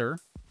 sir.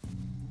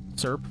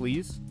 Sir,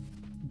 please.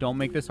 Don't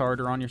make this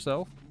harder on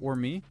yourself or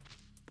me.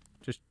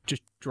 Just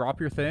drop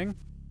your thing.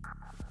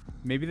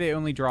 Maybe they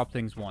only drop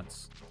things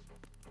once.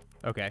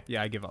 Okay,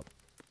 yeah, I give up.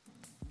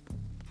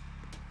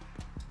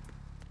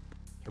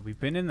 Okay, we've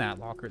been in that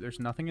locker. There's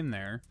nothing in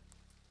there.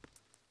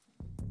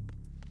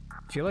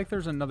 I feel like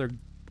there's another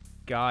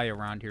guy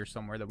around here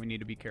somewhere that we need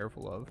to be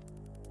careful of.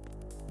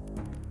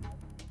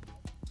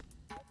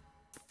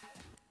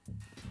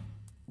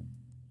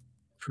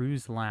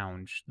 Cruise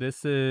Lounge.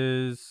 This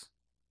is...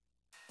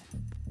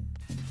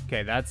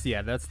 okay, that's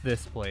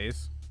this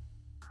place.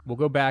 We'll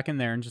go back in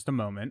there in just a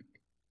moment.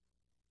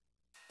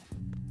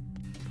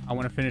 I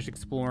want to finish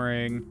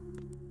exploring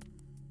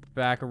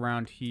back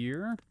around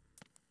here.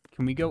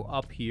 Can we go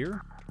up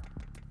here?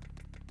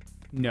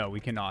 No, we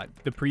cannot.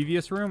 The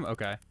previous room?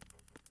 Okay.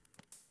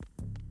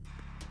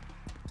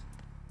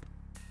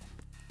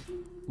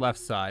 Left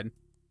side.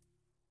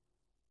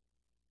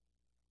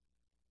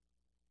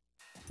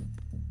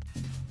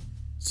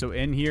 So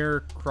in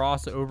here,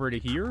 cross over to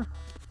here?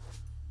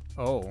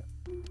 Oh.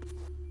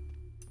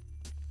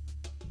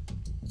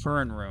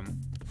 Current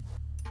room.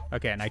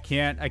 Okay, and I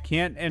can't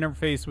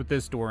interface with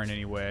this door in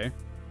any way.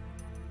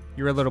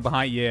 You're a little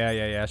behind.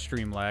 Yeah,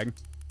 stream lag.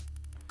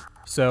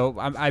 So,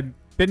 I've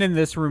been in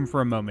this room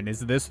for a moment. Is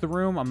this the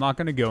room? I'm not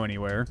going to go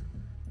anywhere.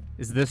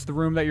 Is this the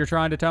room that you're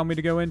trying to tell me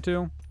to go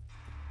into?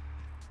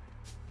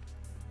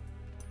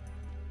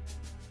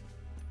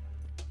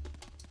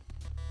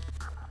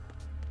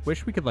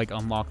 Wish we could, like,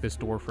 unlock this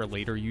door for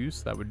later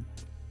use. That would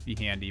be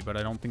handy, but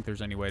I don't think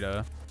there's any way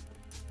to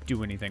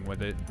do anything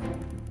with it.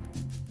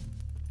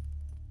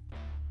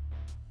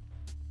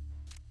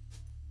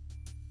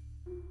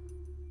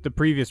 The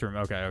previous room.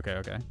 Okay.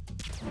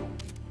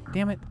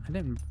 Damn it. I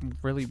didn't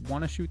really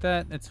want to shoot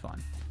that. It's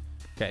fine.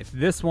 Okay,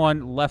 this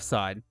one, left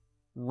side.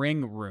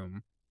 Ring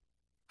room.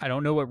 I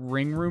don't know what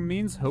ring room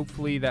means.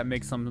 Hopefully that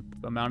makes some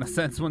amount of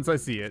sense once I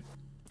see it.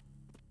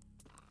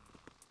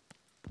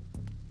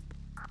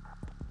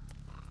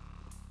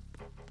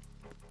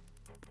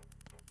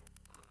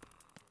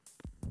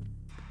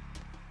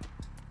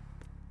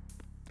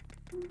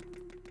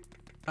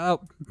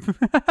 Oh.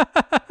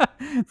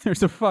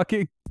 There's a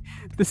fucking...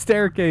 The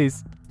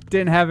staircase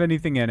didn't have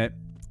anything in it.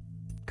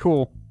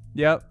 Cool.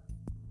 Yep.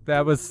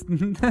 That was...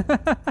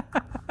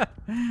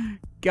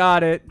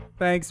 Got it.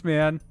 Thanks,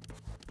 man.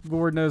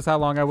 Lord knows how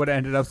long I would have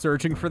ended up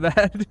searching for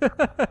that.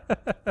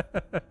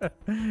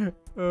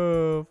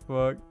 Oh,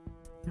 fuck.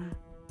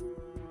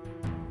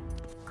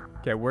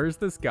 Okay, where's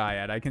this guy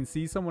at? I can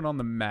see someone on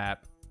the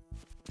map.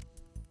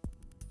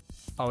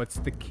 Oh, it's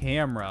the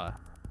camera.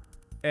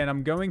 And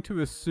I'm going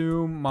to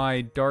assume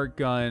my dart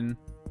gun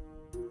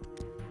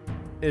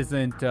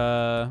isn't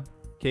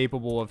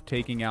capable of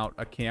taking out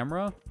a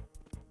camera.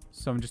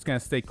 So I'm just going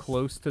to stay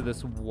close to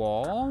this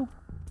wall.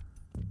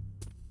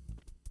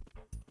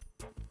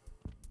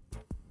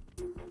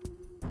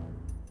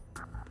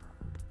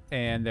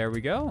 And there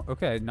we go.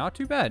 Okay, not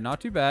too bad, not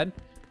too bad.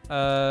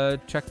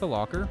 Check the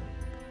locker.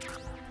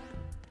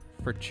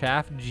 For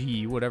chaff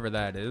G, whatever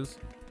that is.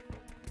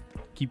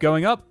 Keep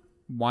going up.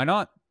 Why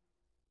not?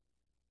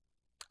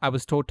 I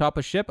was told top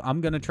of ship.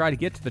 I'm gonna try to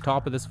get to the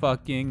top of this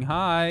fucking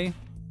high.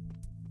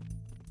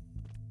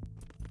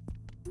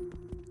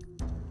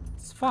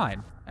 It's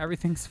fine.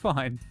 Everything's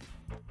fine.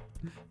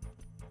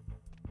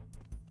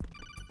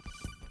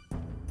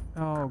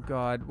 Oh,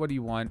 God. What do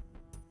you want?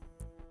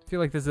 I feel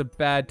like this is a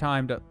bad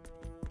time to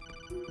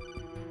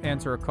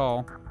answer a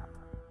call.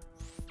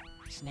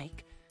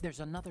 Snake, there's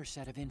another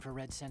set of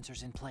infrared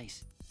sensors in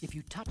place. If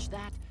you touch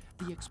that,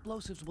 the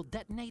explosives will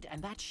detonate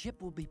and that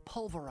ship will be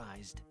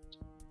pulverized.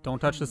 Don't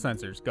touch the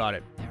sensors. Got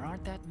it. There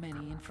aren't that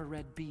many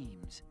infrared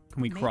beams.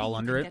 Can we crawl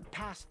under it? Get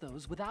past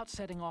those without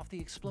setting off the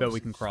explosives. Bet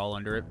we can crawl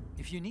under it.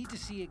 If you need to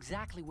see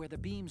exactly where the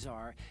beams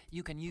are,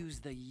 you can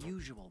use the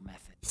usual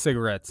method.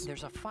 Cigarettes.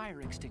 There's a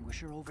fire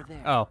extinguisher over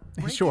there. Oh,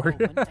 Break sure.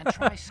 it open and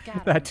try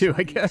scattering That too, some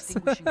I of the guess.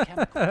 extinguishing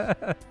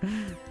chemicals.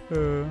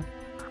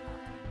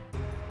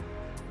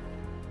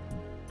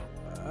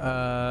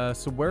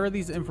 So where are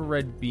these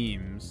infrared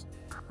beams?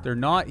 They're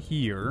not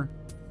here.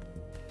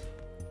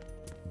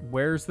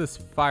 Where's this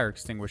fire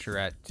extinguisher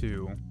at,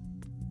 too?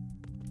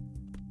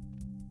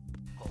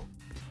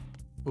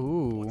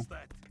 Ooh. What's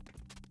that?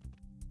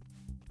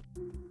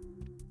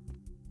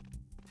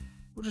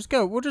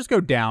 We'll just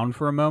go down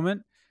for a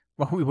moment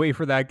while we wait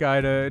for that guy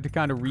to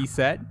kind of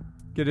reset.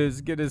 Get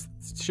his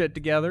shit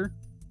together.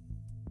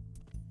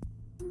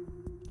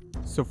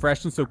 So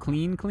fresh and so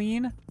clean.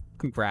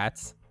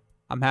 Congrats.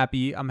 I'm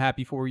happy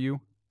for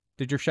you.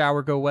 Did your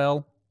shower go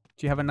well?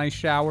 Did you have a nice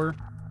shower?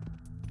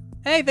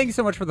 Hey, thank you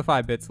so much for the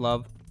 5 bits,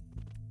 love.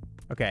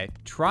 Okay,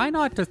 try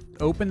not to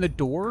open the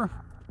door.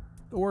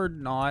 Or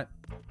not.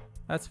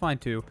 That's fine,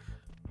 too.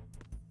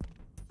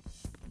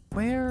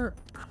 Where?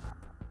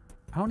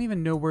 I don't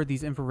even know where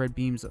these infrared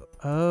beams...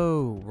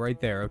 Oh, right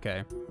there,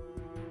 okay.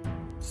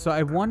 So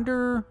I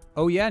wonder...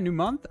 Oh, yeah, new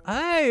month?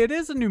 Hey, it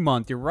is a new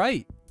month, you're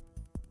right.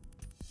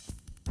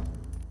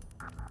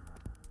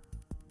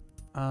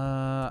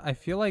 I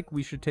feel like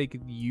we should take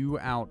you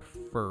out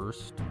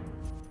first.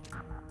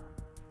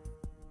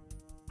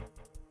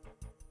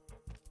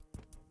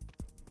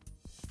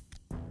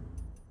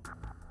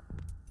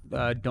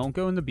 Don't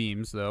go in the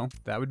beams, though.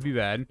 That would be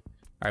bad.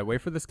 Alright,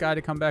 wait for this guy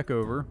to come back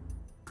over.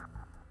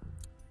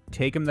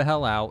 Take him the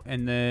hell out,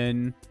 and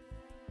then...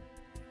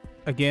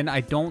 Again,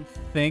 I don't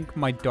think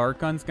my dart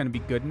gun's gonna be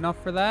good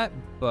enough for that,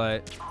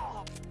 but...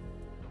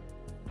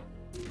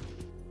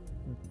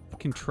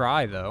 Can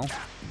try, though.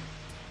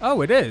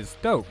 Oh, it is.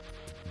 Dope.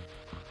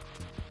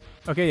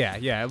 Okay,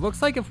 yeah. It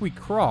looks like if we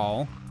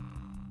crawl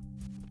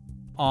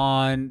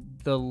on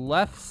the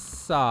left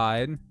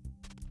side...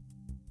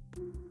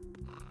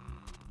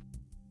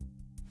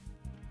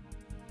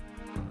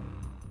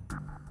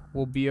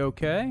 We'll be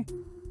okay.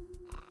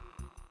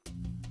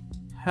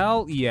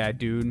 Hell yeah,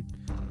 dude.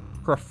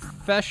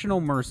 Professional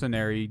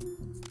mercenary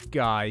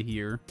guy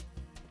here.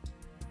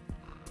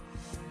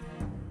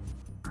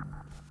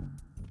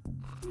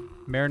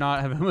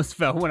 Marinot have almost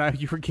fell when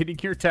you were getting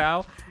your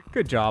towel.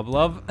 Good job,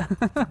 love.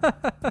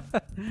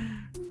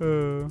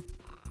 Google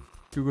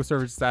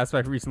search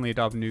satisfied recently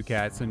adopted new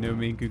cat, so no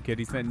Maine Coon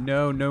kitties.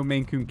 No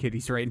Maine Coon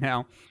kitties right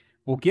now.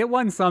 We'll get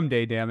one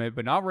someday, damn it,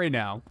 but not right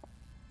now.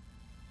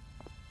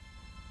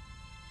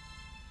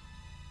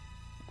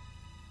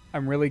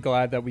 I'm really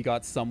glad that we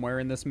got somewhere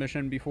in this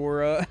mission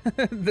before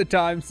the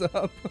time's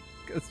up.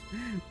 Because,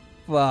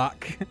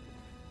 fuck.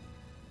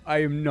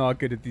 I am not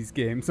good at these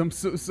games. I'm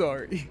so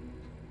sorry.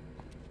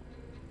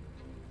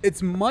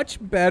 It's much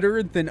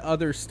better than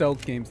other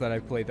stealth games that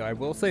I've played, though. I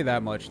will say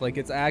that much. Like,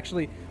 it's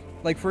actually...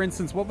 Like, for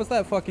instance, what was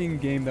that fucking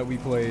game that we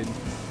played?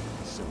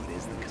 So it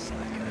is the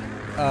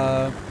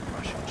Kasatka.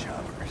 Russian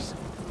choppers.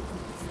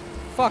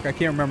 Fuck, I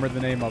can't remember the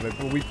name of it,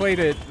 but we played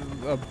it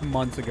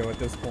months ago at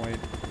this point.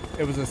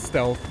 It was a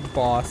stealth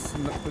boss.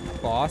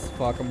 Boss?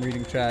 Fuck, I'm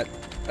reading chat.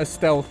 A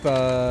stealth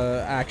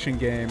action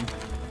game.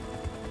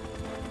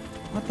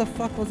 What the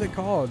fuck was it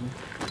called?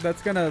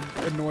 That's gonna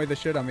annoy the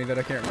shit on me that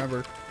I can't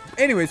remember.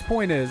 Anyways,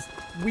 point is,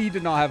 we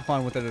did not have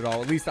fun with it at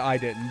all. At least I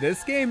didn't.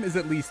 This game is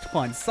at least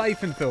fun.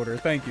 Siphon Filter,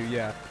 thank you,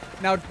 yeah.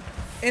 Now,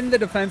 in the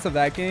defense of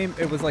that game,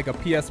 it was like a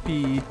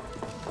PSP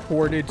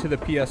ported to the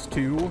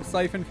PS2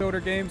 Siphon Filter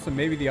game, so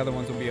maybe the other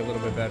ones will be a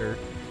little bit better.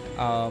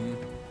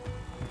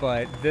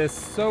 But this,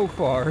 so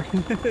far,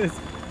 is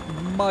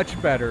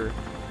much better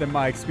than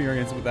my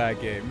experience with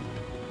that game.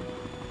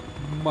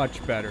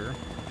 Much better.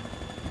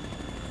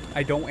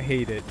 I don't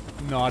hate it.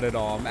 Not at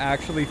all. I'm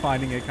actually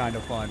finding it kind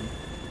of fun.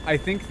 I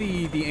think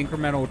the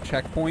incremental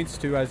checkpoints,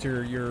 too, as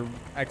you're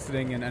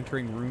exiting and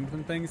entering rooms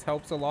and things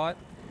helps a lot.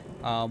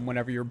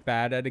 Whenever you're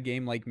bad at a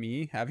game like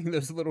me, having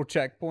those little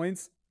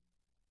checkpoints,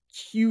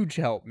 huge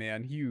help,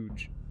 man.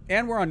 Huge.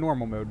 And we're on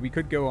normal mode. We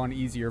could go on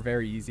easy or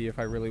very easy if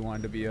I really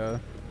wanted to be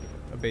a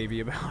baby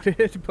about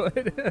it, but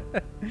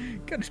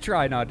gonna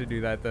try not to do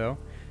that, though.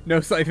 No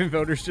siphon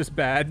filter's just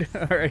bad.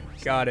 Alright,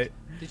 got it.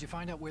 Did you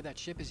find out where that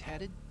ship is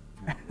headed?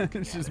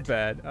 It's just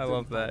bad. I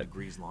love that.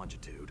 Degrees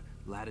longitude,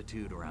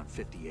 latitude around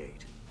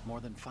 58. More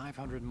than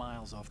 500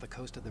 miles off the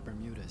coast of the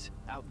Bermudas,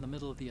 out in the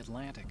middle of the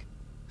Atlantic.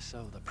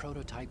 So the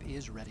prototype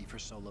is ready for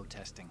solo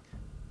testing.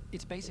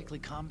 It's basically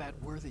combat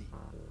worthy.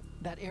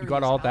 That area You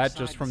got all that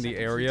just from the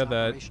area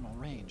that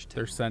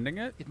they're sending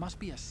it? It must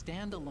be a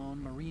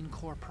standalone Marine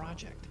Corps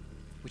project,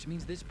 which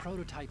means this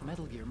prototype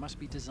Metal Gear must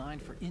be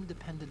designed for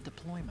independent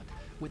deployment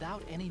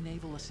without any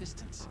naval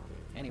assistance.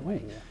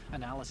 Anyway,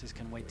 analysis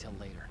can wait till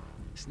later.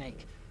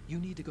 Snake, you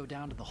need to go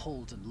down to the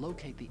holds and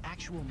locate the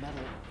actual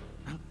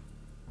metal...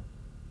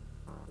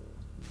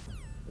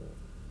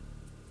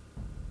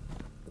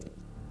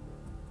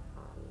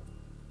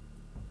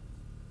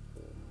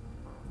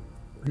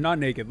 Not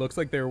naked. Looks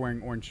like they were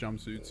wearing orange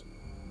jumpsuits.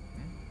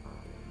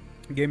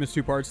 The game is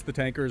two parts. The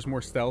tanker is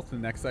more stealth. The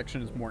next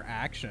section is more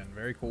action.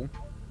 Very cool.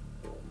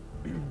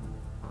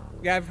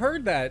 Yeah, I've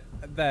heard that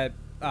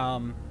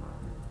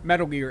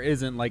Metal Gear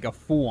isn't like a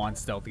full-on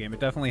stealth game. It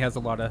definitely has a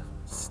lot of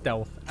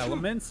stealth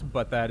elements,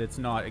 but that it's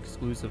not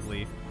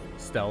exclusively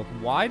stealth.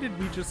 Why did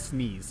we just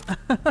sneeze?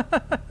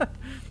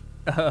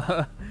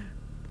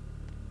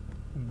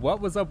 What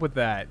was up with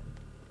that?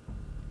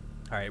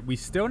 Alright, we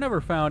still never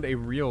found a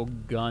real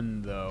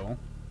gun, though,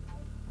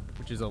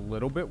 which is a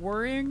little bit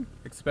worrying,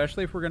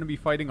 especially if we're going to be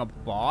fighting a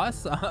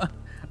boss.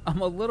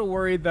 I'm a little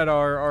worried that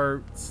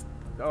our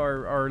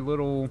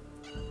little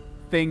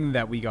thing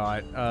that we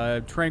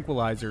got,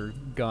 tranquilizer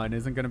gun,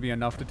 isn't going to be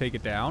enough to take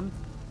it down.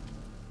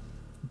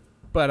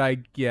 But I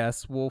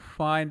guess we'll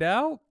find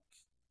out.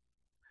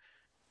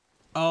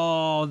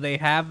 Oh, they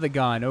have the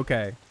gun.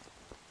 Okay.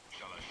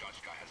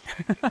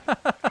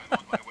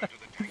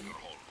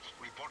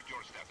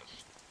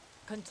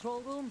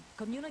 Control room,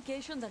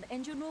 communications and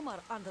engine room are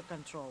under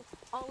control.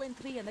 All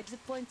entry and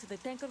exit points to the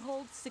tanker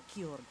hold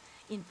secured.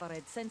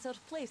 Infrared sensors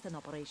placed and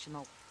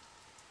operational.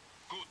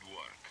 Good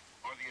work.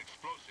 Are the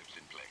explosives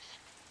in place?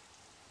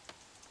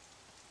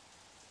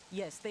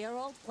 Yes, they are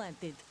all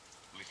planted.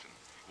 Listen,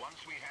 once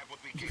we have what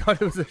we I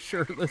thought it was a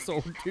shirtless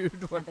old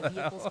dude. What And the the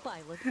vehicle's hell?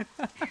 pilot. He's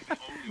the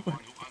only one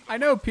who I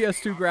know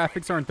PS2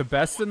 graphics aren't the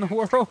best in the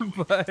world,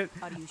 but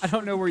I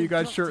don't know where you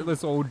got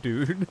shirtless old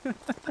dude. Your part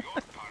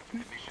of the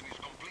mission is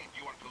complete.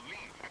 You are to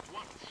leave at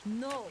once.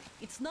 No,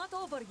 it's not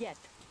over yet.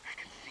 I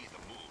can see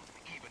the moon,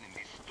 even in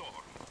this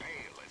storm,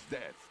 pale as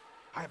death.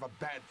 I have a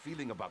bad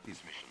feeling about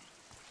this mission.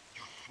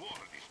 You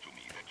swore this to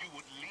me, that you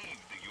would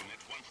leave the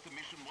unit once the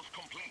mission was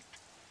complete.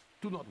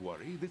 Do not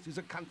worry, this is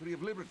a country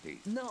of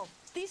liberty. No,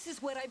 this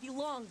is where I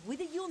belong, with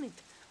the unit.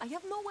 I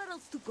have nowhere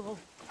else to go.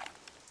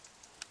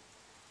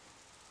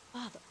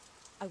 Father,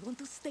 I want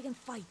to stay and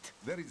fight.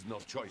 There is no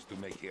choice to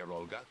make here,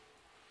 Olga.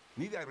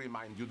 Need I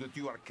remind you that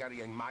you are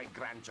carrying my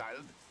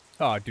grandchild?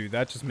 Oh, dude,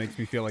 that just makes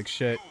me feel like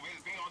shit. You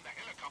will be on the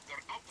helicopter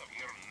out of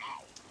here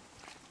now.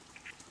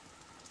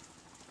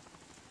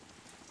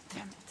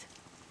 Damn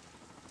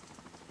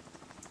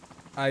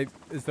it.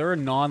 Is there a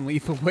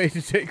non-lethal way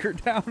to take her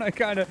down? I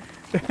kind of...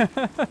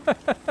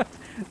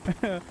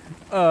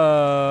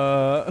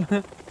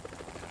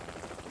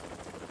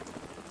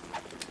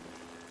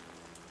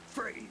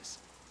 Freeze.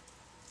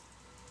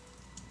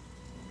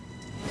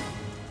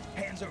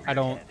 Hands over I your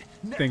don't head.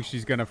 Now. think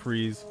she's gonna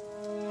freeze.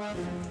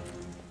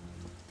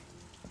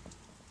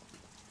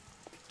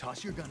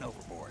 Toss your gun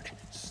overboard,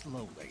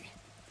 slowly.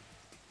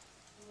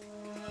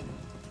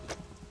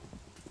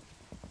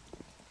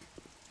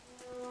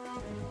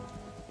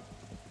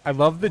 I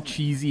love the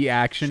cheesy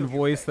action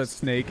voice that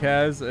Snake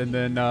has, and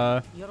then,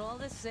 You're all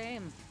the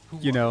same.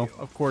 you know,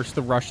 of course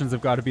the Russians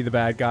have got to be the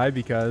bad guy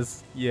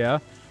because, yeah.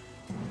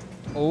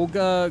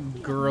 Olga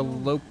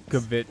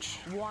Gurlokovich.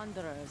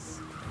 Wanderers.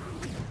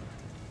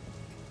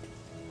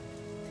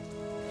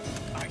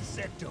 I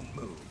said don't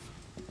move.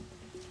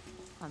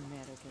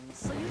 Americans.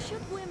 So you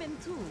shoot women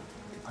too.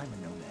 I'm a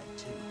nomad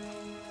too.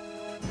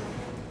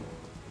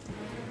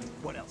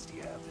 What else do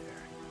you have there?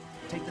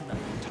 Take the knife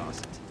and toss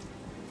it.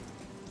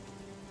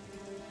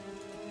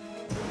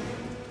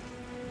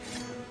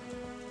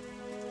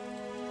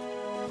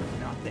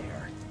 Not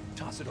there.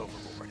 Toss it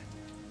overboard.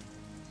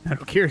 I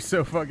don't care,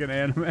 so fucking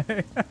anime.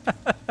 Hold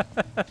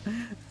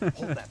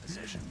that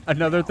position.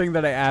 Another Now, thing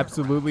that I turn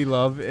absolutely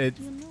love, it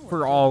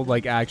for all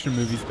like action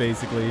movies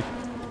basically,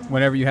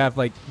 whenever you have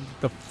like,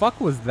 the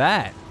fuck was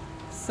that?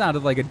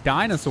 Sounded like a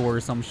dinosaur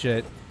or some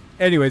shit.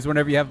 Anyways,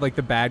 whenever you have like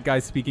the bad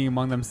guys speaking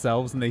among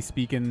themselves and they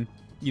speak in,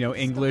 you know,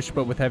 English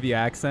but with heavy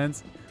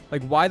accents,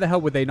 like why the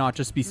hell would they not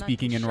just be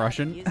speaking in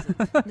Russian?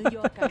 New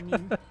York, I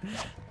mean.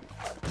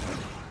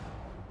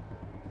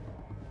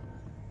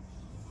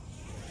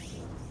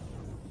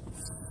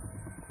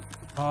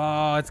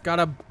 Oh, it's got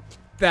a...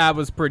 That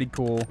was pretty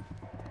cool.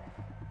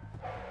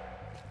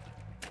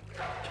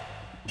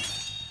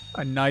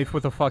 A knife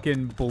with a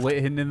fucking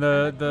bullet hidden in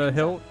the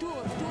hilt.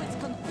 Towards to its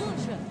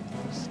conclusion.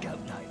 Scout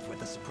knife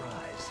with a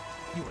surprise.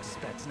 You a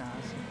Spetsnaz?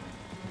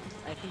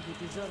 I think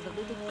you deserve a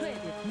little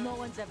credit. No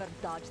one's ever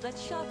dodged that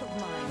shot of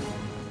mine.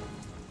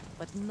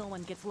 But no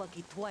one gets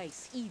lucky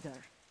twice either.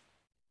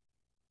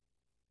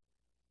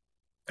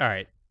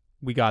 Alright.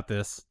 We got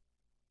this.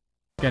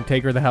 Gonna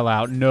take her the hell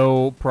out.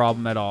 No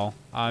problem at all.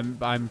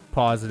 I'm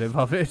positive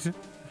of it.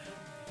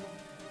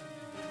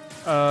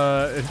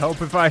 It'd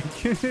help if I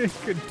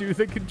could do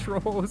the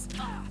controls.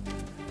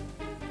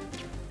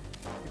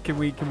 Can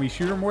we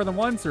shoot her more than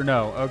once or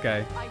no?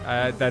 Okay.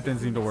 That didn't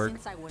seem to work.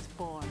 Since I was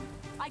born,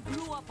 I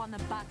grew up on the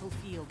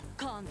battlefield.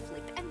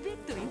 Conflict and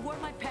victory were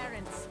my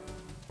parents.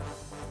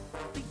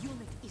 The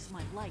unit is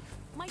my life,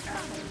 my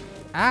family.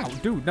 Ow,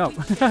 dude, no.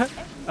 The bad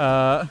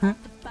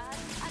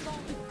and all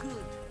the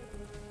good.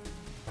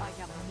 I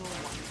have no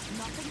one,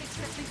 nothing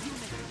except the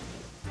unit.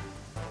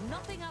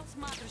 Nothing else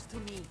matters to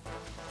me.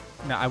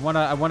 No, I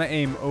wanna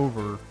aim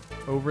over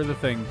the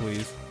thing,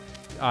 please.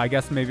 I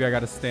guess maybe I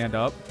gotta stand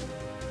up.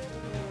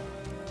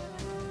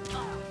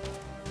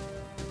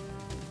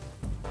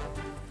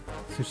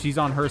 So she's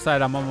on her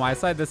side, I'm on my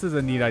side. This is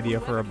a neat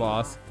idea for a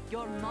boss.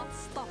 You're not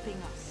stopping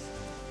us.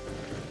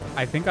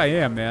 I think I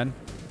am, man.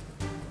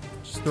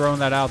 Just throwing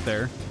that out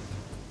there.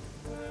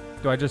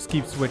 Do I just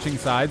keep switching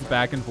sides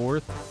back and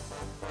forth?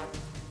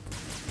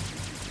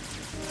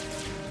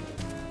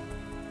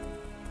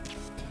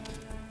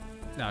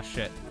 Oh,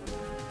 shit.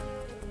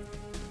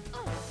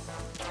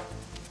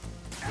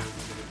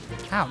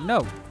 Ow,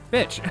 no.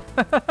 Bitch.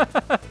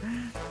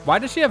 Why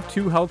does she have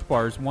 2 health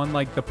bars? One,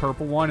 like, the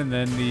purple one, and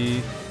then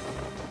the...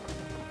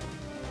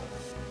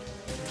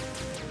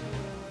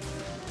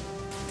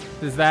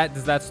 Does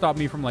that stop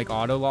me from, like,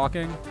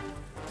 auto-locking?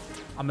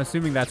 I'm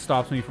assuming that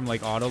stops me from,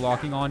 like,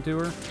 auto-locking onto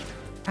her.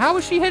 How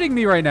is she hitting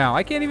me right now?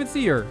 I can't even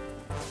see her.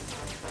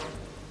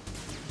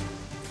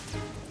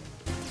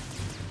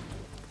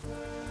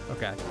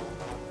 Okay.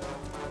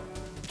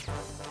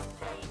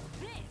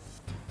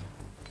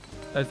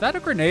 Is that a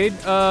grenade?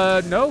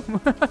 No.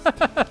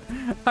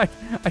 I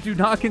do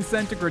not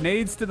consent to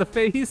grenades to the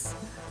face.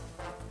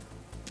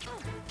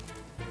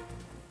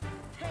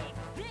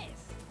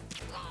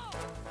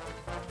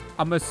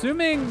 I'm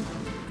assuming,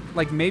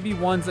 like, maybe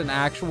one's an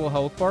actual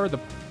health bar,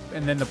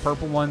 and then the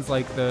purple one's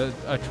like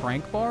a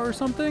trank bar or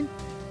something.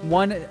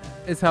 One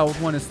is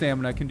health, one is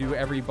stamina. Can do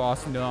every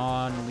boss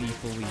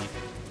non-lethally.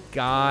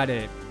 Got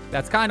it.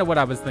 That's kind of what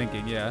I was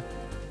thinking, yeah.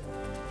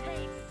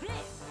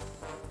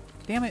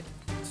 Damn it.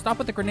 Stop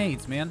with the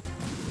grenades, man.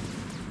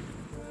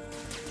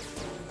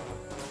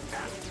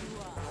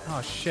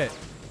 Oh, shit.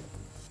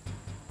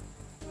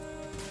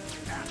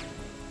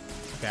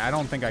 Okay, I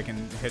don't think I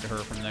can hit her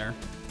from there.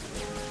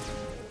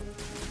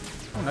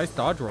 Oh, nice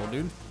dodge roll,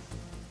 dude.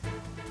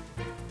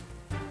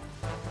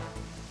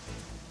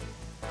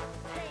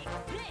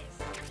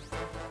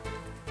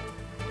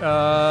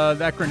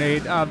 That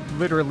grenade,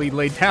 literally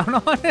laid down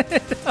on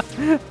it.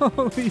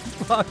 Holy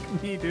fuck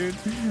me, dude.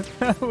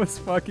 That was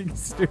fucking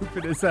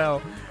stupid as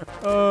hell.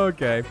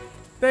 Okay.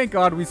 Thank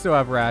God we still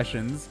have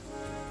rations.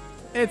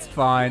 It's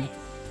fine.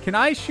 Can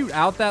I shoot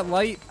out that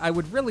light? I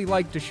would really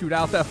like to shoot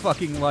out that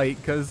fucking light,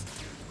 because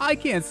I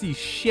can't see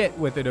shit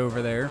with it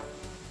over there.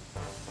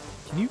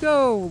 Can you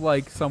go,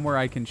 like, somewhere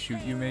I can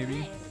shoot you,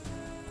 maybe?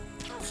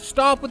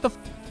 Stop with the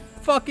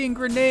fucking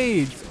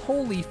grenades!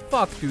 Holy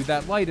fuck, dude,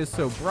 that light is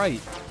so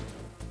bright.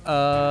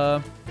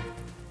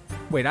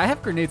 Wait, I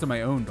have grenades on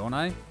my own, don't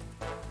I?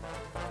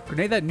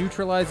 Grenade that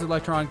neutralizes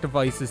electronic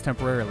devices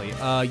temporarily.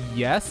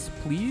 Yes,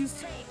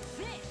 please?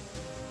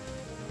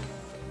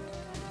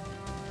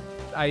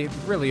 I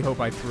really hope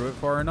I threw it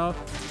far enough.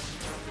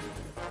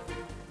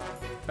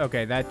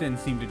 Okay, that didn't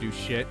seem to do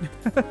shit.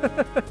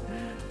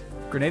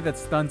 Grenade that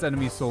stuns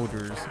enemy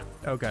soldiers.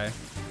 Okay.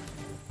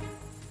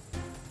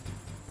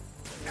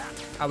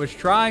 I was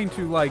trying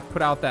to, like,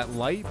 put out that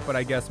light, but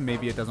I guess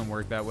maybe it doesn't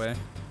work that way.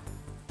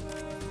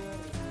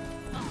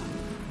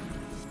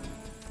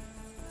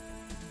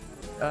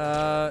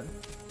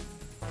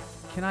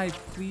 Can I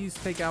please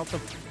take out the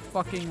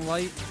fucking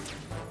light?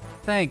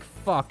 Thank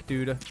fuck,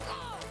 dude.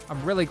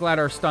 I'm really glad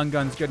our stun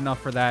gun's good enough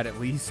for that, at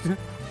least.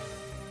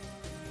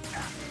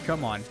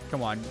 Come on,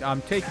 come on.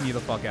 I'm taking you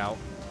the fuck out.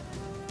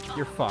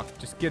 You're fucked.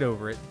 Just get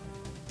over it.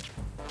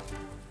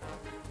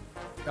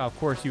 Oh, of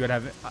course you would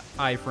have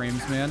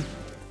iframes, man.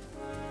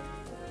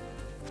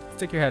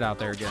 Stick your head out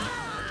there again.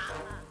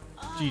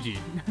 GG.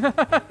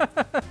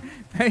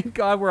 Thank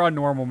God we're on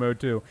normal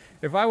mode, too.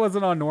 If I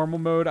wasn't on normal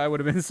mode, I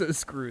would have been so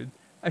screwed.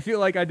 I feel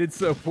like I did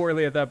so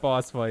poorly at that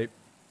boss fight.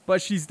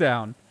 But she's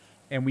down.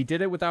 And we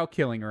did it without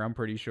killing her, I'm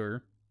pretty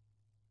sure.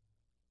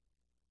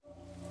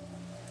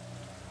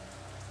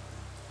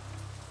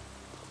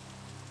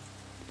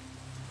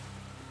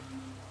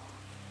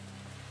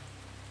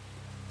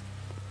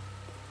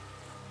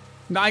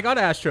 Now, I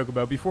gotta ask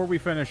Chocobo, before we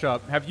finish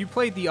up, have you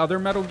played the other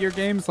Metal Gear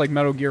games, like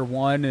Metal Gear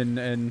 1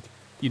 and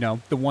you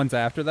know, the ones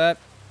after that?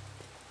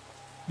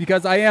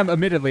 Because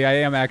admittedly, I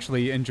am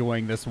actually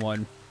enjoying this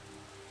one.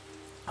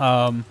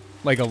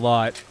 Like a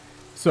lot.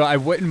 So I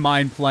wouldn't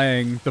mind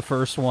playing the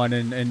first one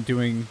and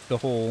doing the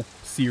whole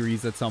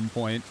series at some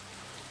point.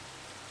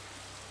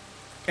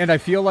 And I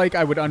feel like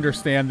I would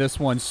understand this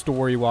one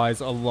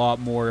story-wise a lot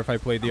more if I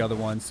played the other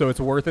one. So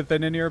it's worth it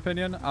then, in your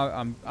opinion?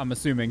 I'm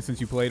assuming,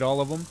 since you played all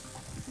of them.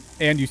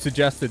 And you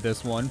suggested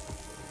this one.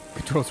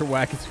 Controls are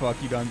whack as fuck.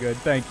 You done good.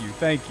 Thank you.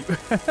 Thank you.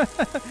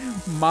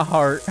 My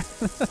heart.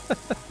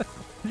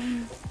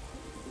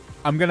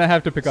 I'm gonna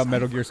have to pick up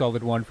Metal Gear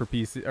Solid 1 for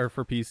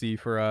PC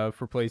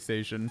for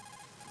PlayStation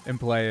and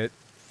play it.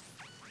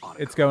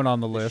 It's going on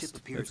the list.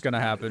 It's gonna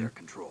happen.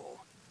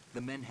 The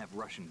men have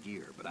Russian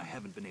gear, but I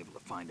haven't been able to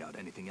find out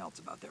anything else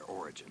about their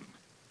origin.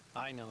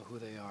 I know who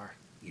they are.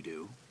 You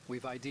do?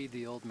 We've ID'd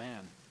the old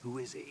man. Who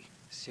is he?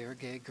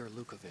 Sergei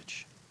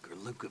Gerlukovich.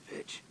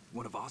 Gerlukovich,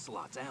 one of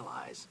Ocelot's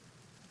allies.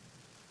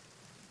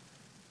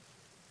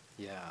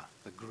 Yeah,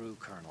 the GRU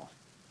colonel.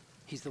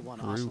 He's the one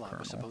GRU Ocelot colonel.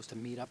 was supposed to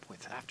meet up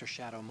with after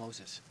Shadow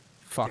Moses.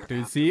 Fuck, They're dude.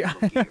 after See?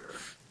 Metal Gear.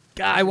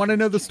 God, I want to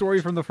know the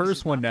story from the This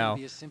first is one not gonna now.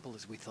 be as simple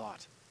as we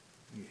thought.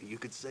 You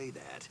could say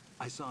that.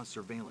 I saw a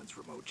surveillance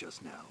remote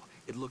just now.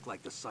 It looked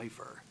like the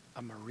cipher.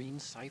 A Marine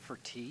Cipher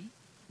T?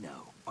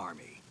 No,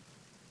 Army.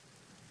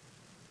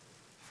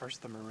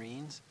 First the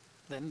Marines,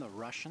 then the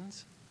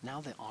Russians,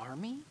 now the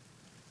Army?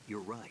 You're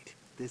right.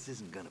 This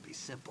isn't gonna be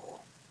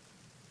simple.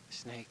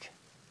 Snake,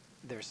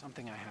 there's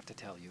something I have to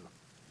tell you.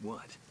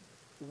 What?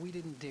 We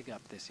didn't dig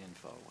up this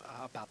info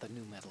about the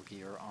new Metal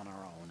Gear on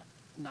our own.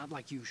 Not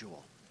like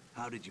usual.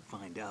 How did you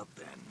find out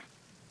then?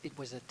 It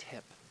was a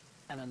tip.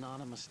 An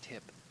anonymous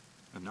tip.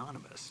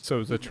 Anonymous? So it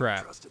was a You've never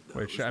trap, trusted those.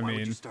 which, I Why would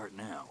you mean, start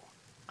now?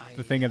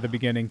 the thing at the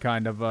beginning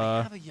kind of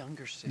I have a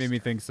younger sister, made me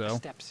think a so.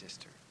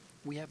 stepsister.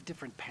 We have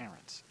different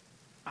parents.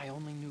 I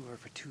only knew her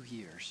for 2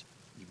 years.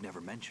 You've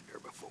never mentioned her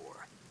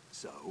before.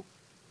 So?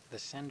 The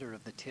sender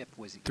of the tip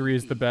was 3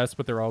 is the EE. best,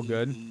 but they're all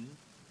good. E.E.?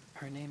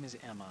 Her name is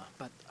Emma,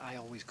 but I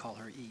always call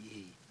her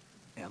EE.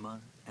 Emma?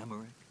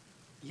 Emmerich?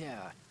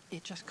 Yeah,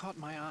 it just caught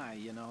my eye,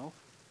 you know?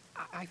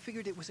 I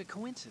figured it was a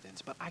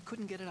coincidence, but I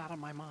couldn't get it out of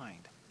my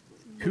mind.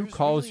 Who There's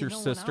calls really your no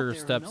one sister out there who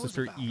knows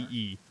stepsister about her.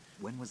 EE?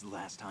 When was the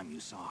last time you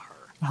saw her?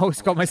 I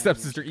always call my 10 years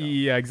stepsister ago.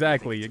 EE. Yeah,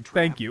 exactly. You think it's a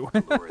Thank trap you.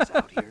 to lure us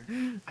out here?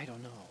 I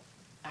don't know.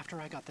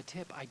 After I got the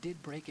tip, I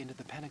did break into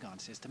the Pentagon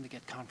system to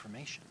get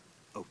confirmation.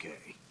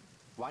 Okay.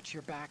 Watch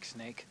your back,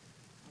 Snake.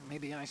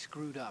 Maybe I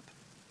screwed up.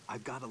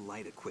 I've got a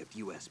light-equipped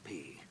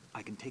USP.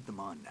 I can take them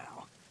on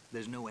now.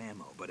 There's no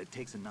ammo, but it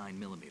takes a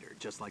 9mm,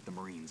 just like the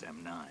Marines'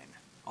 M9.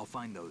 I'll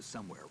find those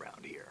somewhere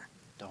around here.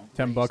 Don't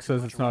 10 waste bucks too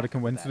says much it's not a rocket with that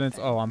coincidence.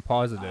 thing. Oh, I'm I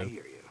positive.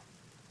 hear you.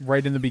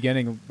 Right in the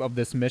beginning of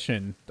this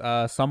mission,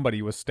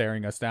 somebody was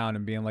staring us down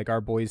and being like,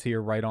 our boy's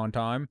here right on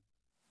time.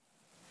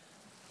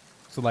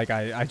 So, like,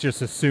 I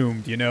just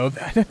assumed, you know,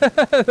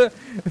 that...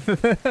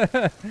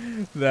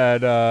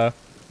 that,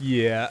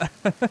 yeah.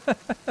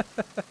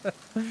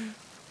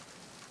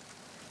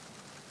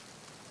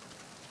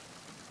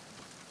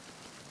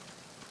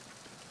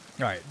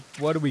 Alright,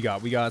 what do we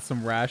got? We got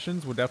some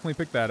rations. We'll definitely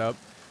pick that up.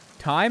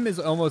 Time is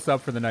almost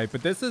up for the night,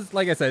 but this is,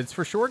 like I said, it's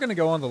for sure going to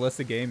go on the list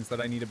of games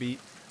that I need to beat.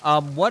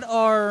 What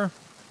are...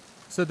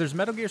 So there's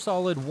Metal Gear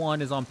Solid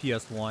 1 is on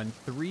PS1.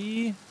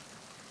 3...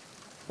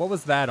 What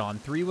was that on?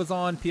 3 was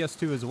on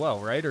PS2 as well,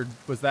 right? Or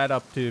was that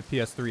up to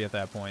PS3 at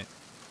that point?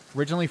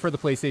 Originally for the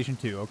PlayStation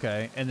 2,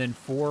 okay. And then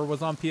 4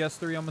 was on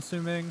PS3, I'm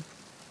assuming.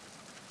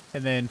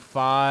 And then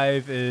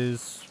 5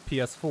 is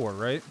PS4,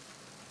 right?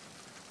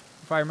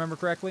 If I remember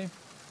correctly.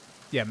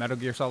 Yeah, Metal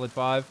Gear Solid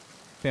 5.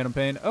 Phantom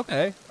Pain.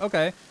 Okay,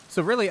 okay.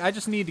 So really, I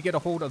just need to get a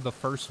hold of the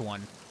first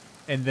one.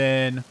 And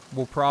then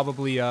we'll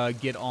probably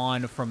get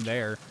on from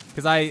there.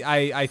 Because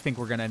I think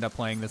we're going to end up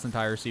playing this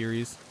entire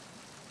series.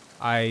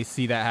 I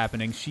see that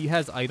happening. She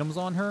has items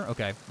on her.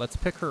 Okay, let's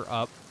pick her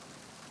up.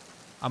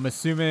 I'm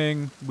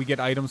assuming we get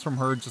items from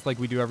her just like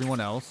we do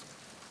everyone else.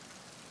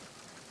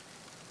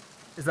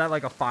 Is that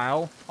like a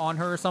file on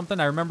her or something?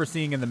 I remember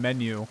seeing in the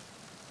menu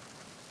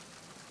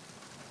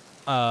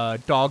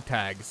dog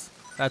tags.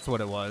 That's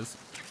what it was.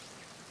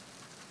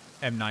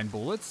 M9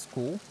 bullets,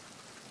 cool.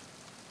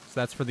 So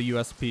that's for the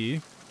USP.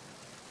 And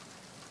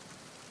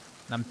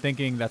I'm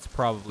thinking that's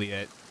probably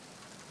it.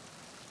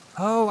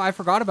 Oh, I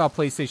forgot about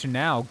PlayStation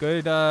Now.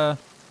 Good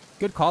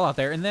good call out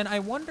there. And then I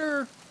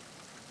wonder,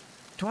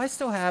 do I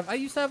still have, I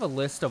used to have a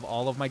list of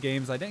all of my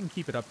games. I didn't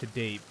keep it up to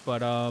date,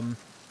 but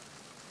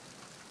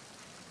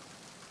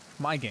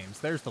my games,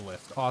 there's the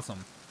list.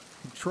 Awesome.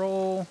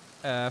 Control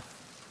F,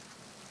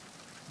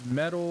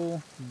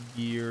 Metal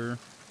Gear,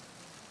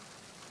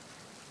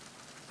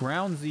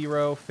 Ground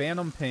Zero,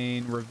 Phantom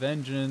Pain,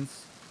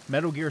 Revengeance,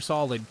 Metal Gear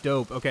Solid.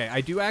 Dope. Okay,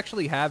 I do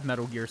actually have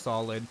Metal Gear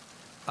Solid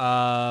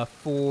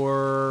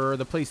for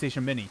the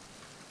PlayStation Mini.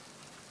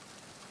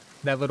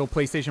 That little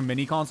PlayStation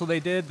Mini console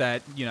they did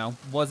that, you know,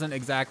 wasn't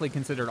exactly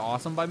considered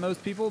awesome by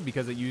most people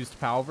because it used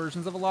PAL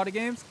versions of a lot of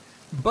games.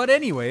 But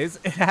anyways,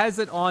 it has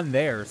it on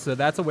there, so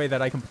that's a way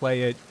that I can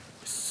play it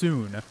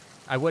soon.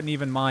 I wouldn't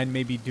even mind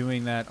maybe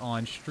doing that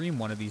on stream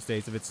one of these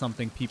days if it's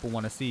something people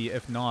want to see.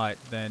 If not,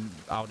 then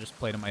I'll just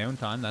play it on my own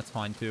time. That's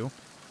fine too.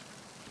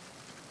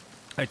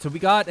 Alright, so we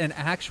got an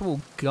actual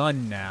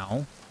gun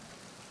now.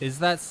 Is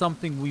that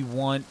something we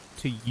want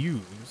to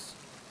use?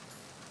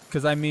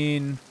 Because, I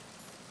mean...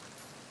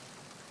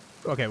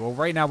 Okay, well,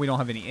 right now we don't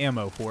have any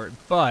ammo for it,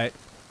 but...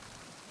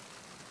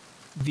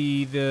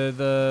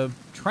 The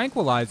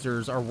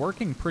tranquilizers are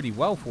working pretty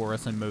well for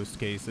us in most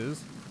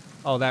cases.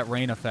 Oh, that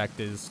rain effect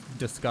is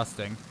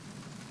disgusting.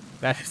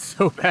 That is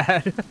so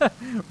bad.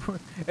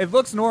 It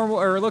looks normal,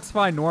 or it looks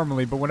fine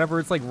normally, but whenever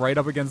it's like right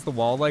up against the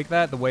wall like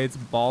that, the way it's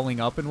balling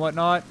up and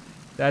whatnot,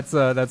 that's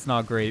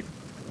not great.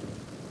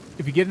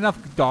 If you get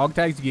enough dog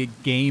tags, you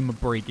get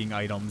game-breaking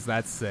items.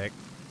 That's sick.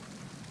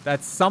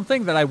 That's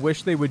something that I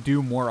wish they would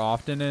do more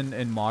often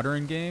in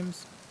modern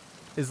games.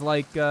 Is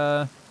like,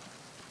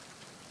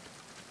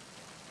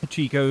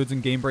 cheat codes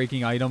and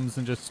game-breaking items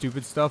and just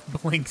stupid stuff.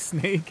 Blink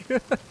Snake.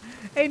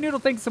 Hey, Noodle,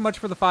 thanks so much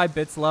for the 5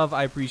 bits, love.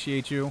 I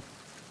appreciate you.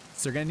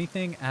 Is there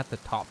anything at the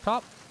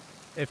top?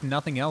 If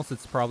nothing else,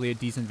 it's probably a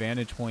decent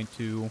vantage point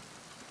to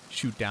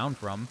shoot down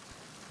from.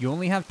 You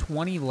only have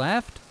 20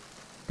 left?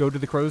 Go to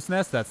the crow's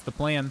nest? That's the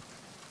plan.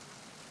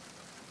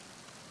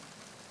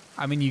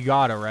 I mean, you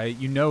gotta, right?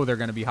 You know they're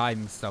gonna be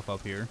hiding stuff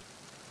up here.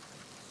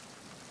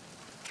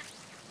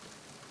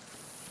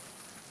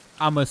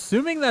 I'm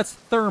assuming that's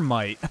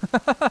thermite.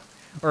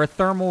 Or a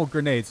thermal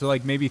grenade. So,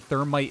 like, maybe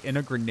thermite in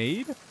a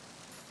grenade?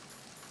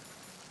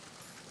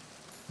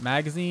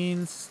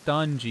 Magazine,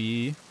 stun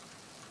G.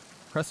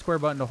 Press square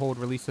button to hold,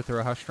 release to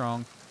throw. How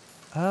strong?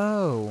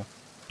 Oh.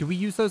 Do we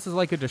use those as,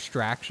 like, a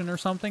distraction or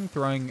something?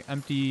 Throwing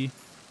empty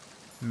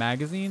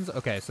magazines?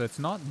 Okay, so it's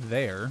not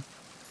there.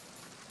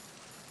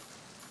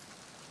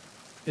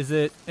 Is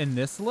it in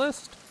this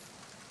list?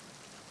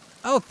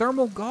 Oh,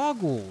 thermal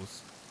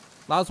goggles.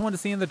 Allows one to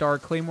see in the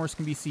dark. Claymores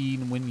can be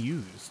seen when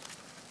used.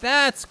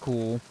 That's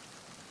cool.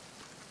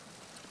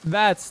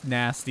 That's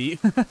nasty.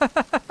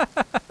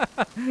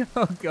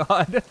 Oh,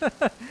 God.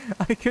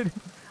 I could...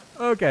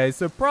 Okay,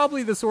 so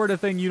probably the sort of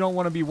thing you don't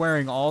want to be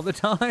wearing all the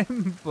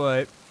time,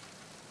 but...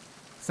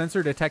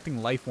 Sensor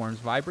detecting life forms.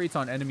 Vibrates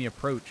on enemy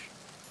approach.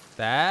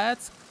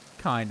 That's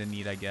kind of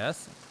neat, I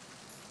guess.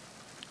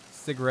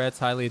 Cigarettes,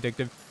 highly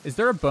addictive. Is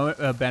there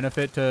a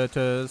benefit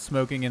to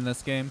smoking in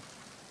this game?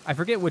 I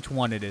forget which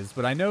one it is,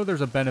 but I know there's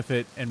a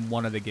benefit in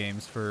one of the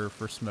games for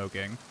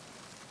smoking.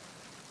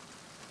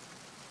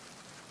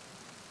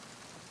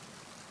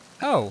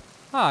 Oh,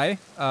 hi.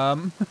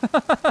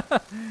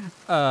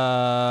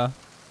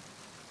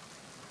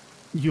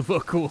 You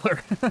look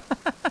cooler.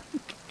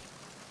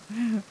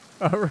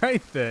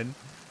 Alright then.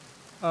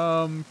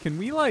 Can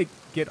we, like,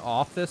 get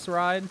off this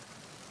ride?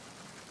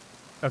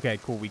 Okay,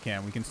 cool, we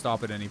can. We can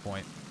stop at any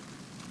point.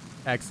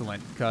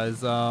 Excellent,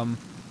 because,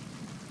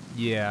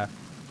 yeah.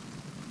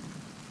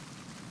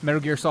 Metal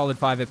Gear Solid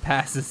 5, it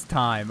passes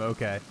time.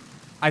 Okay.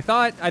 I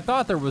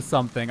thought there was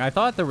something. I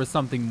thought there was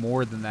something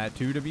more than that,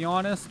 too, to be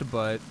honest,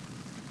 but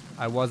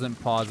I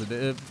wasn't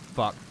positive.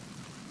 Fuck.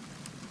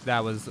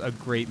 That was a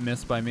great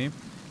miss by me.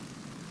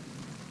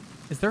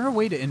 Is there a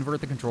way to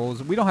invert the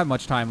controls? We don't have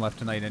much time left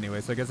tonight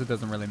anyway, so I guess it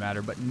doesn't really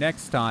matter. But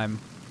next time,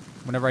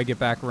 whenever I get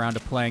back around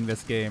to playing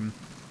this game,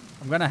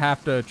 I'm going to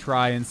have to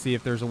try and see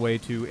if there's a way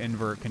to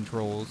invert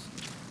controls.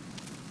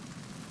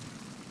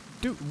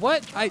 Dude,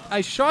 what?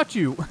 I shot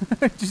you.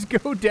 Just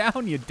go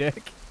down, you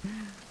dick.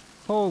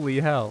 Holy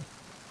hell.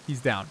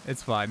 He's down.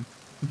 It's fine.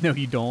 No,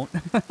 you don't.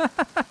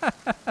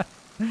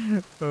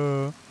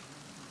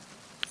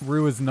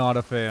 Rue is not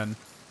a fan.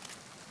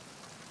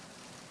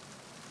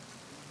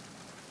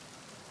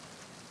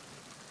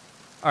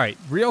 Alright,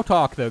 real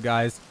talk though,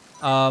 guys.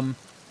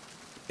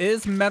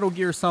 Is Metal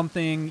Gear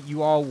something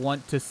you all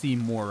want to see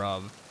more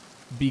of?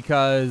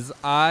 Because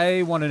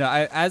I want to know,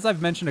 as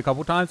I've mentioned a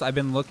couple times, I've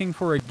been looking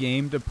for a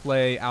game to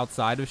play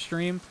outside of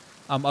stream,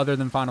 other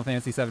than Final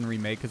Fantasy VII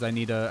Remake, because I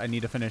need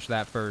to finish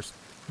that first.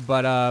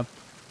 But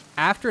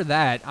after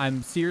that,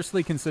 I'm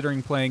seriously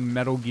considering playing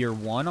Metal Gear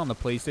 1 on the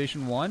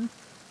PlayStation 1,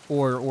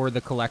 or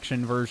the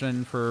collection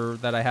version for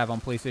that I have on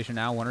PlayStation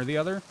Now, one or the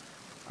other.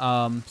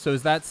 So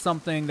is that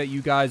something that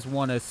you guys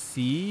want to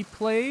see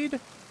played,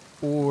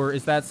 or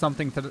is that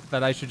something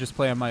that I should just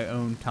play on my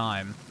own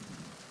time?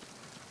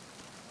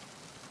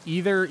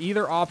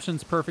 Either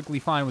option's perfectly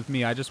fine with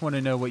me. I just want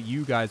to know what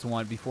you guys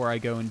want before I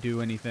go and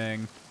do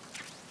anything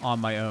on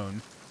my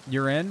own.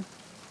 You're in?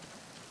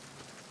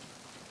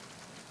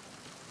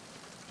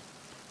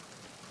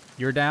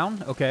 You're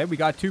down? Okay, we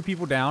got 2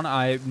 people down.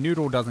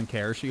 Noodle doesn't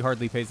care. She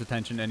hardly pays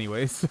attention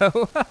anyway,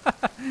 so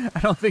I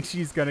don't think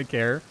she's gonna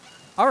care.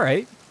 All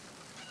right.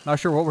 Not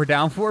sure what we're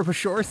down for, but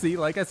sure. See,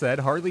 like I said,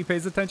 hardly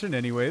pays attention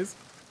anyways.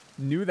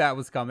 Knew that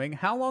was coming.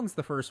 How long's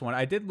the first one?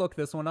 I did look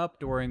this one up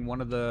during one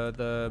of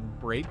the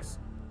breaks,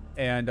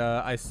 and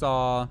I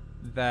saw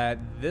that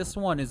this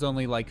one is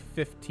only like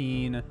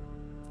 15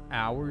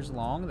 hours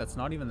long. That's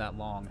not even that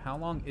long. How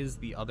long is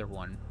the other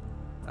one?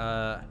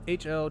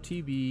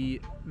 HLTB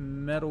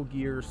Metal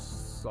Gear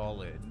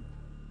Solid.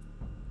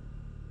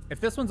 If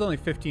this one's only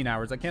 15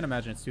 hours, I can't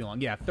imagine it's too long.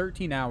 Yeah,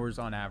 13 hours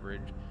on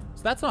average.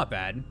 So that's not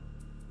bad.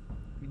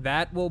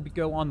 That will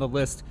go on the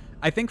list,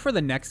 I think, for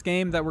the next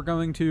game that we're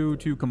going to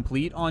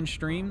complete on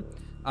stream,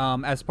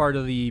 as part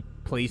of the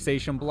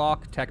PlayStation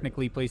block.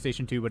 Technically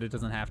PlayStation 2, but it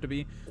doesn't have to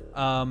be.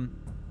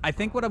 I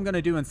think what I'm going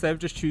to do, instead of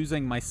just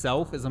choosing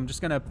myself, is I'm just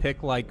going to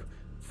pick like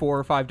 4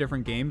 or 5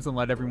 different games and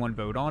let everyone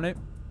vote on it.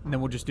 And then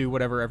we'll just do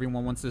whatever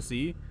everyone wants to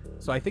see.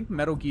 So I think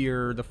Metal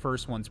Gear, the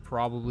first one's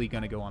probably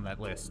going to go on that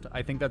list.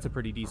 I think that's a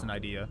pretty decent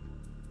idea.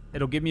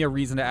 It'll give me a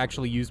reason to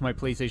actually use my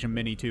PlayStation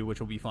Mini too, which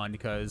will be fun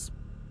because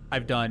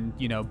I've done,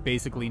 you know,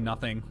 basically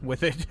nothing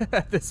with it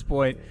at this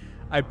point.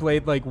 I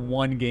played like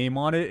 1 game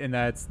on it, and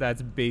that's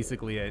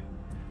basically it.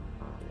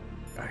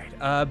 All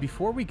right,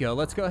 before we go,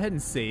 let's go ahead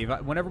and save.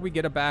 Whenever we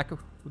get back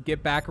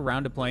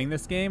around to playing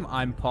this game,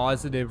 I'm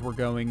positive we're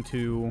going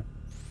to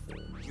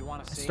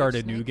start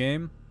a new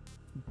game.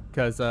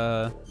 Because,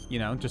 you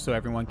know, just so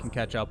everyone can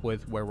catch up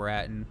with where we're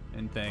at and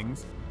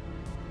things.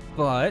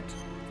 But,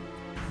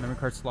 memory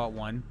card slot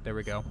 1. There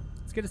we go.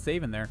 Let's get a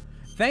save in there.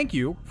 Thank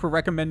you for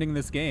recommending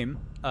this game,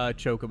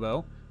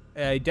 Chocobo.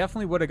 I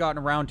definitely would have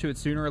gotten around to it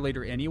sooner or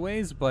later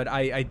anyways, but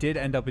I did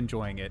end up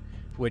enjoying it,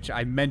 which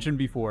I mentioned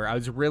before. I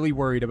was really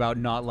worried about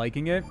not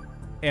liking it,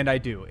 and I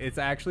do. It's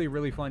actually a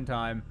really fun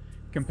time.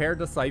 Compared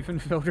to Siphon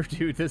Filter,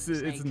 dude, this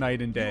is it's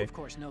night and day.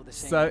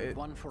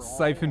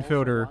 Siphon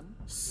Filter,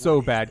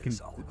 so bad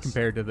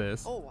compared to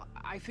this. Oh,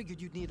 I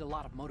figured you'd need a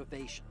lot of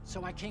motivation,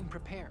 so I came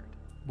prepared.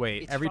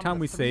 Wait, every time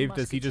we save,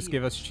 does he just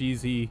give us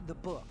cheesy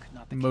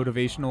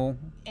motivational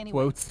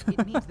quotes?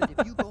 It means that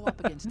if you go up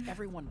against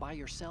everyone by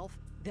yourself,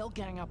 they'll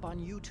gang up on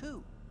you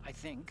too, I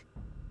think.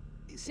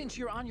 Since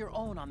you're on your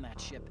own on that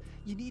ship,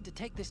 you need to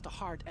take this to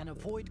heart and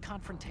avoid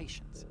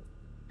confrontations.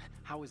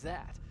 How was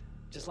that?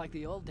 Just like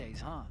the old days,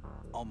 huh?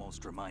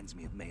 Almost reminds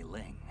me of Mei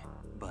Ling,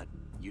 but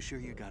you sure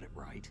you got it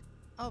right?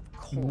 Of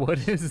course.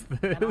 What is this?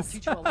 And I'll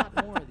teach you a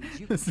lot more of these.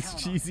 You this can is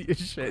count cheesy on. as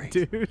shit,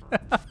 dude.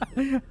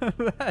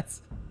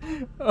 That's...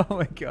 Oh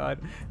my god.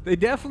 They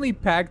definitely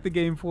packed the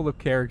game full of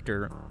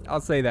character.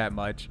 I'll say that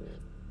much.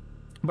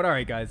 But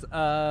alright, guys.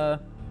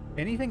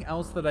 Anything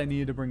else that I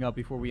needed to bring up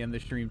before we end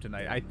the stream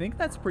tonight? I think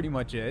that's pretty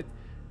much it.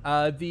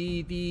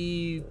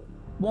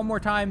 One more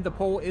time, the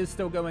poll is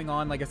still going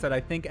on. Like I said,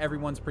 I think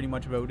everyone's pretty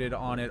much voted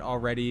on it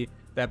already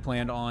that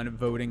planned on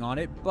voting on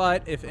it.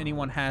 But if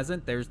anyone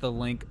hasn't, there's the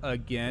link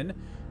again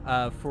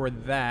for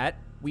that.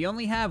 We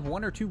only have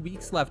 1 or 2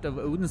 weeks left of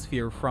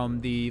Odinsphere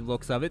from the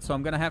looks of it. So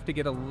I'm going to have to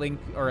get a link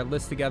or a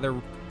list together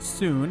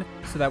soon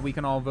so that we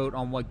can all vote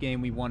on what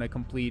game we want to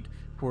complete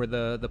for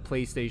the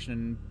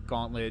PlayStation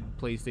Gauntlet,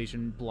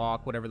 PlayStation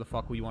Block, whatever the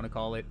fuck we want to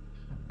call it.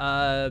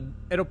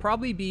 It'll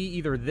probably be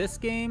either this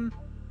game,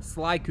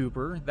 Sly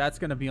Cooper, that's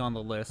going to be on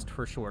the list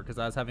for sure, because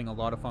I was having a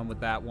lot of fun with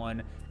that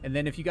one. And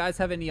then if you guys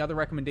have any other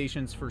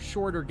recommendations for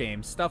shorter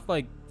games, stuff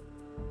like,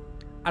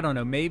 I don't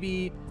know,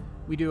 maybe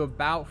we do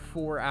about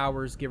 4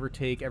 hours, give or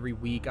take, every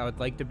week. I would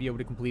like to be able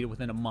to complete it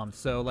within a month.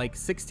 So like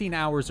 16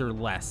 hours or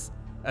less,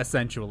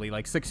 essentially.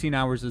 Like 16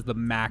 hours is the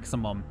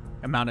maximum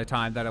amount of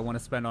time that I want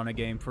to spend on a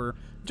game for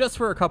just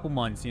for a couple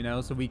months, you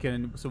know, so we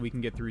can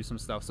get through some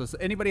stuff. So if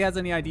anybody has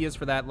any ideas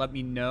for that, let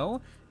me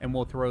know, and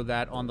we'll throw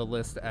that on the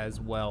list as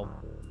well.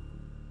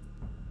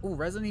 Oh,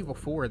 Resident Evil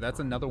 4, that's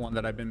another one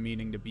that I've been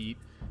meaning to beat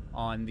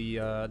on the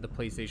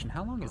PlayStation.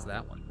 How long is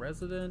that one?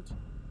 Resident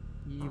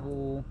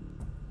Evil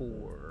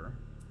 4.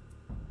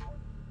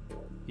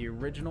 The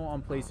original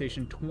on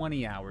PlayStation,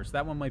 20 hours.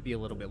 That one might be a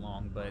little bit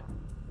long, but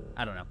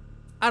I don't know.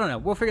 I don't know.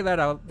 We'll figure that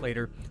out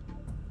later.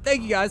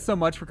 Thank you guys so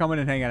much for coming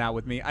and hanging out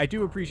with me. I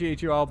do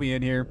appreciate you all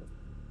being here.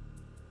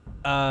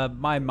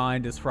 My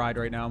mind is fried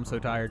right now. I'm so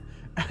tired.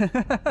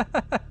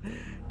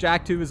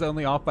 Jak 2 is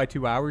only off by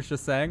 2 hours,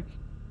 just saying.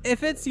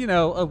 If it's, you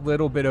know, a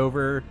little bit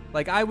over,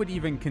 like, I would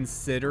even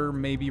consider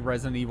maybe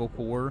Resident Evil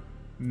 4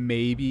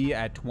 maybe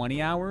at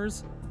 20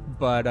 hours.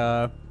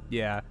 But,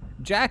 yeah.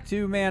 Jak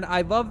 2, man,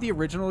 I love the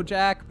original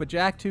Jak, but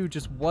Jak 2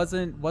 just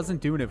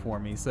wasn't doing it for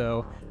me,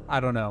 so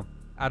I don't know.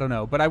 I don't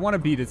know, but I want to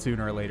beat it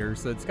sooner or later,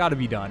 so it's got to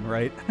be done,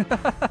 right?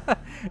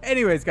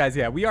 Anyways, guys,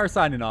 yeah, we are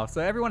signing off. So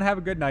everyone have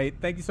a good night.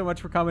 Thank you so much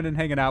for coming and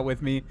hanging out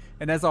with me.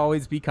 And as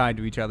always, be kind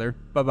to each other.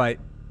 Bye-bye.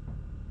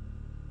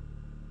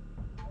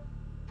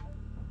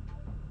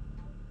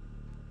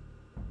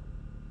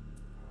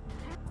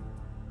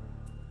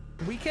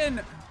 We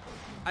can...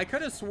 I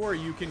could have swore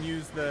you can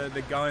use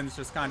the guns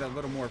just kind of a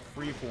little more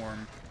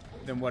freeform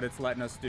than what it's letting us do.